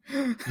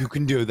 you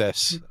can do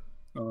this.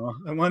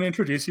 I want to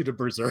introduce you to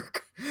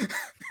Berserk.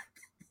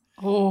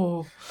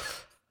 Oh.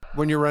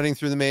 When you're running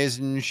through the maze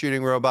and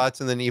shooting robots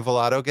and then Evil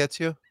Otto gets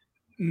you?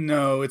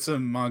 No, it's a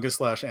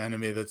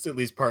manga/anime that's at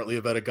least partly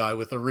about a guy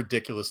with a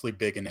ridiculously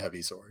big and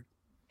heavy sword.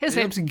 His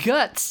name's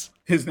Guts.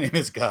 His name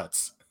is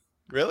Guts.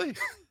 Really?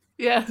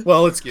 Yeah.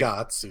 Well, it's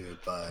Gatsu,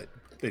 but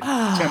they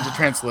tend to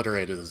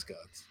transliterate it as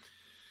Guts.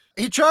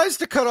 He tries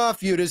to cut off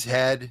Yuta's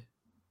head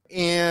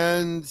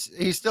and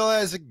he still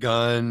has a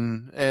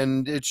gun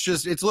and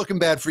it's looking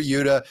bad for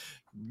Yuta.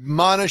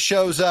 Mana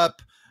shows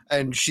up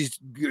and she's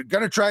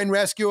gonna try and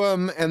rescue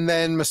him, and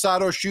then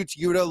Masato shoots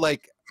Yuta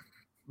like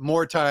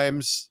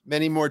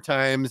many more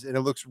times, and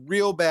it looks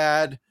real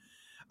bad.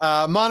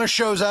 Mana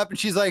shows up and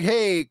she's like,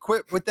 hey,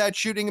 quit with that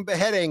shooting and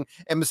beheading,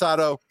 and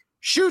Masato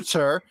shoots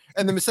her,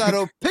 and then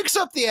Masato picks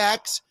up the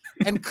axe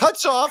and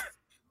cuts off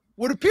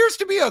what appears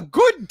to be a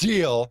good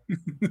deal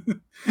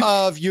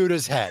of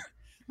Yuta's head.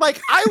 Like,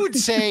 I would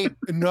say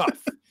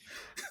enough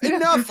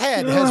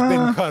head has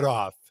been cut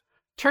off.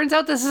 Turns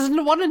out this isn't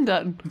a one and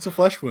done. It's a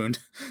flesh wound.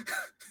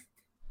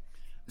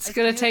 It's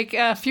going to take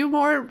a few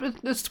more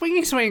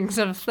swingy swings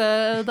of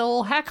the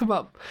old hack 'em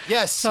up.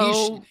 Yes,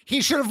 So- he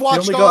should have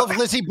watched only all got- of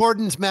Lizzie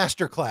Borden's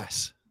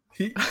masterclass.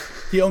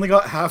 He only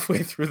got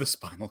halfway through the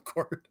spinal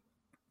cord.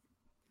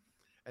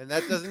 And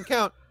that doesn't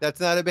count.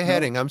 That's not a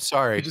beheading. I'm He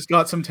sorry. just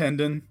got some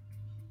tendon.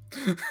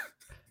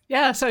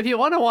 Yeah, so if you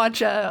want to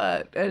watch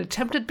an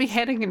attempted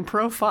beheading in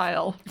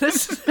profile,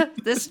 this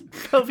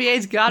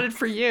OVA's got it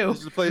for you. This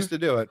is the place to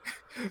do it.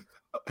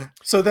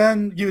 So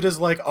then Yuta's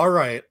like, all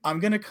right, I'm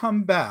going to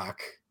come back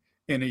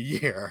in a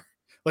year.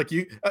 Like,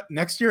 you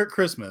next year at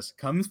Christmas,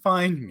 come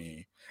find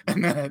me.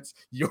 And then it's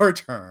your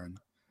turn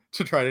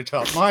to try to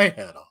chop my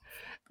head off.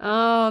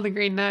 Oh, the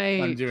Green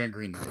Knight. I'm doing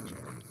Green Knight.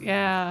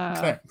 Yeah.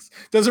 Thanks.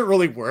 Doesn't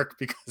really work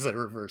because I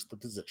reversed the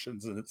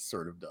positions and it's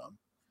sort of dumb.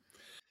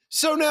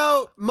 So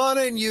now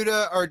Mana and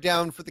Yuta are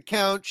down for the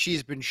count.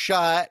 She's been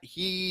shot.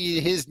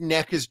 His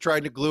neck is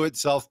trying to glue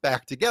itself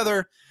back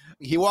together.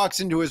 He walks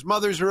into his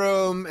mother's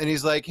room and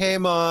he's like, hey,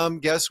 Mom,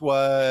 guess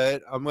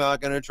what? I'm not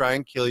going to try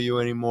and kill you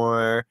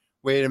anymore.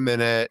 Wait a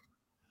minute.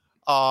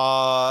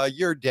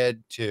 You're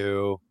dead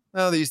too.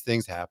 Well, these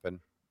things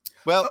happen.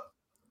 Well,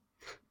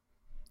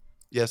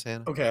 yes,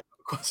 Hannah? Okay.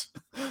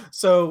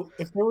 So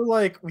if they were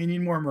like, we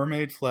need more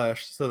mermaid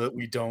flesh so that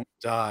we don't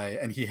die,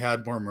 and he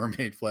had more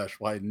mermaid flesh,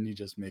 why didn't he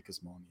just make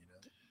his mom eat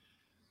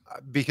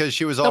it? Because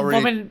she was The already...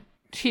 woman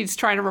he's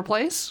trying to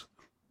replace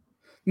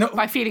No,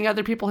 by feeding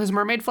other people his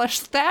mermaid flesh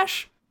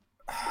stash?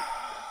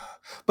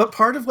 but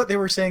part of what they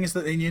were saying is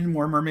that they needed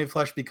more mermaid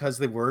flesh because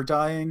they were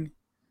dying.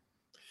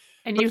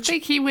 And you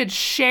think he would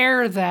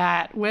share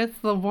that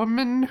with the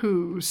woman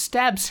who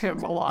stabs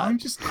him a lot?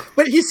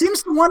 But he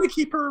seems to want to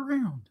keep her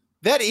around.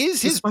 That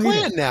is his Despite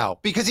plan it. now,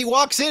 because he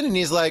walks in and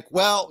he's like,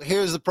 well,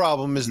 here's the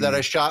problem is that I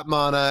shot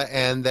Mana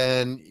and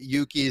then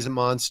Yuki's a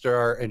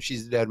monster and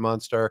she's a dead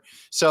monster.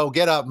 So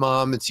get up,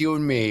 Mom. It's you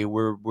and me.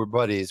 We're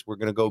buddies. We're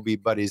going to go be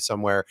buddies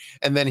somewhere.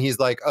 And then he's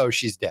like, oh,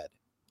 she's dead.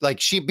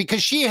 Like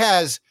because she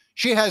has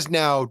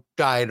now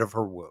died of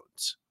her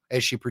wounds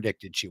as she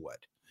predicted she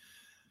would.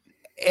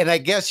 And I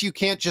guess you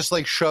can't just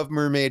like shove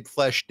mermaid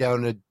flesh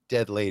down a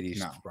dead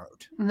lady's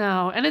throat.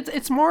 No, and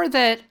it's more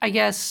that I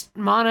guess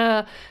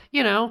Mana,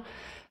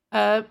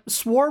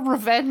 swore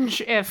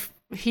revenge if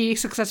he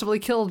successfully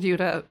killed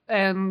Yuta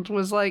and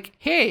was like,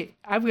 hey,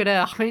 I'm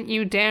gonna hunt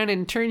you down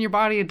and turn your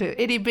body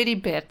into itty bitty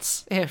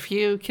bits if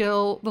you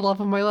kill the love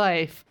of my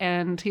life.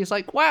 And he's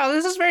like, wow,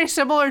 this is very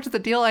similar to the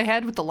deal I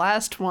had with the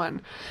last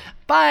one.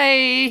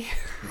 Bye.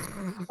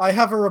 I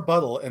have a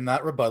rebuttal, and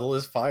that rebuttal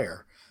is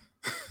fire.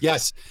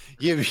 Yes,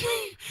 you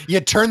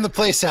turn the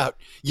place out.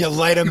 You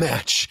light a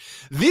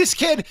match. This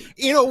kid,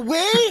 in a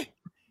way,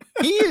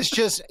 he is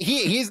just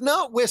he's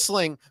not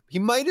whistling. He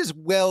might as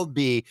well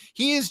be.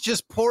 He is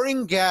just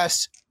pouring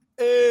gas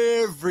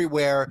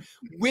everywhere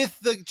with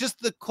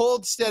the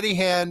cold, steady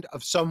hand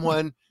of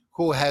someone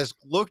who has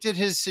looked at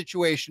his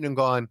situation and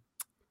gone,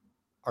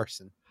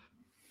 arson.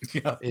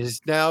 Yeah. It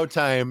is now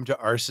time to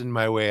arson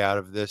my way out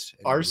of this.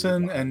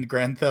 Arson and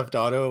Grand Theft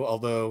Auto,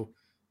 although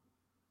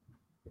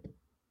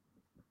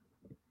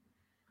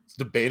it's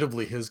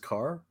debatably his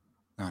car.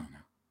 I don't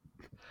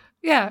know.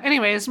 Yeah,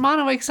 anyways,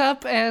 Mana wakes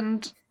up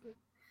and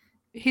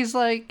he's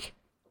like,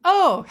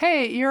 oh,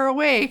 hey, you're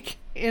awake.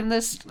 in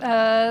this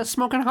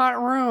smoking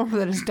hot room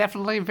that is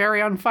definitely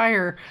very on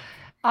fire.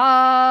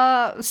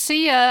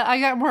 See ya. I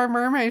got more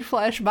mermaid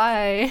flesh.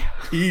 Bye.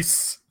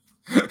 Peace.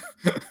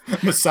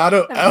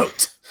 Masato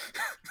out.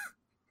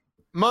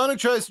 Mana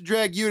tries to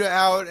drag Yuta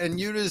out, and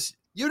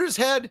Yuta's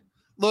head.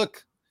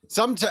 Look,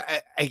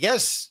 I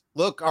guess.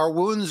 Look, our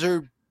wounds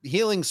are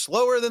healing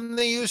slower than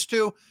they used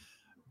to,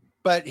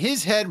 but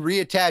his head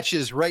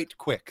reattaches right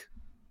quick.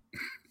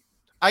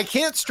 I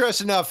can't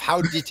stress enough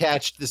how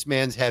detached this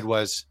man's head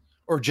was,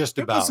 or just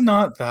It about. was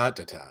not that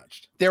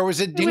detached. There was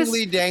a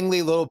dingly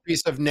dangly little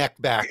piece of neck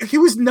back. He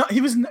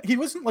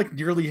wasn't like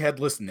nearly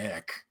headless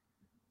Nick.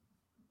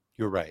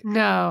 You're right.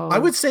 No. I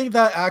would say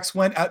that axe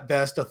went at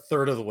best a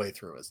third of the way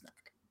through his neck.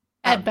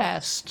 At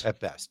best. At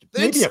best.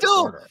 Maybe It's a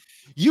still, quarter.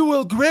 you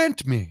will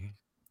grant me.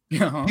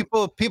 Yeah.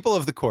 People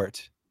of the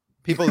court.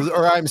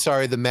 Or I'm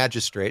sorry, the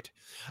magistrate.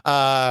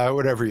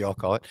 Whatever y'all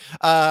call it.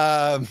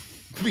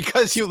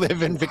 Because you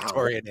live in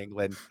Victorian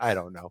England. I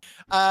don't know.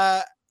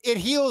 It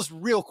heals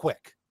real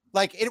quick.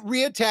 Like it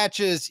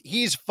reattaches.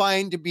 He's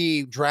fine to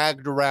be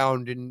dragged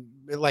around and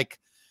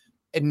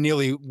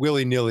nearly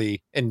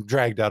willy-nilly and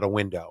dragged out a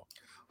window.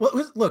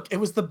 Well, it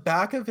was the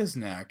back of his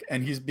neck,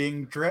 and he's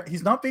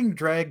not being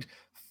dragged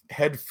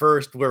head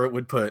first where it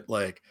would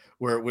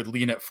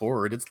lean it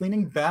forward. It's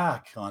leaning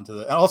back onto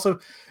the. And also,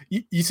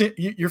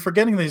 you're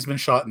forgetting that he's been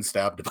shot and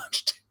stabbed a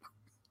bunch too.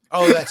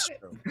 Oh, that's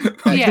true.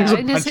 Yeah,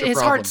 and his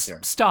heart's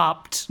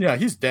stopped. Yeah,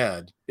 he's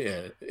dead.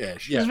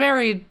 Ish. He's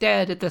very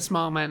dead at this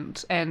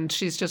moment, and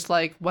she's just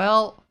like,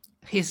 well,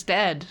 he's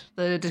dead.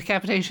 The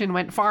decapitation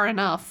went far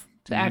enough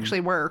to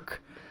actually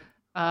work.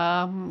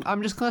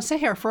 I'm just gonna sit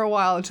here for a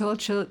while until a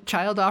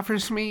child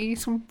offers me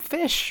some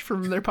fish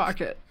from their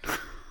pocket.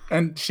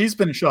 And she's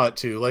been shot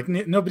too. Like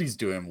nobody's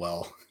doing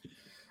well.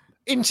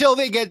 Until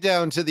they get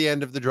down to the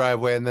end of the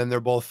driveway, and then they're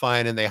both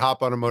fine, and they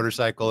hop on a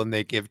motorcycle and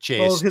they give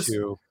chase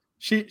to.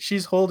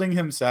 She's holding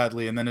him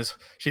sadly, and then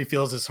she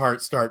feels his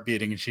heart start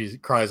beating, and she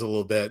cries a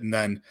little bit, and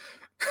then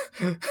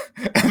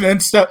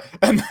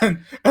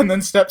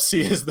step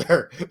C is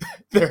they're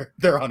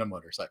on a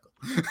motorcycle.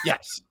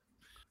 Yes.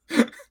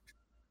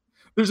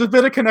 There's a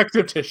bit of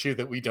connective tissue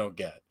that we don't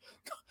get,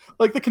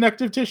 like the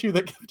connective tissue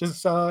that kept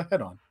his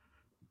head on.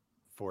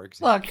 For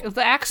example, look,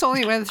 the axe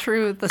only went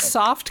through the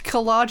soft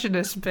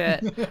collagenous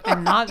bit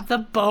and not the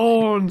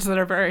bones that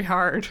are very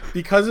hard.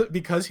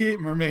 Because he ate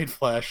mermaid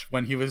flesh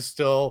when he was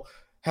still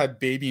had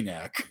baby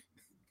neck.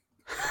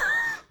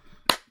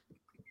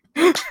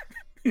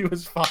 He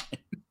was fine.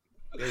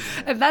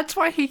 And that's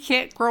why he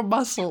can't grow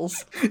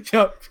muscles.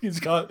 Yep, he's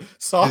got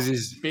soft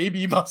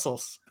baby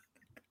muscles.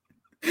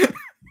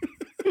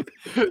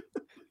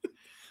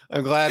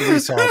 I'm glad we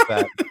solved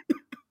that.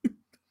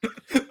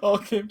 All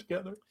came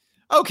together.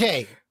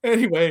 Okay.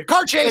 Anyway,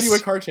 car chase.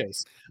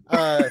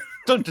 Dun,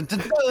 dun, dun,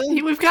 dun.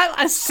 We've got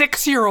a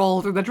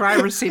 6-year-old in the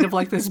driver's seat of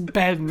like this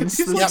Benz,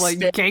 this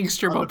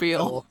gangster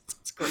mobile.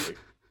 That's great.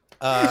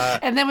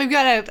 And then we've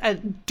got a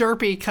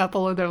derpy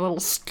couple in their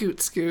little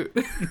scoot.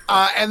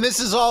 And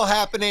this is all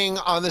happening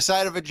on the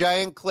side of a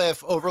giant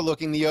cliff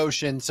overlooking the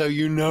ocean, so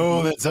you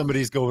know that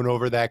somebody's going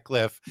over that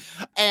cliff.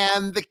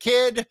 And the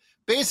kid,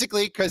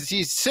 basically, because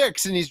he's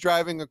 6 and he's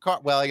driving a car.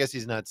 Well, I guess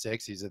he's not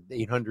 6; he's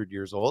 800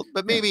 years old,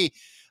 but maybe.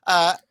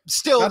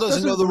 Still that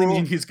doesn't know the really rule.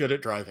 mean he's good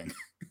at driving.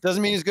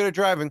 Doesn't mean he's good at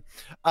driving.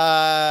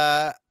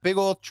 Big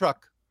old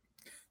truck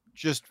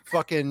just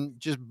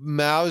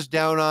mows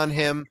down on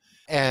him,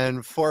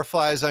 and 4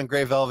 flies on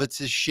Grey Velvet's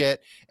his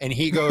shit, and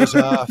he goes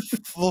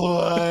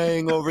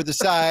flying over the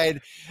side,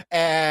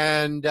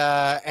 and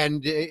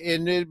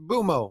in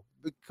boomo,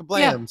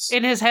 kablams. Yeah,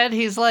 in his head,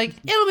 he's like,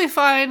 "It'll be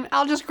fine.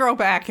 I'll just grow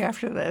back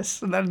after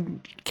this, and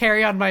then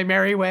carry on my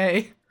merry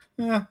way."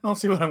 Yeah, I'll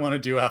see what I want to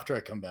do after I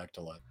come back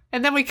to life.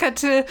 And then we cut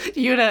to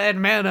Yuta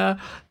and Mana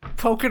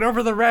poking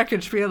over the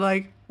wreckage, being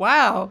like,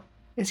 wow,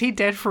 is he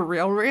dead for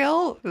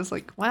real? It's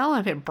like, well,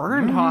 if it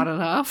burned hot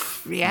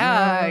enough,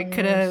 I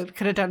could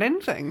have done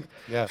anything.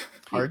 Yeah.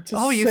 Hard to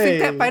say. You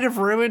think that might have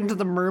ruined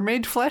the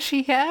mermaid flesh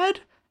he had?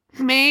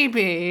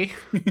 Maybe.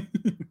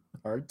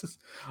 Hard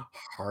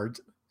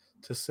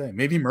to say.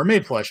 Maybe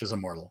mermaid flesh is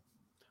immortal.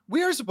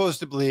 We are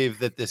supposed to believe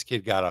that this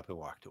kid got up and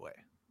walked away.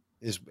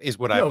 Is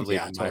what I believe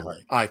in my heart.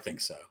 I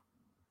think so.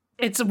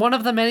 It's one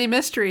of the many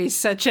mysteries,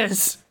 such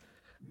as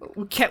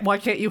why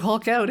can't you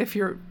Hulk out if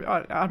you're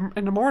an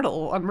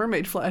immortal on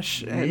mermaid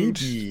flesh?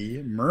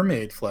 Maybe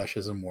mermaid flesh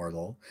is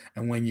immortal,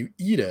 and when you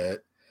eat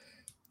it,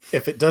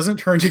 if it doesn't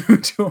turn you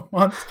into a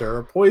monster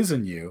or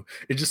poison you,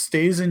 it just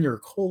stays in your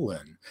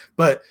colon.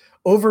 But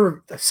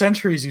over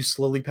centuries, you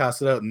slowly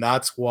pass it out, and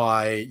that's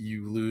why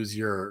you lose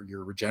your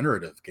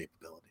regenerative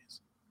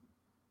capabilities.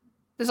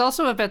 There's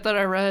also a bit that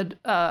I read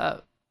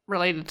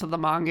related to the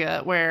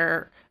manga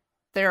where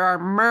there are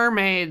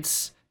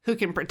mermaids who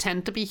can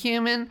pretend to be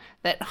human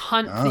that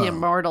hunt the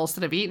immortals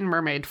that have eaten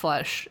mermaid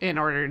flesh in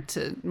order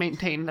to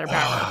maintain their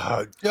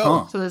power.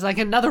 So there's like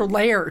another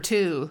layer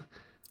too,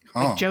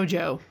 like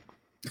JoJo.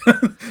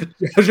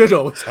 JoJo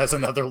always has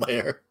another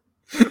layer.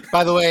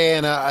 By the way,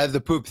 and the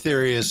poop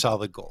theory is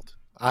solid gold.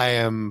 I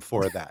am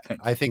for that.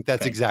 I think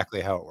that's exactly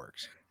how it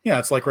works. Yeah,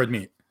 it's like red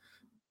meat.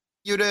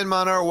 Yuta and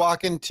Mana are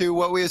walking to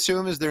what we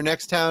assume is their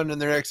next town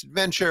and their next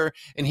adventure.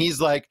 And he's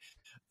like,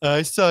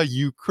 I saw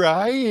you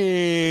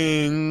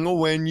crying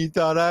when you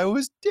thought I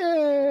was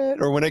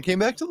dead or when I came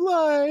back to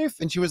life.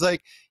 And she was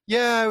like,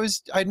 yeah,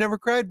 I'd never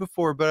cried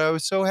before, but I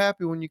was so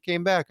happy when you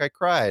came back. I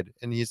cried.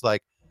 And he's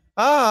like,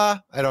 I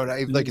don't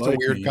know. Like, it's a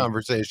weird me.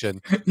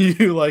 conversation.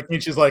 You like me?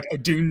 She's like, I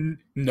do.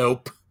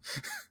 Nope.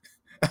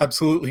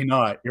 Absolutely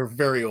not. You're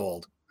very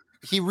old.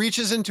 He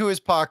reaches into his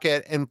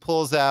pocket and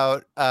pulls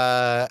out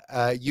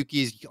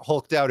Yuki's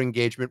hulked out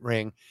engagement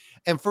ring.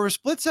 And for a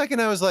split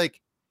second, I was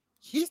like,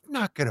 he's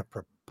not going to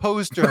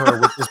propose to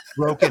her with this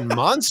broken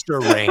monster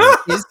ring,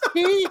 is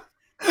he?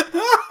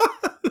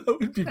 That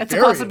would be That's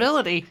a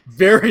possibility.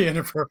 Very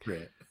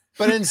inappropriate.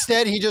 But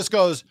instead, he just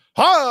goes,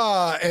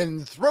 ha,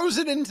 and throws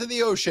it into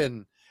the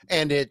ocean.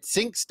 And it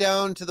sinks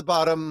down to the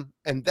bottom.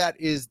 And that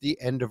is the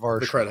end of our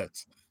The show.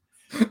 credits.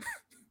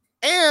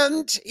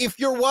 And if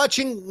you're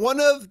watching one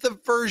of the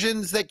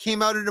versions that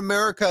came out in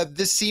America,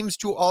 this seems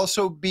to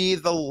also be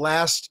the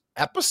last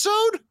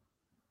episode.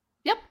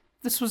 Yep.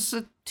 This was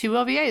 2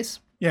 OVAs.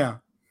 Yeah.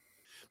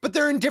 But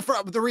they're in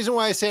different. The reason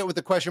why I say it with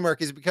the question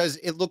mark is because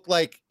it looked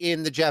like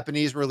in the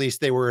Japanese release,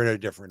 they were in a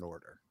different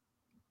order.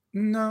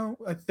 No,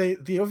 the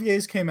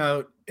OVAs came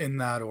out in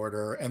that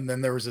order, and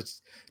then there was a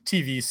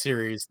TV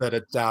series that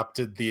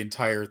adapted the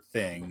entire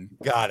thing.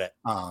 Got it.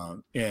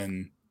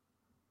 In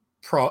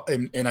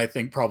I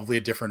think probably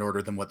a different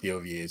order than what the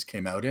OVAs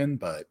came out in,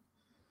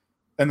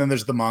 and then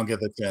there's the manga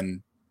that's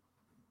in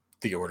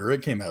the order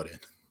it came out in.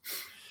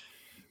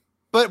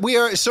 But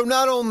so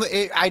not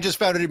only, I just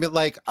found it a bit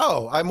like,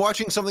 oh, I'm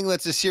watching something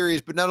that's a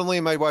series, but not only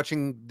am I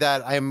watching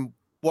that, I'm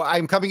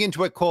coming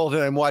into it cold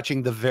and I'm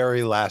watching the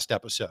very last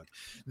episode.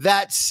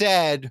 That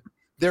said,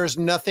 there's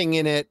nothing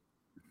in it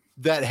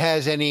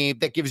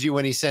that gives you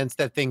any sense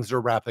that things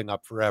are wrapping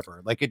up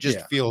forever. Like, it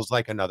just feels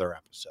like another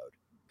episode.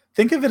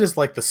 Think of it as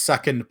like the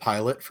second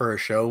pilot for a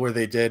show where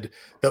they did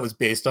that was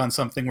based on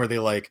something where they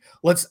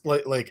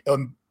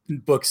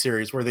book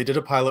series where they did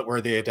a pilot where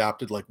they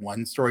adapted like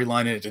one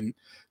storyline and it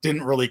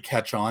didn't really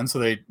catch on,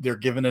 so they're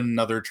given it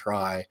another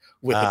try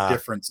with a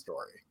different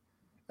story,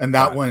 and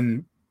that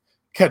one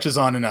catches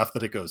on enough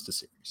that it goes to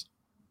series,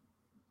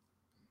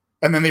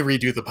 and then they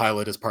redo the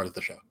pilot as part of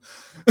the show.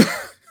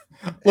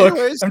 Look,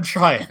 anyways, I'm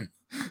trying.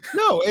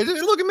 No,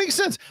 it makes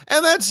sense,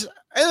 and that's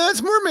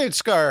Mermaid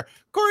Scar.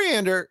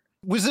 Coriander,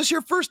 was this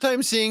your first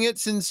time seeing it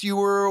since you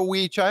were a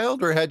wee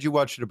child, or had you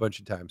watched it a bunch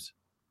of times?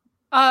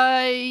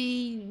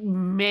 I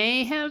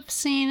may have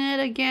seen it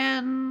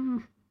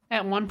again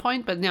at one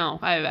point, but no,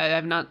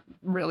 I've not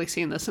really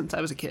seen this since I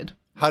was a kid.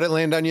 How'd it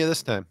land on you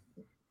this time?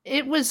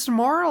 It was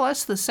more or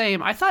less the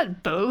same. I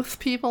thought both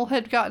people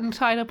had gotten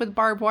tied up with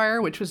barbed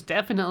wire, which was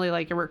definitely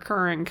like a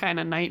recurring kind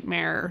of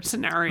nightmare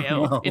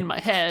scenario in my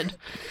head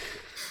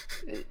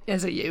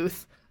as a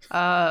youth.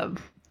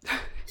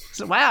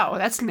 So, wow,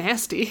 that's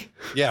nasty.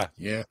 Yeah.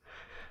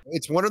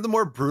 It's one of the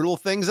more brutal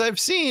things I've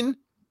seen,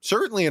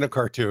 certainly in a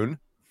cartoon.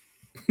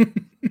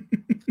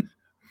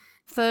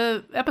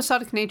 The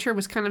episodic nature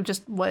was kind of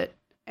just what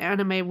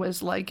anime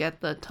was like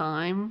at the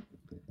time.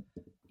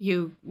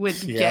 You would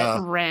get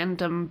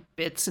random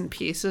bits and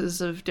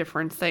pieces of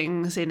different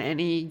things in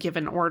any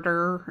given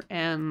order,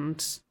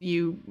 and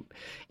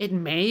it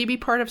may be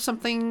part of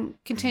something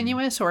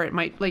continuous, or it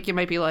might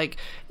be like,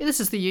 this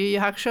is the Yu Yu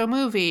Hakusho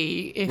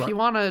movie. If you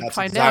want to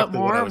find out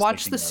more,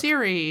 watch the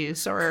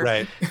series.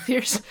 Or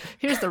here's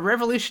the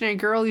Revolutionary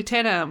Girl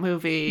Utena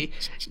movie.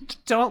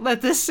 Don't let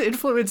this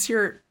influence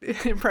your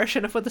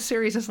impression of what the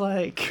series is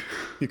like.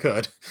 You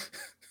could.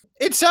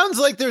 It sounds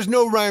like there's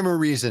no rhyme or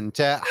reason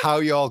to how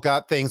y'all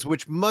got things,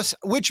 which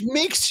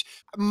makes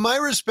my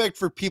respect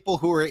for people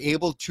who are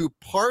able to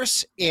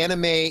parse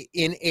anime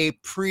in a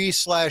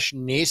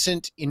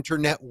pre/nascent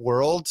internet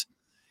world.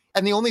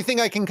 And the only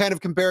thing I can kind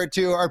of compare it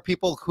to are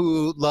people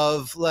who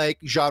love like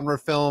genre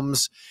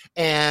films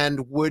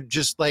and would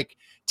just like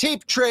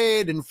tape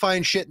trade and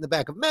find shit in the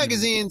back of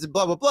magazines and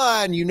blah, blah,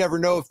 blah. And you never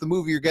know if the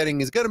movie you're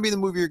getting is going to be the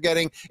movie you're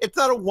getting. It's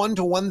not a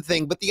one-to-one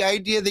thing, but the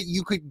idea that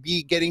you could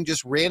be getting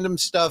just random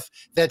stuff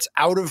that's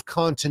out of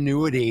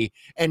continuity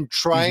and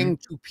trying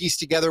to piece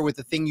together with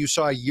the thing you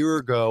saw a year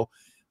ago,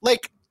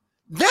 like,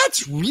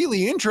 that's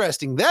really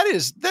interesting.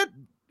 That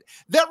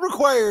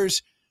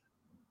requires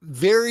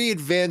very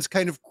advanced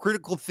kind of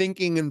critical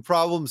thinking and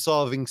problem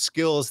solving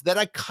skills that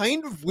I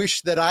kind of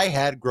wish that I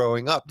had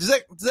growing up. Does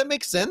that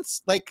make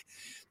sense? Like,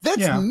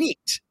 that's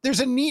neat. There's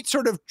a neat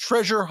sort of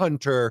treasure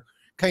hunter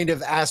kind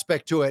of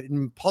aspect to it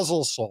and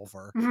puzzle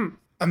solver. Mm-hmm.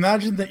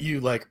 Imagine that you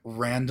like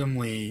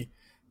randomly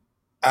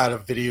at a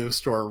video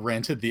store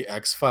rented the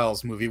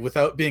X-Files movie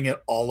without being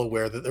at all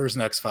aware that there was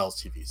an X-Files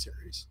TV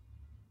series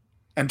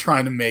and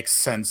trying to make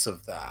sense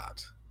of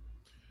that.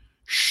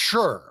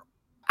 Sure.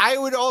 I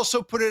would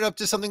also put it up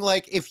to something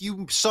like if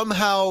you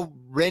somehow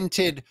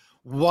rented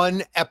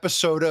one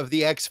episode of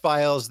the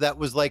X-Files that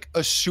was like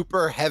a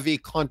super heavy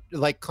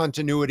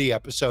continuity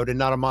episode and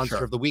not a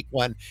Monster of the Week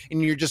one,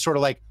 and you're just sort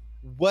of like,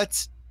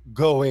 what's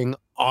going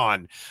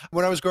on.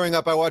 When I was growing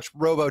up, I watched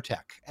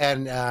Robotech,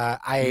 and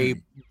I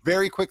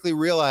very quickly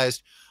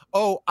realized,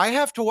 oh, I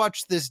have to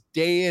watch this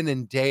day in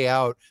and day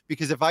out,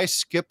 because if I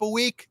skip a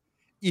week,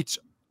 it's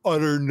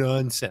utter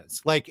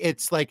nonsense. Like,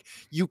 it's like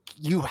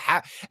you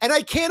have, and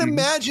I can't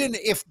imagine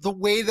if the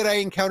way that I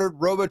encountered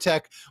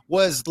Robotech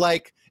was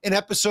like an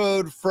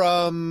episode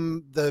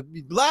from the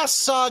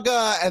last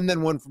saga and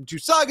then one from 2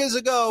 sagas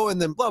ago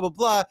and then blah blah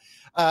blah.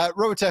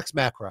 Robotech's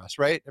Macross,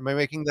 right? Am I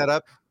making that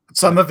up?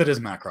 Some of it is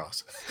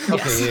Macross.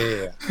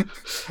 Okay,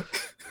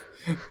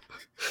 yeah.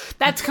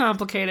 That's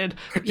complicated.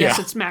 Yes,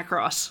 it's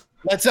Macross.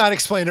 Let's not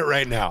explain it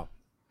right now.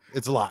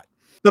 It's a lot.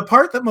 The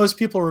part that most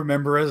people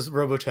remember as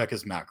Robotech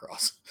is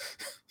Macross.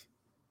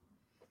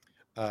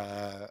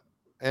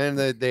 And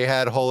they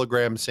had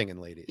hologram singing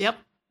ladies. Yep.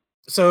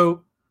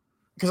 So,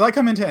 because I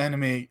come into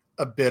anime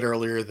a bit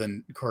earlier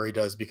than Corey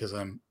does because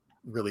I'm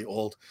really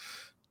old.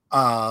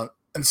 And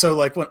so,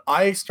 like, when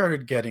I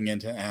started getting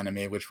into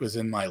anime, which was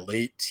in my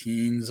late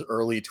teens,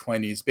 early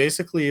 20s,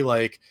 basically,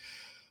 like,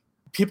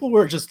 people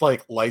were just,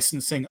 like,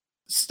 licensing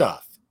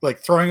stuff, like,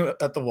 throwing it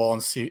at the wall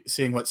and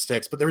seeing what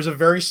sticks. But there was a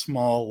very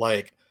small,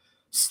 like,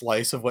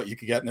 slice of what you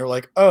could get. And they're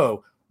like,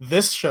 oh,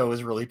 this show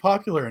is really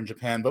popular in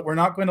Japan, but we're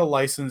not going to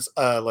license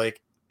a,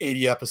 like,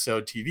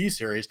 80-episode TV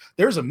series.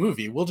 There's a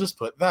movie. We'll just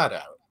put that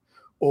out.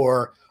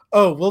 Or,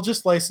 oh, we'll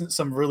just license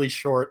some really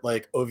short,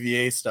 like,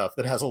 OVA stuff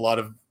that has a lot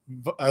of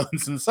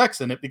violence and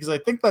sex in it, because I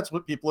think that's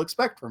what people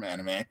expect from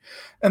anime.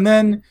 And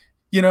then,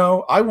 you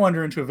know, I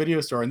wander into a video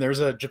store and there's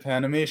a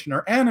Japanimation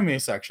or anime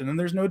section, and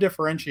there's no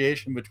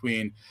differentiation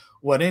between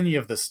what any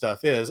of this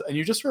stuff is. And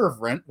you just sort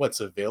of rent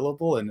what's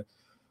available and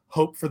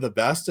hope for the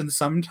best. And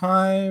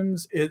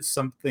sometimes it's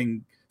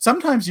something,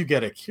 sometimes you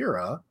get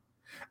Akira,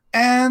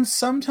 and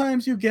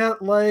sometimes you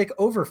get, like,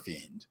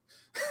 Overfiend.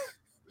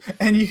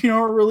 And you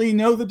don't really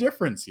know the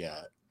difference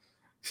yet.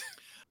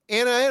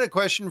 And I had a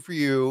question for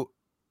you,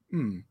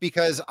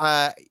 because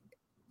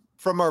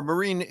from our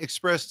Marine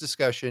Express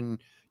discussion,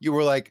 you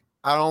were like,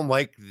 I don't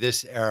like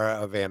this era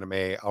of anime.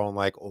 I don't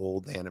like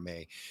old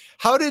anime.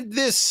 How is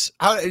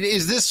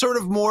this sort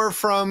of more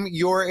from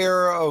your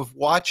era of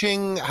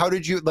watching? How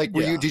did you, like,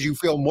 did you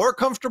feel more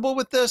comfortable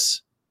with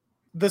this?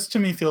 This to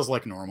me feels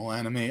like normal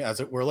anime,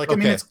 as it were. Like,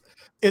 okay. I mean,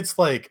 it's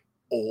like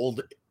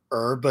old,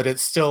 but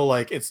it's still,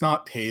 like, it's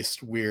not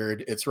paced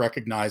weird. It's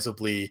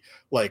recognizably,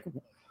 like,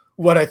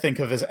 what I think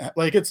of as,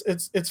 like,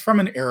 it's from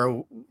an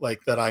era,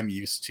 like, that I'm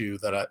used to,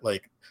 that I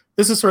like.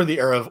 This is sort of the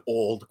era of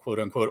old, quote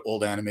unquote,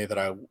 old anime that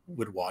I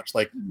would watch.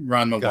 Like,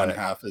 Ranma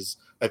 1/2 is,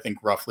 I think,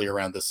 roughly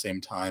around the same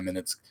time, and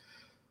it's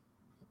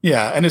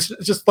and it's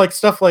just like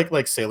stuff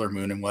like Sailor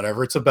Moon and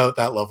whatever. It's about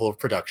that level of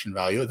production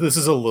value. This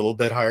is a little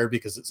bit higher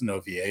because it's an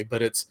OVA,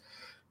 but it's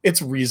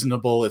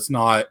reasonable.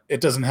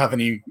 It doesn't have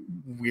any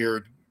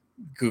weird,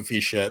 goofy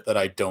shit that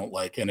I don't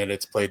like in it.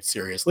 It's played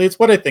seriously. It's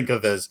what I think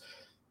of as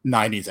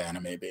 90s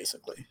anime,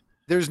 basically.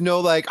 There's no,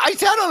 like, I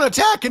sat on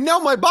attack and now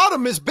my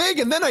bottom is big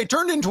and then I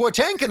turned into a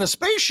tank in a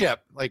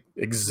spaceship. Like,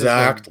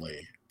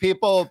 exactly.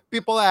 People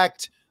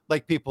act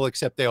like people,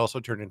 except they also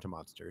turn into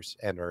monsters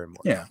and are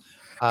immortal. Yeah.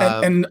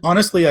 And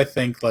honestly, I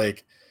think,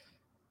 like,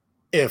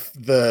 if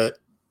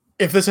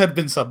this had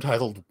been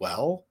subtitled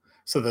well,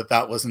 so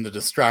that wasn't a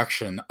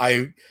distraction,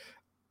 there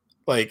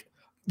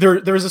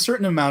was a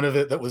certain amount of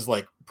it that was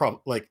like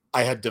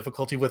I had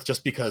difficulty with,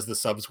 just because the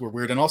subs were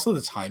weird, and also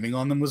the timing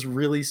on them was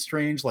really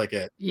strange. Like,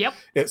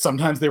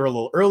 sometimes they were a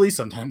little early,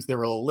 sometimes they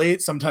were a little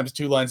late, sometimes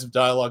 2 lines of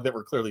dialogue that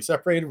were clearly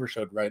separated were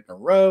showed right in a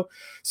row.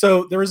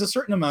 So there was a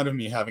certain amount of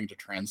me having to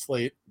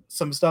translate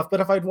some stuff. But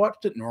if I'd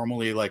watched it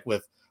normally, like,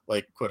 with,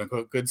 like, quote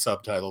unquote good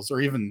subtitles,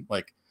 or even,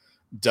 like,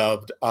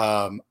 dubbed,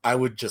 I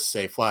would just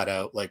say flat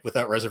out, like,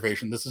 without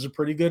reservation, this is a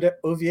pretty good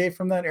OVA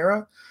from that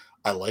era.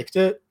 I liked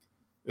it.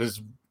 It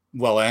was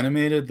well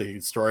animated.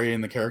 The story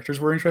and the characters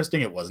were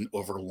interesting. It wasn't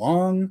over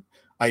long.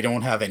 I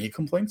don't have any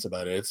complaints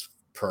about it. It's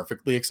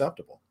perfectly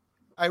acceptable.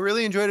 I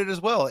really enjoyed it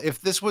as well.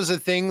 If this was a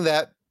thing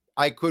that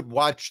I could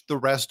watch the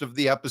rest of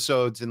the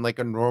episodes in, like,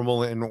 a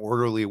normal and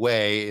orderly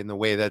way, in the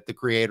way that the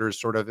creators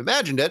sort of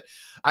imagined it,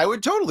 I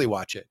would totally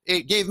watch it.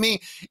 It gave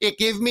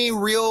me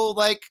real,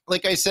 like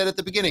I said at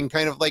the beginning,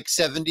 kind of like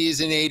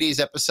 70s and 80s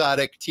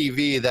episodic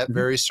TV, that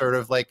very sort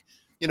of, like,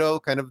 you know,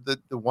 kind of the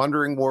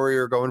wandering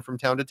warrior going from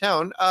town to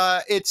town.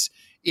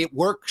 It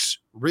works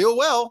real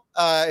well.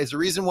 It's a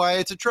reason why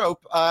it's a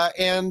trope.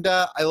 And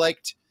I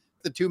liked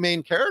the 2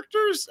 main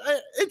characters.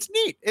 It's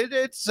neat.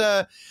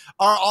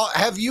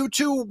 Have you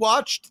two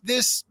watched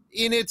this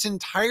in its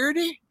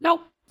entirety?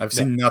 Nope. I've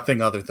seen nothing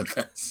other than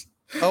this.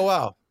 Oh,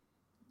 wow.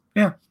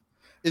 Yeah.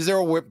 Is there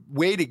a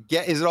way to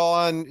get, is it all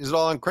on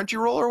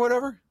Crunchyroll or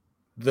whatever?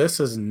 This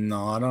is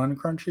not on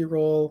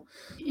Crunchyroll.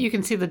 You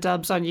can see the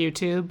dubs on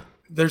YouTube.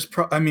 It's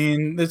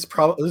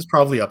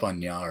probably up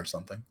on Nya or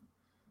something.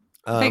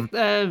 I think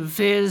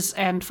Viz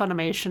and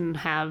Funimation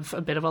have a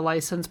bit of a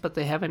license, but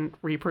they haven't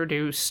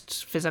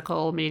reproduced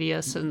physical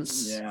media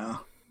since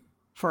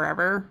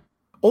forever.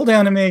 Old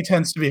anime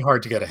tends to be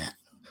hard to get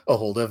a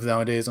hold of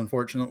nowadays,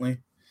 unfortunately.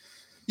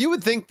 You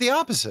would think the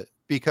opposite,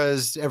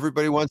 because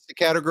everybody wants to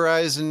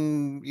categorize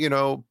and, you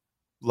know,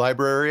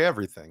 library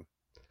everything.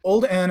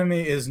 Old anime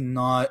is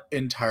not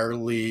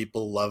entirely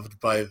beloved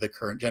by the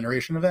current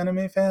generation of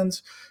anime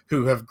fans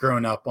who have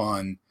grown up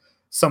on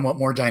somewhat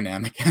more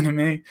dynamic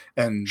anime,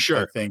 and I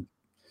Sure. think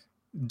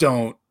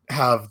don't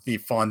have the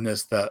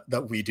fondness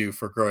that we do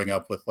for growing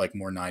up with like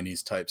more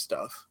 90s type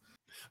stuff.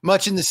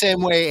 Much in the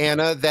same way,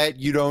 Anna, that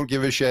you don't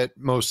give a shit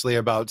mostly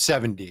about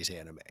 70s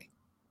anime.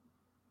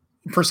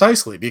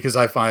 Precisely, because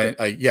I find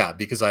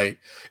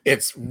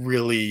it's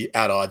really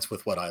at odds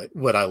with what I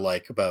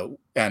like about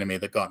anime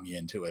that got me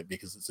into it,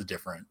 because it's a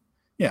different.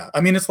 Yeah,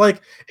 I mean, it's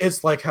like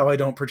how I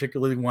don't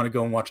particularly want to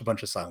go and watch a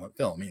bunch of silent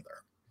film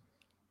either.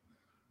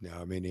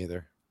 No, me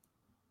neither.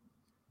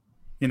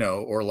 You know,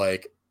 or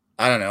like,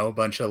 I don't know, a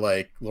bunch of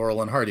like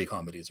Laurel and Hardy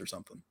comedies or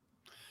something.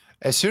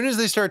 As soon as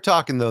they start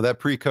talking, though, that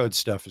pre-code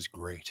stuff is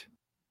great.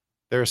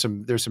 There's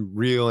some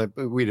real.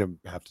 We don't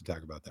have to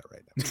talk about that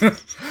right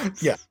now.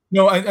 Yeah,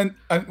 no, I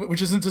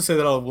which isn't to say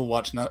that I will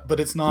watch not, but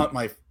it's not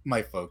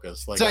my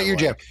focus. Like, It's not your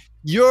jam.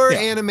 Your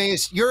anime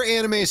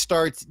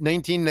starts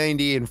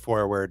 1990 and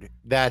forward.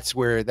 That's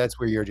where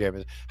your jam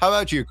is. How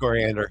about you,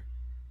 Coriander?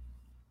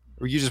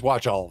 Or you just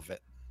watch all of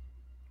it?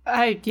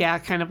 I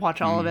kind of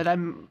watch all of it.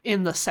 I'm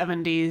in the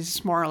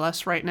 70s more or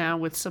less right now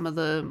with some of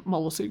the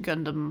Mobile Suit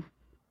Gundam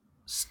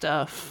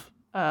stuff.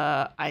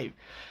 I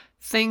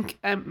think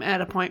I'm at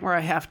a point where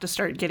I have to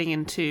start getting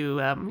into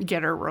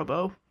Getter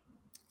Robo.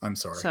 I'm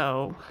sorry.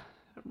 So,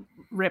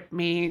 rip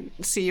me.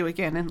 See you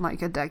again in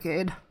like a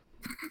decade.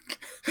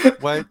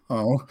 What?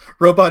 Oh,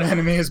 robot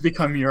anime has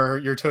become your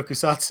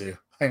tokusatsu.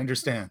 I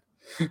understand.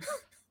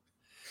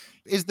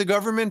 Is the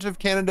government of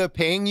Canada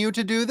paying you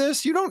to do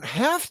this? You don't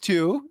have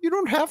to. You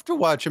don't have to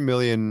watch a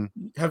million.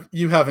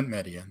 You haven't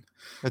met Ian.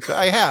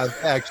 I have,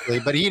 actually,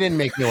 but he didn't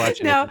make me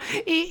watch it. No,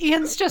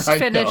 Ian's just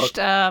finished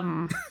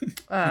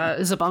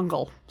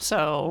Zabungle,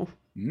 so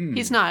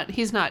he's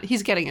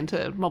getting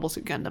into Mobile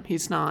Suit Gundam.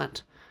 He's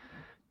not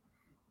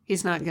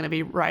going to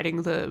be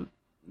riding the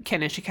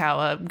Ken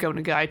Ishikawa Go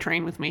Nagai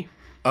train with me.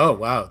 Oh,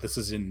 wow. This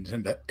is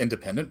an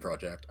independent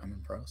project. I'm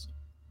impressed.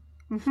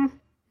 Mm-hmm.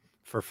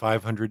 For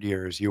 500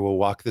 years, you will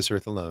walk this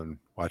earth alone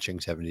watching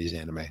 70s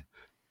anime.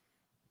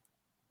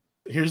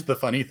 Here's the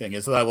funny thing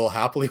is that I will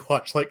happily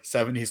watch like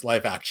 70s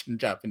live action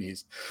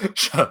Japanese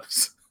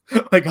shows.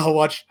 Like I'll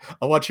watch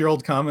your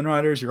old Kamen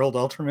Riders, your old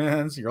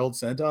Ultramans, your old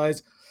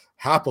Sentais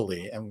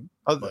happily. And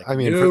like, I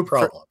mean, no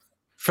problem.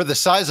 For the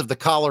size of the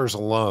collars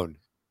alone.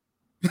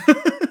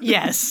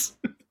 Yes.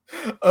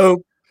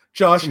 Oh,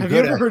 Josh, have you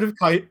ever heard of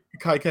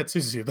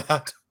Kaiketsu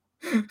Zubat?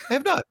 I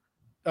have not.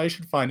 I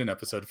should find an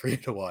episode for you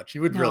to watch.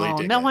 You would really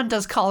dig it. No one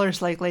does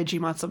collars like Leiji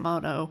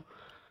Matsumoto.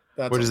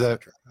 That's what is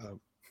that?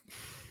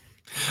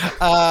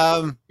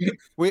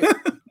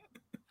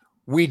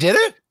 We did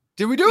it?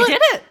 Did we do it? We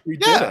did it. We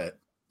did it.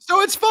 So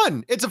it's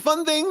fun. It's a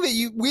fun thing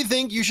that we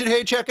think you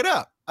should check it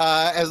out.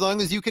 As long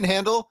as you can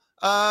handle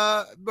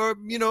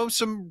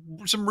some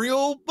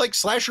real like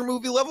slasher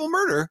movie level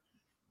murder.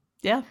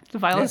 Yeah, the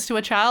violence to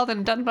a child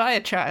and done by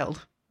a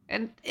child.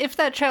 And if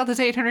that child is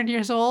 800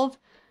 years old,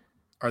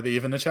 are they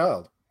even a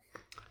child?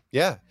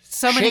 Yeah.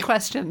 So many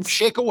questions.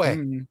 Shake away.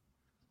 I'm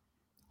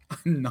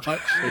not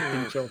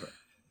shaking children.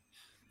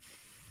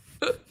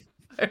 All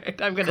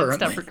right, I'm going to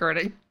stop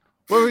recording.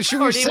 Well, should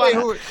we say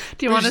do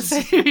you want to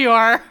say who you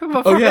are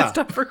before I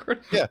stop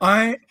recording? Yeah.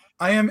 I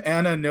am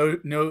Anna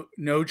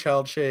no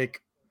child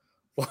shake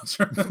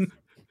Wasserman.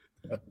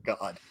 Oh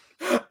God.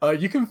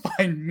 You can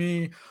find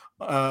me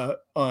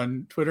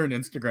on Twitter and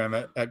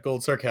Instagram at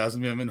Gold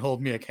Sarcasmium and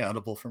hold me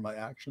accountable for my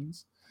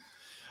actions.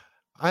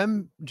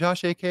 I'm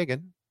Josh A.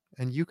 Kagan,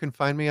 and you can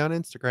find me on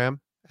Instagram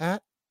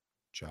at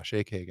Josh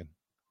A. Kagan.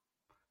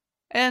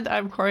 And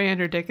I'm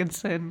Coriander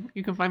Dickinson.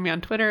 You can find me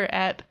on Twitter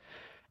at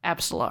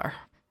Absolar.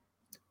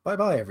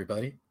 Bye-bye,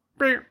 everybody.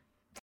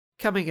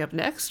 Coming up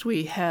next,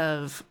 we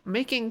have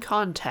Making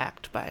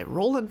Contact by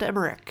Roland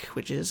Emmerich,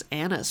 which is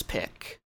Anna's pick.